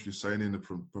 4th month you sign in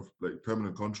a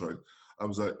permanent contract. I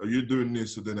was like, are you doing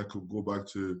this so then I could go back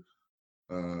to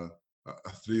a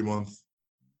 3-month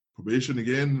probation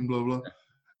again and blah blah?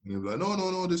 And they were like,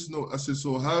 no, this is no. I said,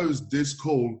 so how is this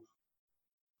call?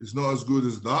 It's not as good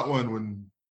as that one when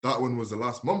that one was the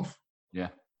last month. Yeah.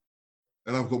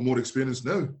 And I've got more experience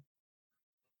now.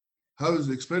 How does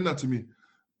it explain that to me?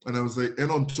 And I was like, and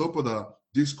on top of that,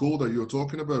 this call that you're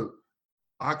talking about,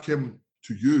 I came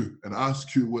to you and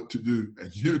asked you what to do,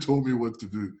 and you told me what to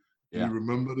do. Yeah. You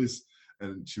remember this?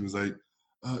 And she was like,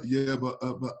 yeah, but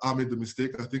I made the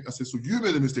mistake, I think. I said, so you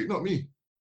made the mistake, not me.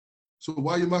 So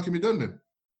why are you marking me down then?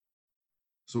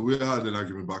 So we had an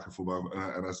argument back and forth,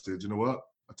 and I said, you know what?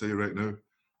 I tell you right now,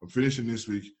 I'm finishing this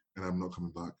week, and I'm not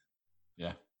coming back.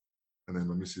 Yeah. And then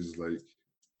my missus is like,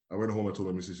 I went home. I told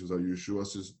my missus, she was like, "You sure?" I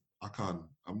says, "I can't.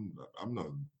 I'm not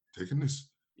taking this.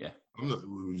 Yeah.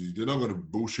 They're not gonna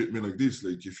bullshit me like this.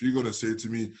 Like, if you're gonna say to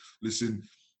me, listen,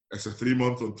 it's a 3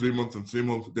 month and 3 month and 3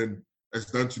 month, then it's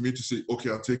down to me to say, okay,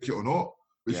 I'll take it or not.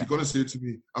 But if you're gonna say to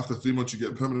me, after 3 months you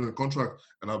get a permanent contract,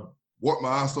 and I work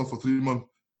my ass off for 3 months,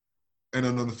 and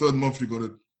then on the third month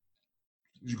you're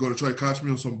gonna try to catch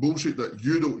me on some bullshit that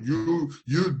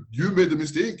you made the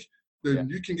mistake, then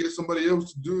you can get somebody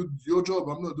else to do your job.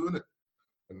 I'm not doing it."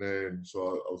 And then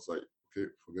so I was like, okay,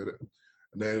 forget it.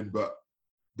 And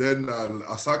then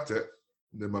I sacked it.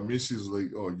 And then my missus was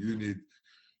like, "Oh, you need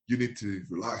to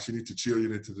relax, you need to chill, you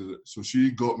need to do it." So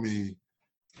she got me,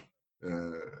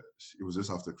 it was just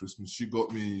after Christmas, she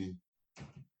got me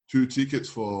 2 tickets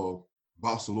for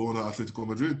Barcelona, Atletico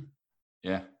Madrid.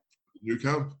 Yeah. New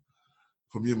camp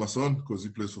for me and my son, because he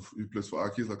plays for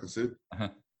Akis, like I said.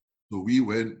 Uh-huh. So we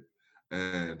went,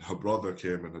 and her brother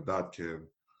came and her dad came,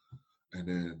 and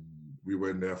then we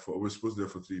went there we were supposed to be there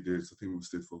for 3 days. I think we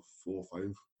stayed for 4 or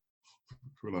 5.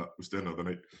 We're staying another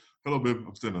night. "Hello, babe,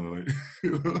 I'm staying another night."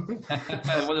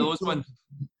 One of those ones.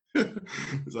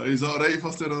 So he's all right if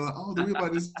I stay another night. "Oh, the way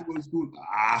man is to go to school."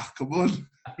 Come on.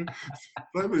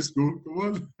 Primary school, come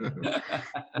on.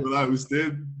 So we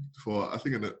stayed for, I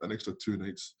think, an extra 2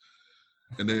 nights.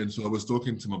 And then, so I was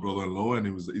talking to my brother-in-law, and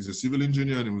he's a civil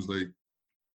engineer, and he was like,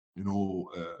 you know,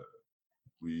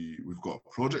 we've got a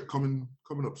project coming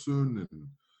up soon, and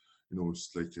you know,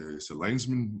 it's like it's a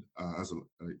linesman.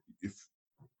 If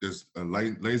there's a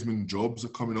linesman jobs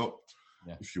are coming up,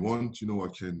 if you want, you know, I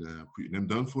can put your name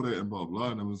down for it and blah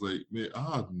blah. And I was like, mate,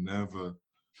 I had never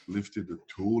lifted a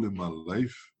tool in my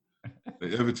life.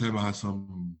 Like, every time I had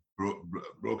some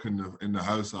broken in the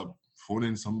house, I'd phone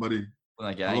in somebody.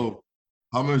 "Hello,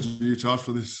 how much do you charge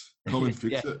for this? Come and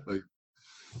fix it." Like,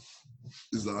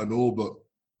 is that I know, but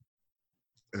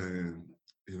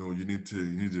you know, you need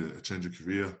to change your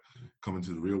career, come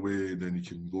into the railway, then you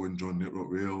can go and join Network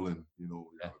Rail, and you know,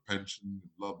 you have a pension,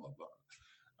 blah blah blah.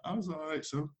 I was all right,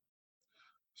 so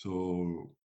so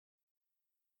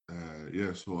I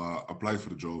applied for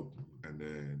the job, and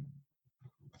then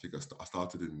I think I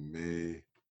started in May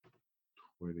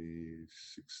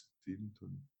 2016,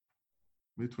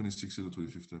 May 2016 or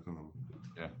 2015, I can't remember.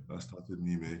 Yeah. I started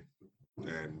in May,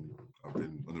 and I've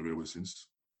been on the railway since.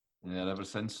 Yeah, ever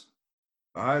since.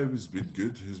 It's been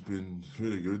good. It's been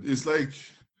really good. It's like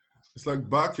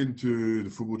back into the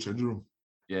football changing room.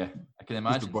 Yeah, I can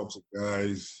imagine. Just a bunch of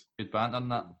guys. Good banter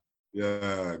and that.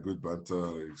 Yeah, good banter.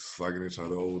 Like, slagging each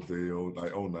other all day,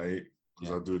 all night.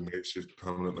 Because I do night shift,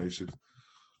 permanent night shift.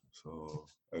 So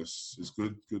it's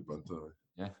good banter.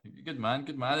 Yeah, good man.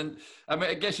 And I mean,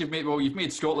 I guess you've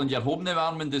made Scotland your home now,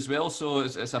 Armand, as well. So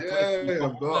it's a pleasure.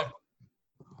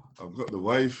 I've got the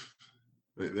wife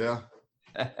right there.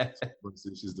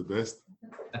 She's the best.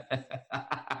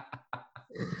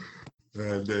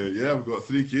 And I've got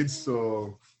 3 kids.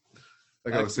 So,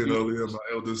 like I was saying earlier, my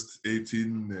eldest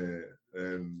 18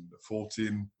 and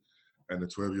 14, and a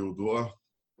 12-year-old daughter.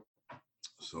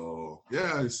 So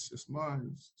this is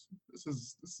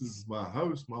my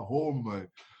house, my home.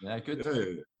 Good.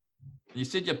 Yeah. You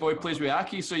said your boy plays with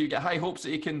Aki, so you get high hopes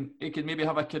that he can maybe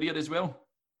have a career as well.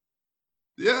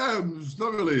 Yeah, it's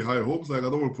not really high hopes. Like, I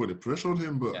don't want to put any pressure on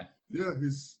him, but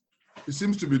he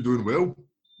seems to be doing well.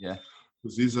 Yeah,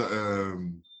 because he's at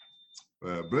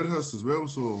Bredhurst as well.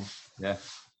 So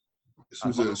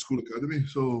he's at a school academy.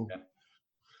 So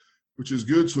which is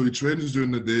good. So he trains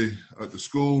during the day at the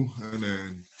school, and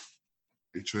then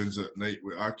he trains at night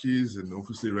with Akis. And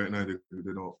obviously, right now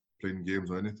they're not playing games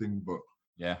or anything, but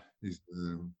he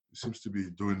seems to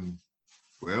be doing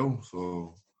well.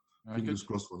 So fingers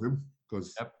crossed for him.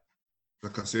 Because,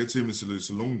 like I said to him, it's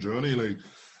a long journey. Like,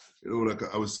 you know, like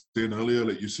I was saying earlier,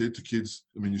 like you say to kids,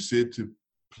 I mean, you say to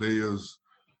players,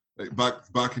 like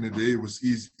back in the day, it was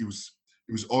easy. It was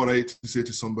all right to say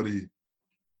to somebody,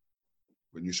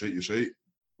 when you shite, you shite.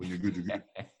 When you're good, you're good.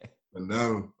 And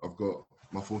now I've got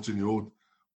my 14-year-old.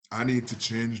 I need to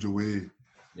change the way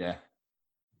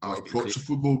I approach the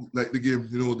football, like the game.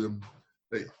 You know,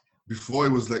 like before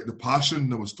it was like the passion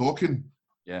that was talking.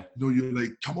 Yeah. You know, you're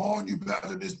like, come on, you better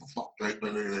than this. Fuck right.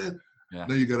 Yeah.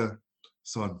 Now you gotta,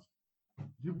 son,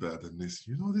 you better than this.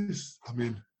 You know this. I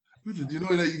mean, you know,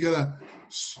 like you gotta,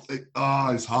 like,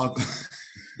 it's hard.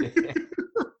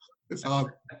 It's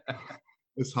hard.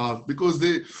 It's hard because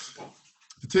they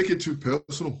take it too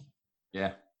personal.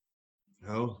 Yeah. You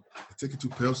know, they take it too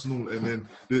personal, and then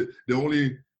they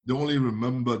only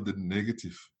remember the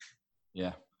negative.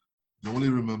 Yeah. they only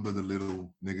remember the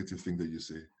little negative thing that you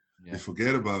say. Yeah. They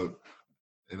forget about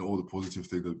all the positive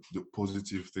things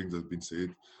that have been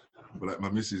said. But like my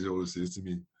missus always says to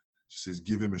me, she says,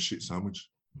 give him a shit sandwich.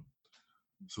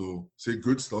 So say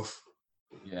good stuff.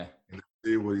 Yeah. And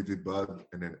say what he did bad,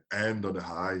 and then end on a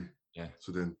high. Yeah.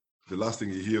 So then the last thing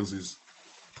he hears is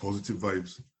positive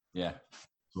vibes. Yeah.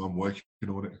 So I'm working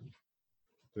on it.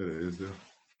 There it is. There. Do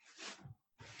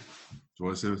you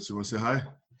want to say hi?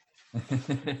 Say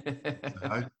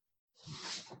hi.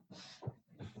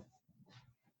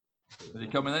 Is he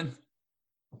coming in?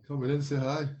 Come in, say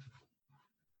hi.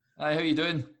 Hi, how you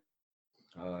doing?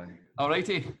 Aye. All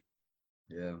righty.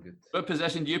 Yeah, I'm good. What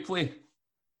position do you play?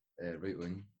 Right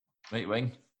wing. Right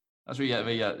wing. That's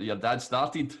where your dad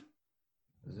started.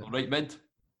 Is it? Right mid.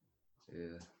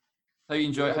 Yeah. How you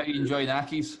enjoy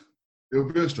Ackies?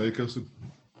 He'll be a striker soon.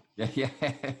 Yeah, yeah.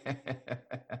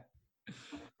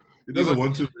 He doesn't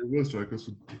want to, but he'll be a striker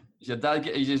soon. Is your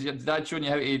dad showing you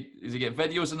how to? Does he get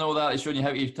videos and all that? He's showing you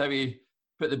how to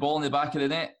put the ball in the back of the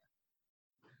net.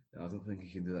 I don't think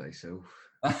he can do that himself.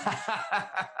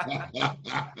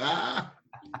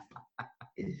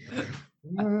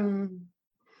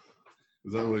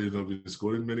 Is that why you've not been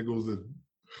scoring many goals then?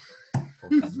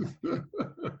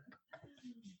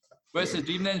 What's the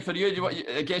dream then for you?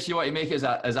 I guess you want to make it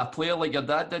as a player like your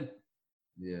dad did?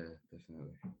 Yeah,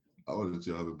 definitely. I wanted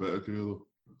to have a better career though.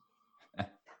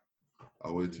 I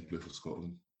wanted to play for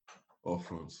Scotland or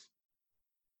France.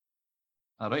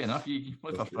 Right enough. You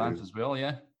play for France as well,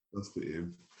 yeah? That's the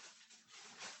aim.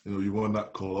 You know, you want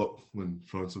that call up when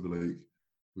France will be like,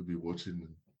 we'll be watching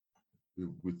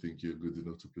and we think you're good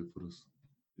enough to play for us.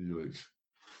 And you're like,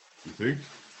 you think?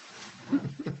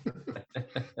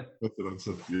 That's the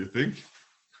answer. You think?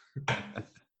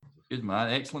 Good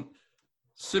man, excellent.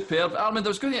 Superb. Armand, I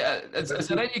was going to, is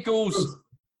there any goals?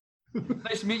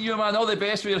 Nice to meet you, man. All the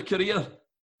best for your career.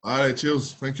 All right,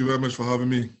 cheers. Thank you very much for having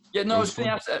me. Yeah, no, I was going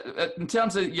to ask, in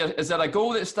terms of, is there a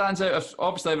goal that stands out?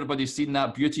 Obviously, everybody's seen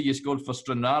that beauty you scored for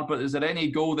Stranraer, but is there any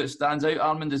goal that stands out,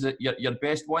 Armand? Is it your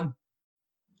best one?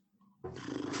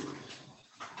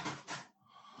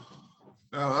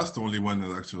 Yeah, that's the only one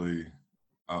that's actually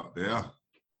out there. I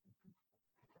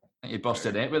think you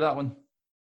busted it with that one.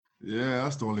 Yeah,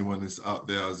 that's the only one that's out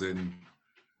there, as in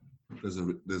there's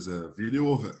a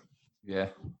video of it. Yeah.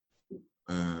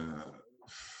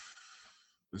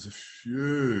 There's a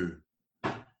few.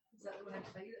 Is that the one in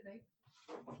Clyde at night?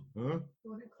 Huh? The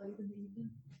one at Clyde in the evening?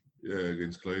 Yeah,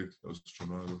 against Clyde. That was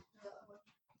Stranraer.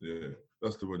 Yeah,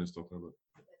 that's the one he's talking about.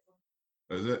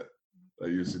 Is it?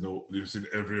 Like you've seen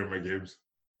every of my games.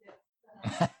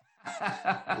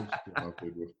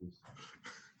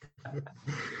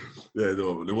 Yeah,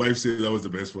 no, the wife said that was the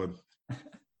best one. It's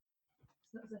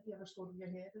not as if you ever scored in your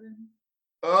head or anything.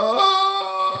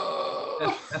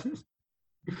 Oh!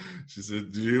 She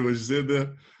said, "Do you hear what she said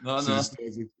there?" No.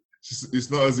 It's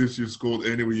not as if she scored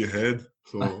anywhere you had.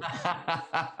 So,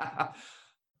 that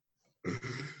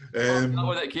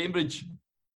one at Cambridge.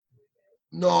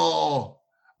 No,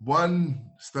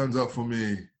 one stands out for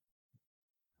me.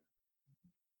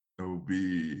 It would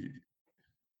be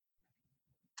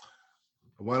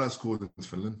one I scored in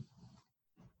Finland.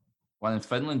 One in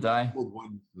Finland, aye.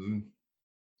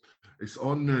 It's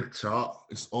on the chart.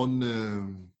 It's on.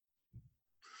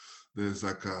 There's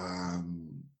like I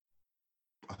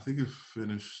think it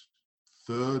finished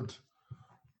third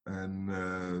and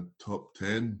top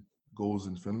 10 goals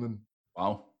in Finland.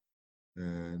 Wow.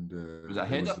 And was that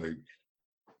header?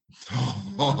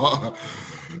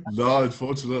 No,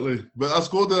 unfortunately. But I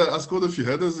scored a few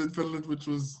headers in Finland, which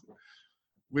was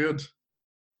weird.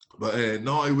 But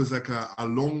no, it was like a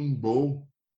long ball,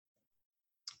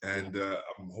 and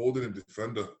I'm holding a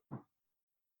defender.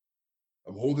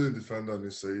 I'm holding a defender on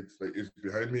this side, like he's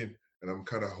behind me, and I'm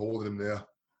kind of holding him there.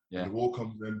 Yeah. And the ball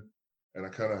comes in, and I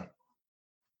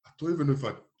don't even know if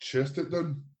I chest it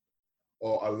down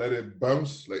or I let it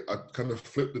bounce. Like I kind of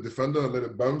flip the defender, I let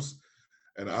it bounce,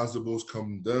 and as the balls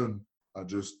come down, I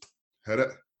just hit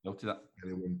it. Look to that.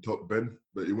 And it went top bin,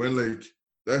 but it went like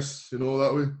this,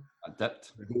 that way. I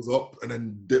dipped. It goes up and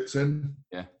then dips in.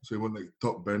 Yeah. So it went like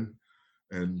top bin.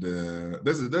 And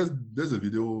there's a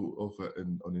video of it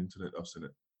on the internet. I've seen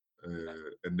it.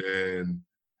 And then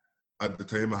at the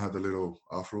time I had a little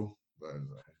afro.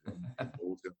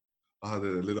 I had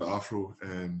a little afro,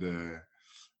 and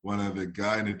one of the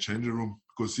guy in the changing room,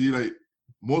 because see, like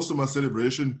most of my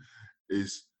celebration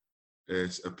is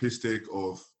a piss take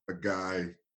of a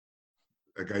guy's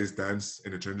dance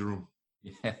in the changing room.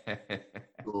 Yeah.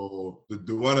 So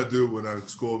the one I do when I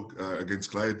scored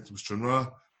against Clyde was Stranraer.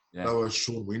 Yeah. That was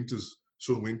Sean Winter.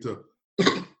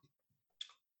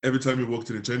 every time he walked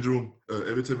in the change room,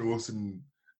 every time he walks in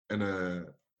a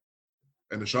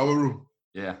shower room,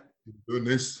 Yeah. doing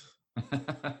this.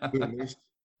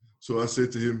 So I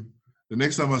said to him, the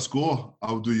next time I score,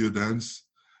 I'll do your dance.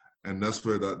 And that's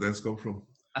where that dance come from.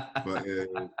 But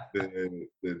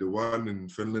the one in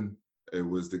Finland, it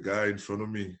was the guy in front of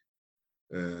me.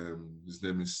 His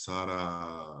name is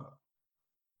Sara.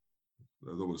 I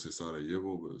don't want to say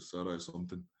Sarajevo, but Sara is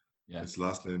something. Yeah. His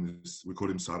last name is, we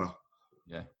call him Sara.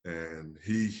 Yeah. And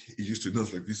he used to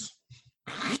dance like this.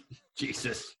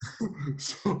 Jesus.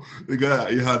 So the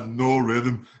guy, he had no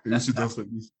rhythm. He used to dance like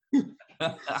this.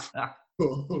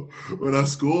 When I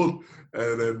scored,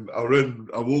 and then I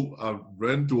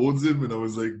ran towards him, and I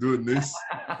was like doing this,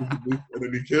 and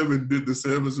then he came and did the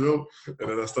same as well, and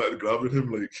then I started grabbing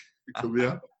him like, come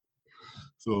here.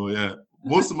 So yeah,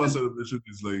 most of my celebration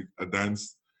is like a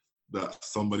dance that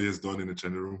somebody has done in the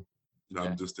changing room.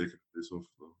 I'm just taking this off.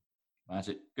 So.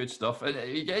 Magic, good stuff. And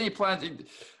you get any plans?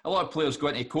 A lot of players go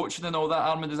into coaching and all that.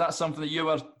 Armin, is that something that you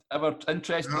were ever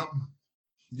interested in?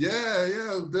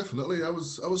 Yeah, definitely. I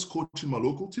was coaching my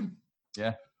local team.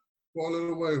 Yeah. For a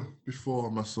little while before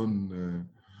my son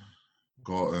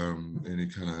got any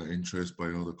kind of interest by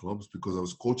other clubs, because I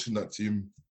was coaching that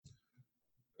team.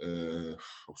 I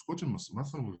was coaching my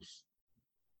son was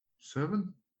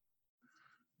 7.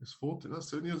 He's 14. That's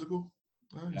 7 years ago.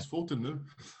 He's 14 now.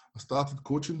 I started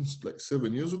coaching like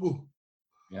 7 years ago.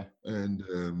 Yeah. And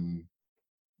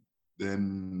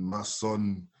then my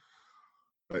son,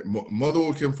 like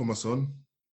Motherwell came for my son,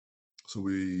 so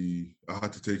I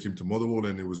had to take him to Motherwell,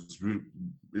 and it was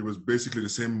basically the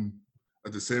same.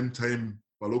 At the same time,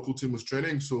 my local team was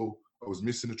training, so I was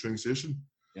missing the training session.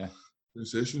 Yeah. Training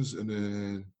sessions, and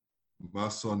then my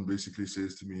son basically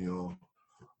says to me, "Oh,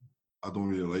 I don't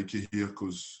really like it here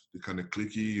because they're kind of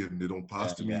cliquey and they don't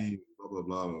pass to me, blah, blah,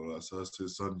 blah, blah, blah." So I said,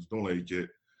 "Son, you don't like it,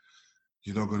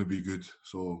 you're not going to be good.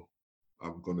 So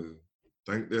I'm going to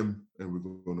thank them and we're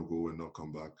going to go and not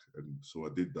come back." And so I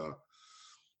did that.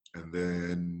 And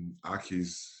then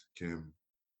Aki's came,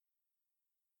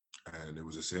 and it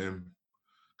was the same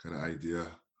kind of idea.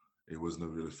 He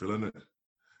wasn't really feeling it.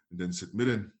 And then St.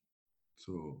 Mirren.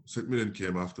 So St. Mirren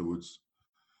came afterwards,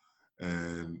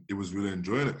 and he was really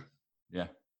enjoying it. Yeah.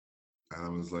 And I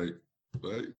was like,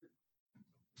 right,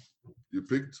 you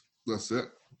picked, that's it.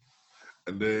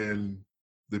 And then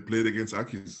they played against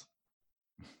Aki's.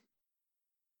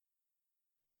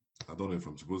 I don't know if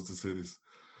I'm supposed to say this.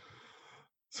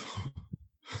 So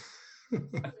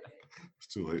it's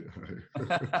too late.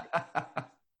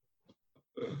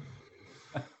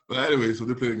 But anyway, so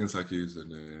they played against Aki's,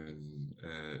 and then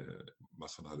my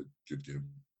son had a good game.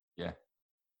 Yeah.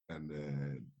 And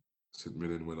then St.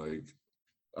 Mirren were like,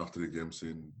 after the game,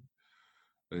 saying,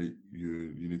 "Hey,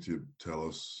 you need to tell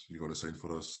us you're going to sign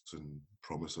for us and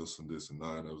promise us and this and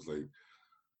that." And I was like,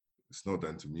 it's not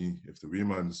down to me. If the wee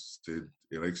man said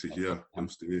he likes it here, he'll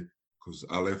stay. Because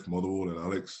I left Motherwell and I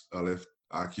left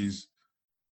Aki's,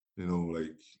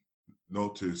 like,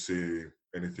 not to say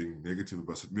anything negative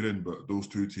about St. Mirren, but those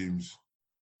two teams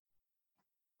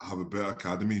have a better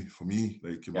academy for me,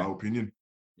 like, in my opinion.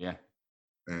 Yeah.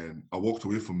 And I walked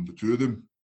away from the two of them.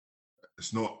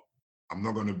 I'm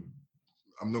not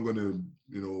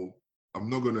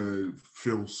gonna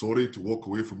feel sorry to walk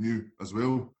away from you as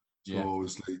well. So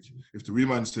it's like, if the wee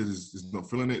man says he's not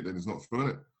feeling it, then he's not feeling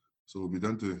it. So it'll be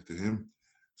down to him.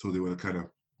 So they were kind of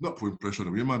not putting pressure on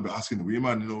the wee man, but asking the wee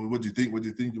man, what do you think? What do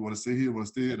you think? You want to stay here? You want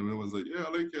to stay here? And the wee man's like, yeah,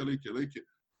 I like it.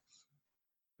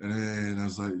 And then I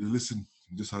was like, listen,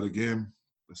 we just had a game.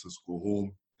 Let's just go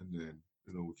home, and then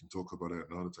we can talk about it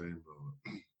another time.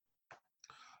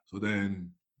 So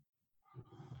then,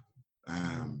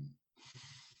 I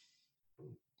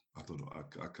don't know. I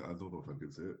don't know if I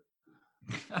can say it.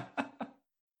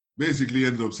 Basically,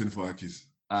 ended up signing for Aki's.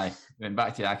 Aye, went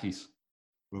back to Aki's.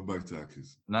 Went back to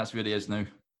Aki's. And that's where he is now.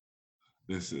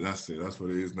 That's it. That's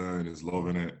what he is now, and he's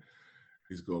loving it.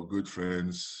 He's got good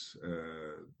friends,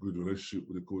 good relationship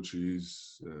with the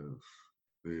coaches.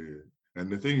 And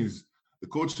the thing is, the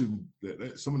coaching,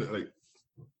 someone like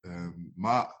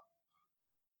Matt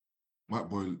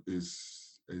Boyle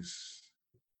he's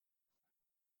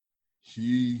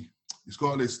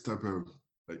got this type of,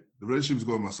 like, the relationship he's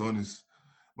got with my son is,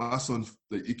 my son,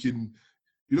 like, he can,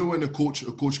 when a coach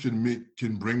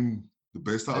can bring the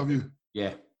best out of you.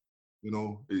 Yeah.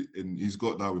 And he's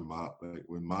got that with Matt. Like,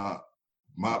 when Matt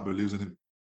believes in him.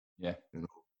 Yeah.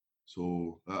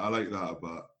 So I like that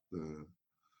about the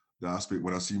aspect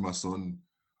when I see my son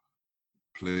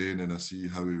playing and I see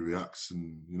how he reacts,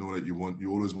 and like, you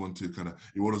always want to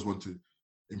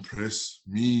impress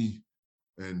me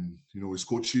and his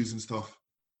coaches and stuff.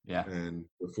 Yeah. And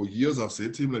for years I've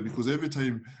said to him, like, because every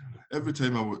time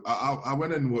I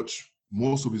went and watched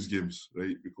most of his games,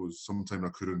 right? Because sometimes I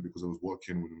couldn't because I was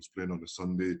working when he was playing on a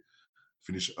Sunday.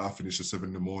 I finish at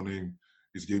 7 a.m.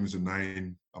 His game is at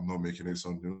 9. I'm not making it,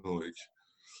 son. You know, like,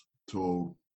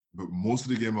 so. But most of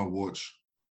the game I watch,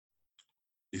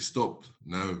 he stopped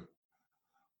now.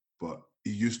 But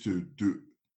he used to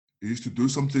do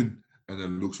something and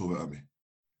then looks over at me.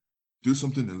 Do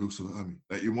something and looks over at me.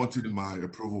 Like, he wanted my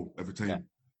approval every time. Yeah.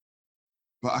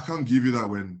 But I can't give you that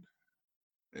when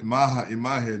in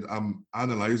my head I'm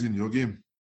analysing your game.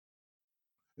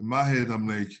 In my head I'm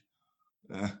like,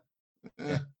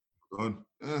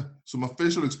 so my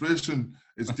facial expression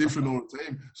is different all the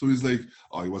time. So he's like,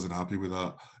 oh, he wasn't happy with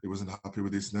that. He wasn't happy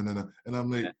with this. And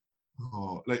I'm like,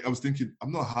 oh, like I was thinking,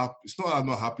 I'm not happy. It's not that I'm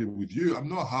not happy with you. I'm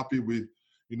not happy with,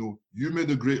 you made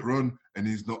a great run and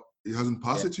he hasn't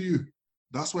passed it to you.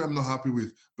 That's why I'm not happy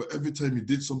with. But every time he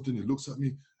did something, he looks at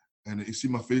me and he see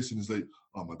my face and he's like,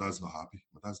 oh, my dad's not happy.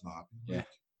 My dad's not happy. Yeah. Like,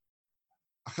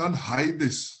 I can't hide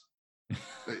this.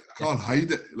 Like, I can't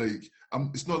hide it. Like,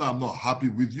 it's not that I'm not happy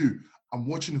with you. I'm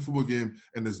watching a football game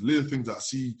and there's little things that I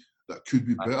see that could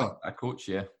be better. I coach,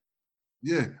 yeah.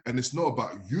 Yeah, and it's not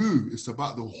about you. It's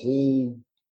about the whole,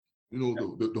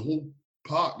 the whole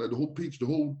part, like the whole pitch, the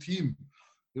whole team.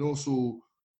 So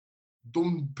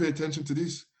don't pay attention to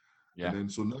this. Yeah. And then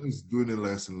so now he's doing it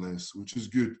less and less, which is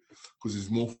good because he's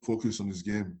more focused on his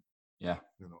game. Yeah.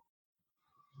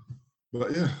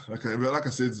 But yeah, like I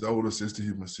said, I always says to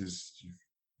him, I says,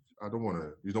 you don't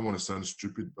want to sound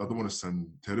stupid. I don't want to sound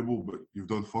terrible, but you've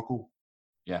done fuck all.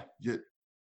 Yeah. Yet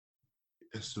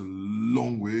it's a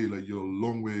long way. Like, you're a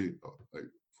long way, like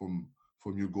from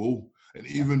your goal. And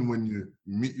even when you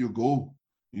meet your goal,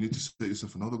 you need to set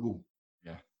yourself another goal.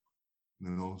 Yeah.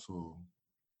 So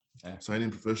signing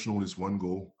professional is one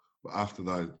goal, but after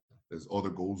that, there's other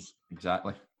goals.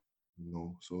 Exactly.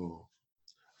 So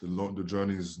the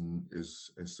journey is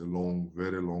a long,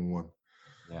 very long one.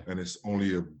 Yeah. And it's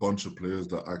only a bunch of players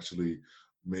that actually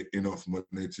make enough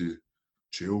money to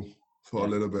chill for a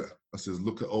little bit. I says,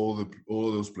 look at all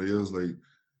those players like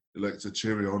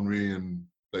Thierry Henry and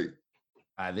like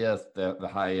they're the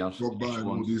higher Drogba and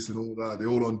all this and all that. They're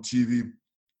all on TV,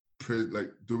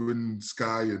 like doing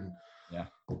Sky and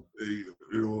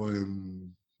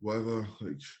whatever,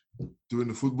 like doing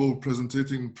the football,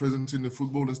 presenting the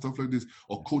football and stuff like this,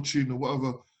 or coaching or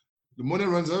whatever. The money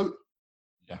runs out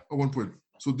at one point.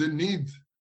 So they need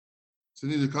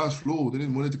the cash flow. They need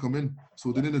money to come in.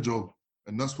 So they need a job.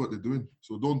 And that's what they're doing.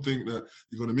 So don't think that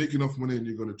you're going to make enough money and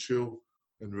you're going to chill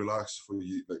and relax for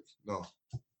you. Like, no.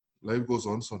 Life goes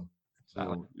on, son.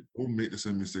 So don't make the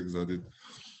same mistakes I did.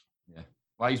 Yeah.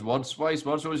 Wise words.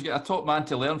 Always get a top man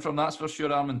to learn from, that's for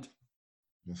sure, Armand.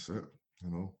 That's it.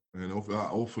 And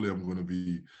hopefully I'm going to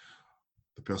be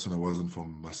the person I wasn't for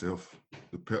myself.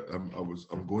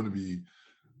 I'm going to be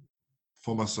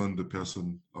for my son the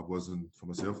person I wasn't for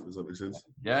myself. Does that make sense?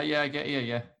 Yeah, I get you.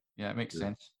 Yeah, it makes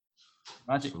sense.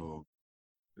 Magic. So,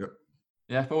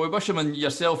 yeah, well, we wish him and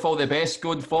yourself all the best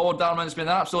going forward, Armand. It's been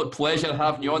an absolute pleasure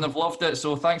having you on. I've loved it.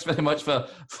 So thanks very much for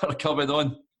coming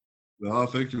on. No,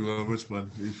 thank you very much,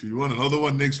 man. If you want another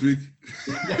one next week.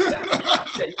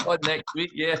 Get you on next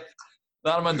week, yeah.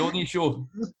 The Armand Oney Show.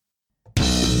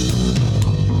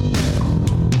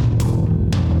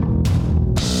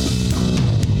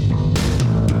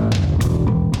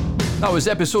 That was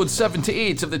episode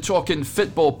 78 of the Talking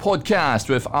Football podcast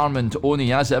with Armand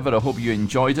Oney. As ever, I hope you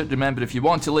enjoyed it. Remember, if you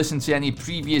want to listen to any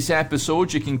previous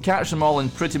episodes, you can catch them all in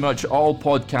pretty much all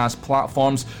podcast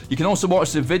platforms. You can also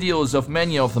watch the videos of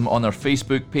many of them on our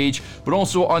Facebook page. We're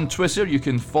also on Twitter. You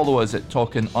can follow us at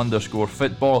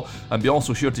Talking_Football. And be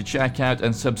also sure to check out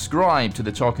and subscribe to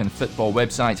the Talking Football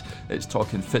website. It's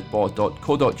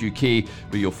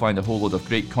talkingfootball.co.uk, where you'll find a whole load of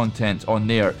great content on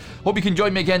there. Hope you can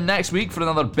join me again next week for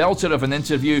another belter of an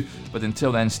interview, but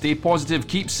until then, stay positive,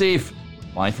 keep safe,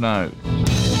 bye for now.